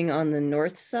bathrooms being on the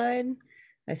north side.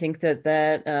 I think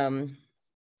that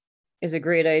is a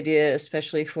great idea,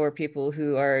 especially for people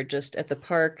who are just at the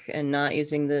park and not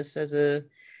using this as a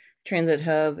transit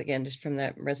hub, again, just from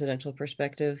that residential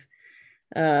perspective.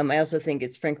 I also think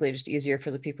it's frankly just easier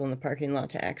for the people in the parking lot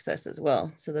to access as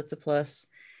well. So that's a plus.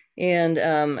 And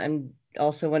I'm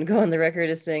also want to go on the record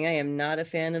as saying I am not a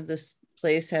fan of this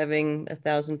place having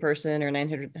 1,000 person or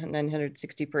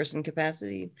 960 person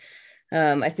capacity.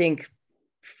 I think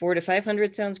 400 to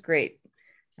 500 sounds great.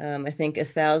 I think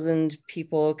 1,000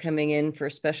 people coming in for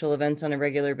special events on a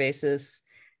regular basis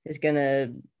is going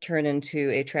to turn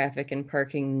into a traffic and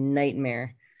parking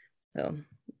nightmare. So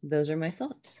those are my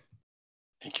thoughts.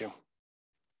 Thank you.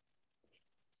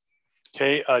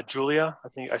 Okay, Julia, I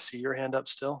think I see your hand up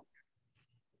still.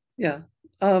 Yeah,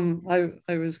 I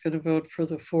was going to vote for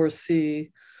the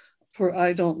 4C. For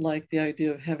I don't like the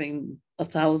idea of having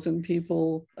 1,000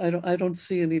 people. I don't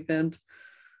see an event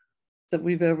that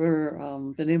we've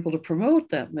ever been able to promote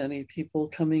that many people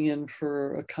coming in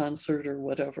for a concert or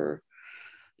whatever.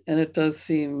 And it does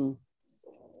seem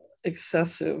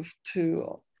excessive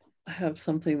to have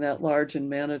something that large in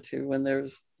Manitou when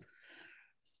there's,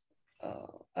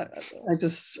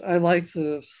 I like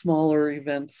the smaller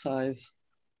event size.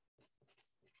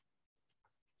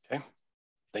 Okay,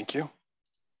 thank you.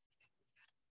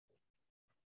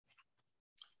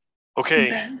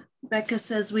 Okay. Becca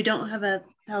says we don't have a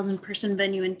 1,000-person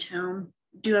venue in town.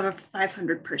 Do have a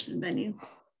 500-person venue.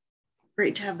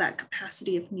 Great to have that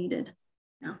capacity if needed.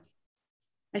 Yeah,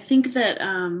 I think that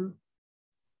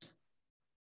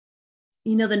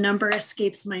the number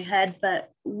escapes my head,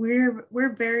 but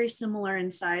we're very similar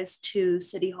in size to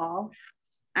City Hall,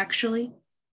 actually.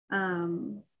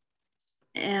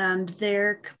 And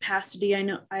their capacity, I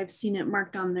know I've seen it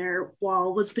marked on their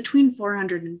wall, was between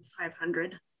 400 and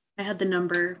 500. I had the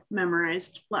number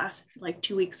memorized like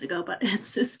 2 weeks ago, but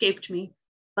it's escaped me.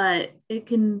 But it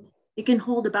can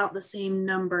hold about the same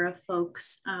number of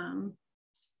folks.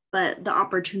 But the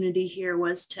opportunity here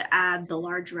was to add the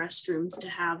large restrooms to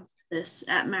have this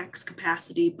at max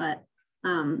capacity. But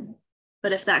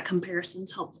if that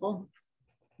comparison's helpful,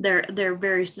 they're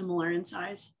very similar in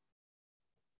size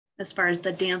as far as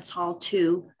the dance hall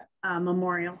to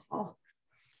Memorial Hall.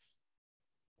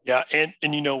 Yeah, and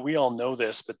we all know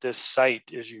this, but this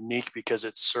site is unique because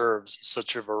it serves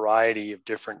such a variety of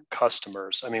different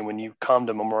customers. I mean, when you come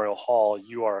to Memorial Hall,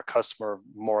 you are a customer of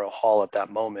Memorial Hall at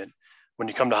that moment. When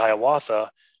you come to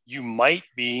Hiawatha, you might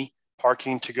be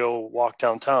parking to go walk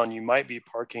downtown. You might be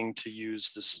parking to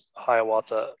use this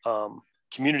Hiawatha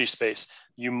community space.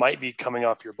 You might be coming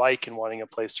off your bike and wanting a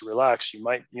place to relax. You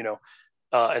might,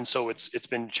 and so it's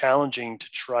been challenging to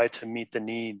try to meet the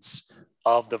needs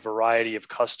of the variety of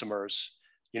customers.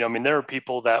 I mean, there are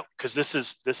people that, because this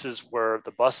is where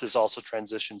the buses also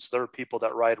transitions. There are people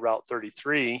that ride Route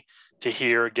 33 to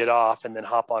here, get off, and then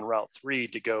hop on Route 3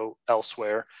 to go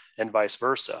elsewhere, and vice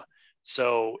versa.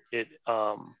 So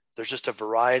there's just a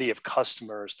variety of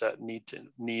customers that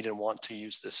need and want to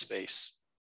use this space.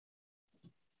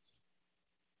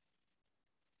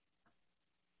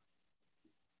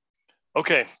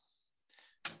 Okay.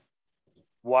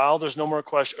 While there's no more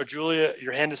question, or Julia,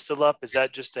 your hand is still up. Is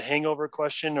that just a hangover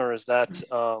question, or is that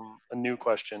a new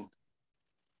question?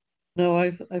 No,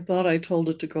 I thought I told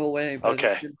it to go away. But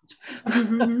okay.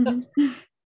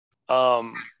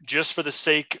 Just for the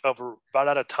sake of about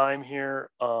out of time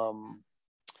here,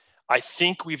 I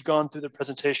think we've gone through the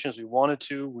presentation as we wanted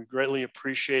to. We greatly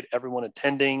appreciate everyone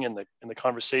attending and the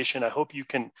conversation. I hope you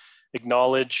can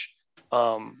acknowledge.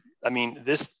 I mean,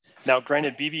 this now.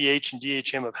 Granted, BVH and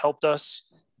DHM have helped us.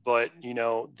 But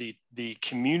the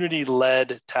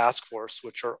community-led task force,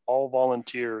 which are all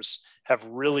volunteers, have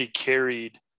really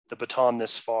carried the baton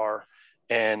this far.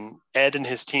 And Ed and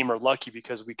his team are lucky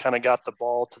because we kind of got the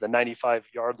ball to the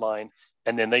 95-yard line,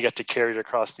 and then they get to carry it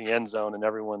across the end zone, and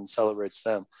everyone celebrates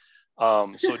them.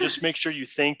 So just make sure you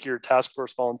thank your task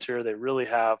force volunteer. They really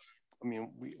have. I mean,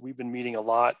 we've been meeting a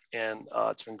lot, and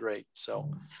it's been great. So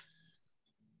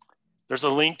there's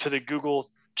a link to the Google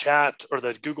chat or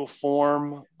the Google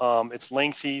form. It's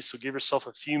lengthy, so give yourself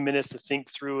a few minutes to think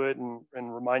through it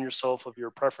and remind yourself of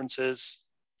your preferences.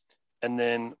 And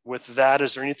then with that,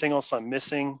 is there anything else I'm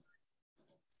missing?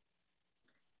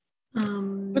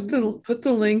 Put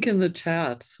the link in the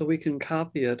chat so we can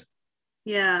copy it.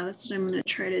 Yeah, that's what I'm going to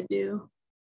try to do.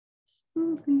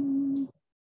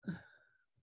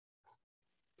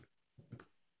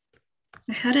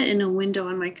 I had it in a window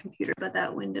on my computer, but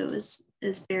that window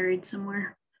is buried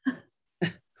somewhere.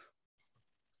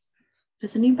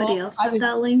 Does anybody else have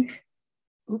that link?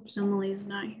 Oops, Emily's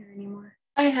not here anymore.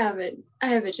 I have it,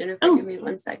 Jennifer. Oh, give me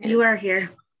 1 second. You are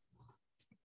here.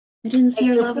 I didn't see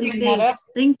your lovely face.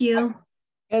 Thank you.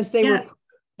 As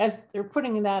they're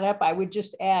putting that up, I would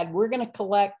just add, we're going to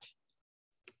collect,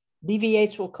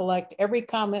 BVH will collect every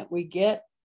comment we get,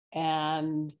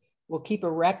 and we'll keep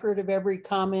a record of every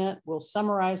comment. We'll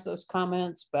summarize those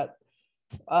comments, but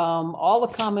all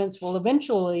the comments will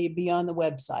eventually be on the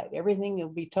website. Everything will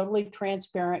be totally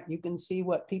transparent. You can see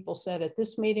what people said at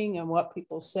this meeting and what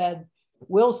people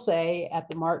will say at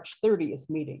the March 30th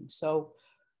meeting. So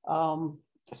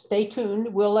stay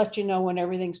tuned. We'll let you know when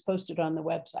everything's posted on the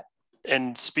website.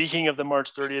 And speaking of the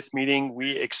March 30th meeting,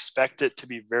 we expect it to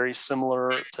be very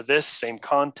similar to this, same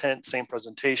content, same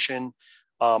presentation.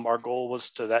 Our goal was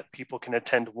that people can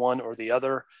attend one or the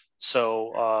other.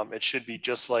 So it should be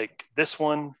just like this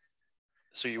one,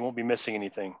 so you won't be missing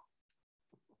anything.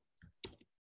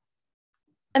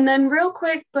 And then real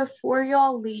quick, before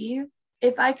y'all leave,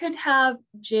 if I could have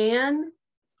Jan,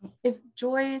 if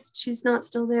Joyce, she's not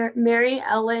still there, Mary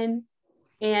Ellen,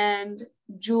 and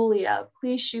Julia,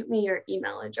 please shoot me your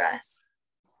email address.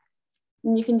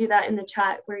 And you can do that in the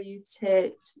chat where you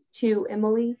hit to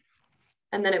Emily,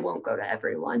 and then it won't go to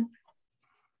everyone.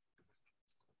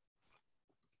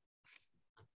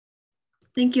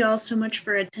 Thank you all so much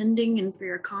for attending and for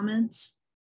your comments.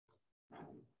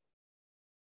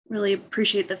 Really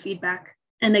appreciate the feedback.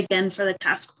 And again, for the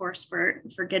task force for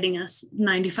getting us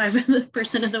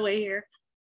 95% of the way here.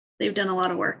 They've done a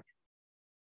lot of work.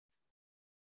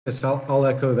 Yes, I'll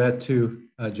echo that too,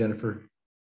 Jennifer.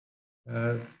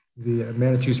 The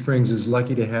Manitou Springs is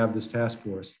lucky to have this task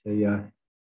force. They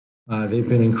They've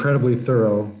been incredibly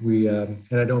thorough.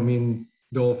 And I don't mean,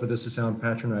 Dole, for this to sound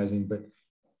patronizing, but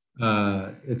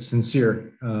it's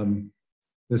sincere.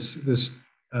 This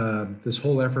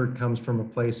whole effort comes from a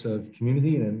place of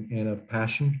community and of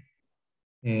passion.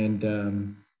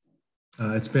 And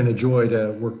it's been a joy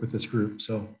to work with this group.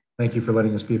 So thank you for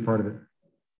letting us be a part of it.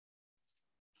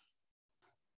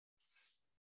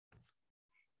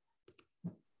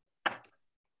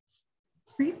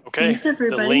 Okay, thanks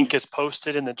everybody. The link is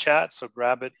posted in the chat, so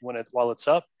grab it while it's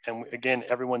up. And again,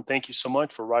 everyone, thank you so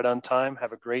much for right on time.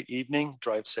 Have a great evening.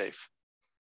 Drive safe.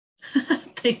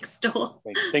 Thanks, Dole.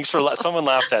 Thanks for someone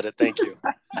laughed at it. Thank you.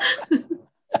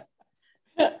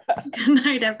 Good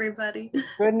night, everybody.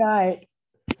 Good night.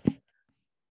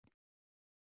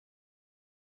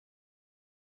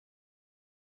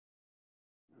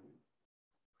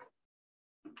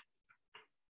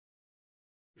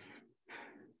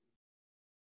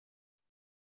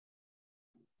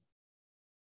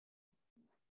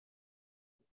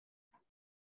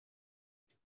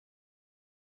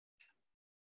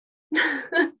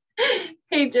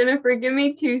 Hey, Jennifer, give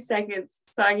me 2 seconds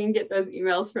so I can get those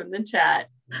emails from the chat.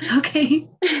 Okay.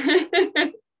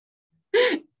 And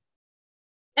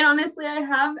honestly, I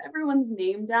have everyone's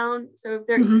name down. So if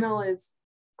their email is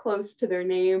close to their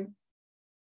name,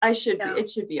 it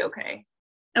should be okay.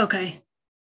 Okay.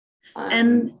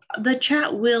 And the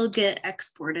chat will get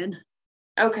exported.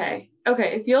 Okay.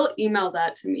 Okay. If you'll email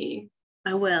that to me.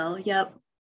 I will. Yep.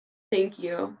 Thank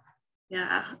you.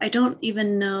 Yeah. I don't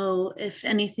even know if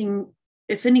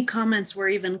any comments were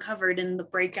even covered in the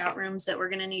breakout rooms that we're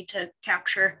going to need to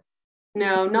capture.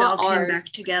 No, not we all ours. Came back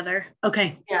together.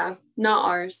 Okay. Yeah, not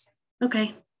ours.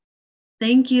 Okay.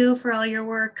 Thank you for all your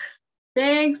work.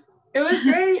 Thanks. It was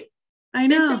great. I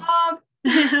know.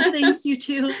 Good job. Thanks, you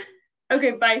too.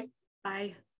 Okay, bye.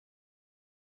 Bye.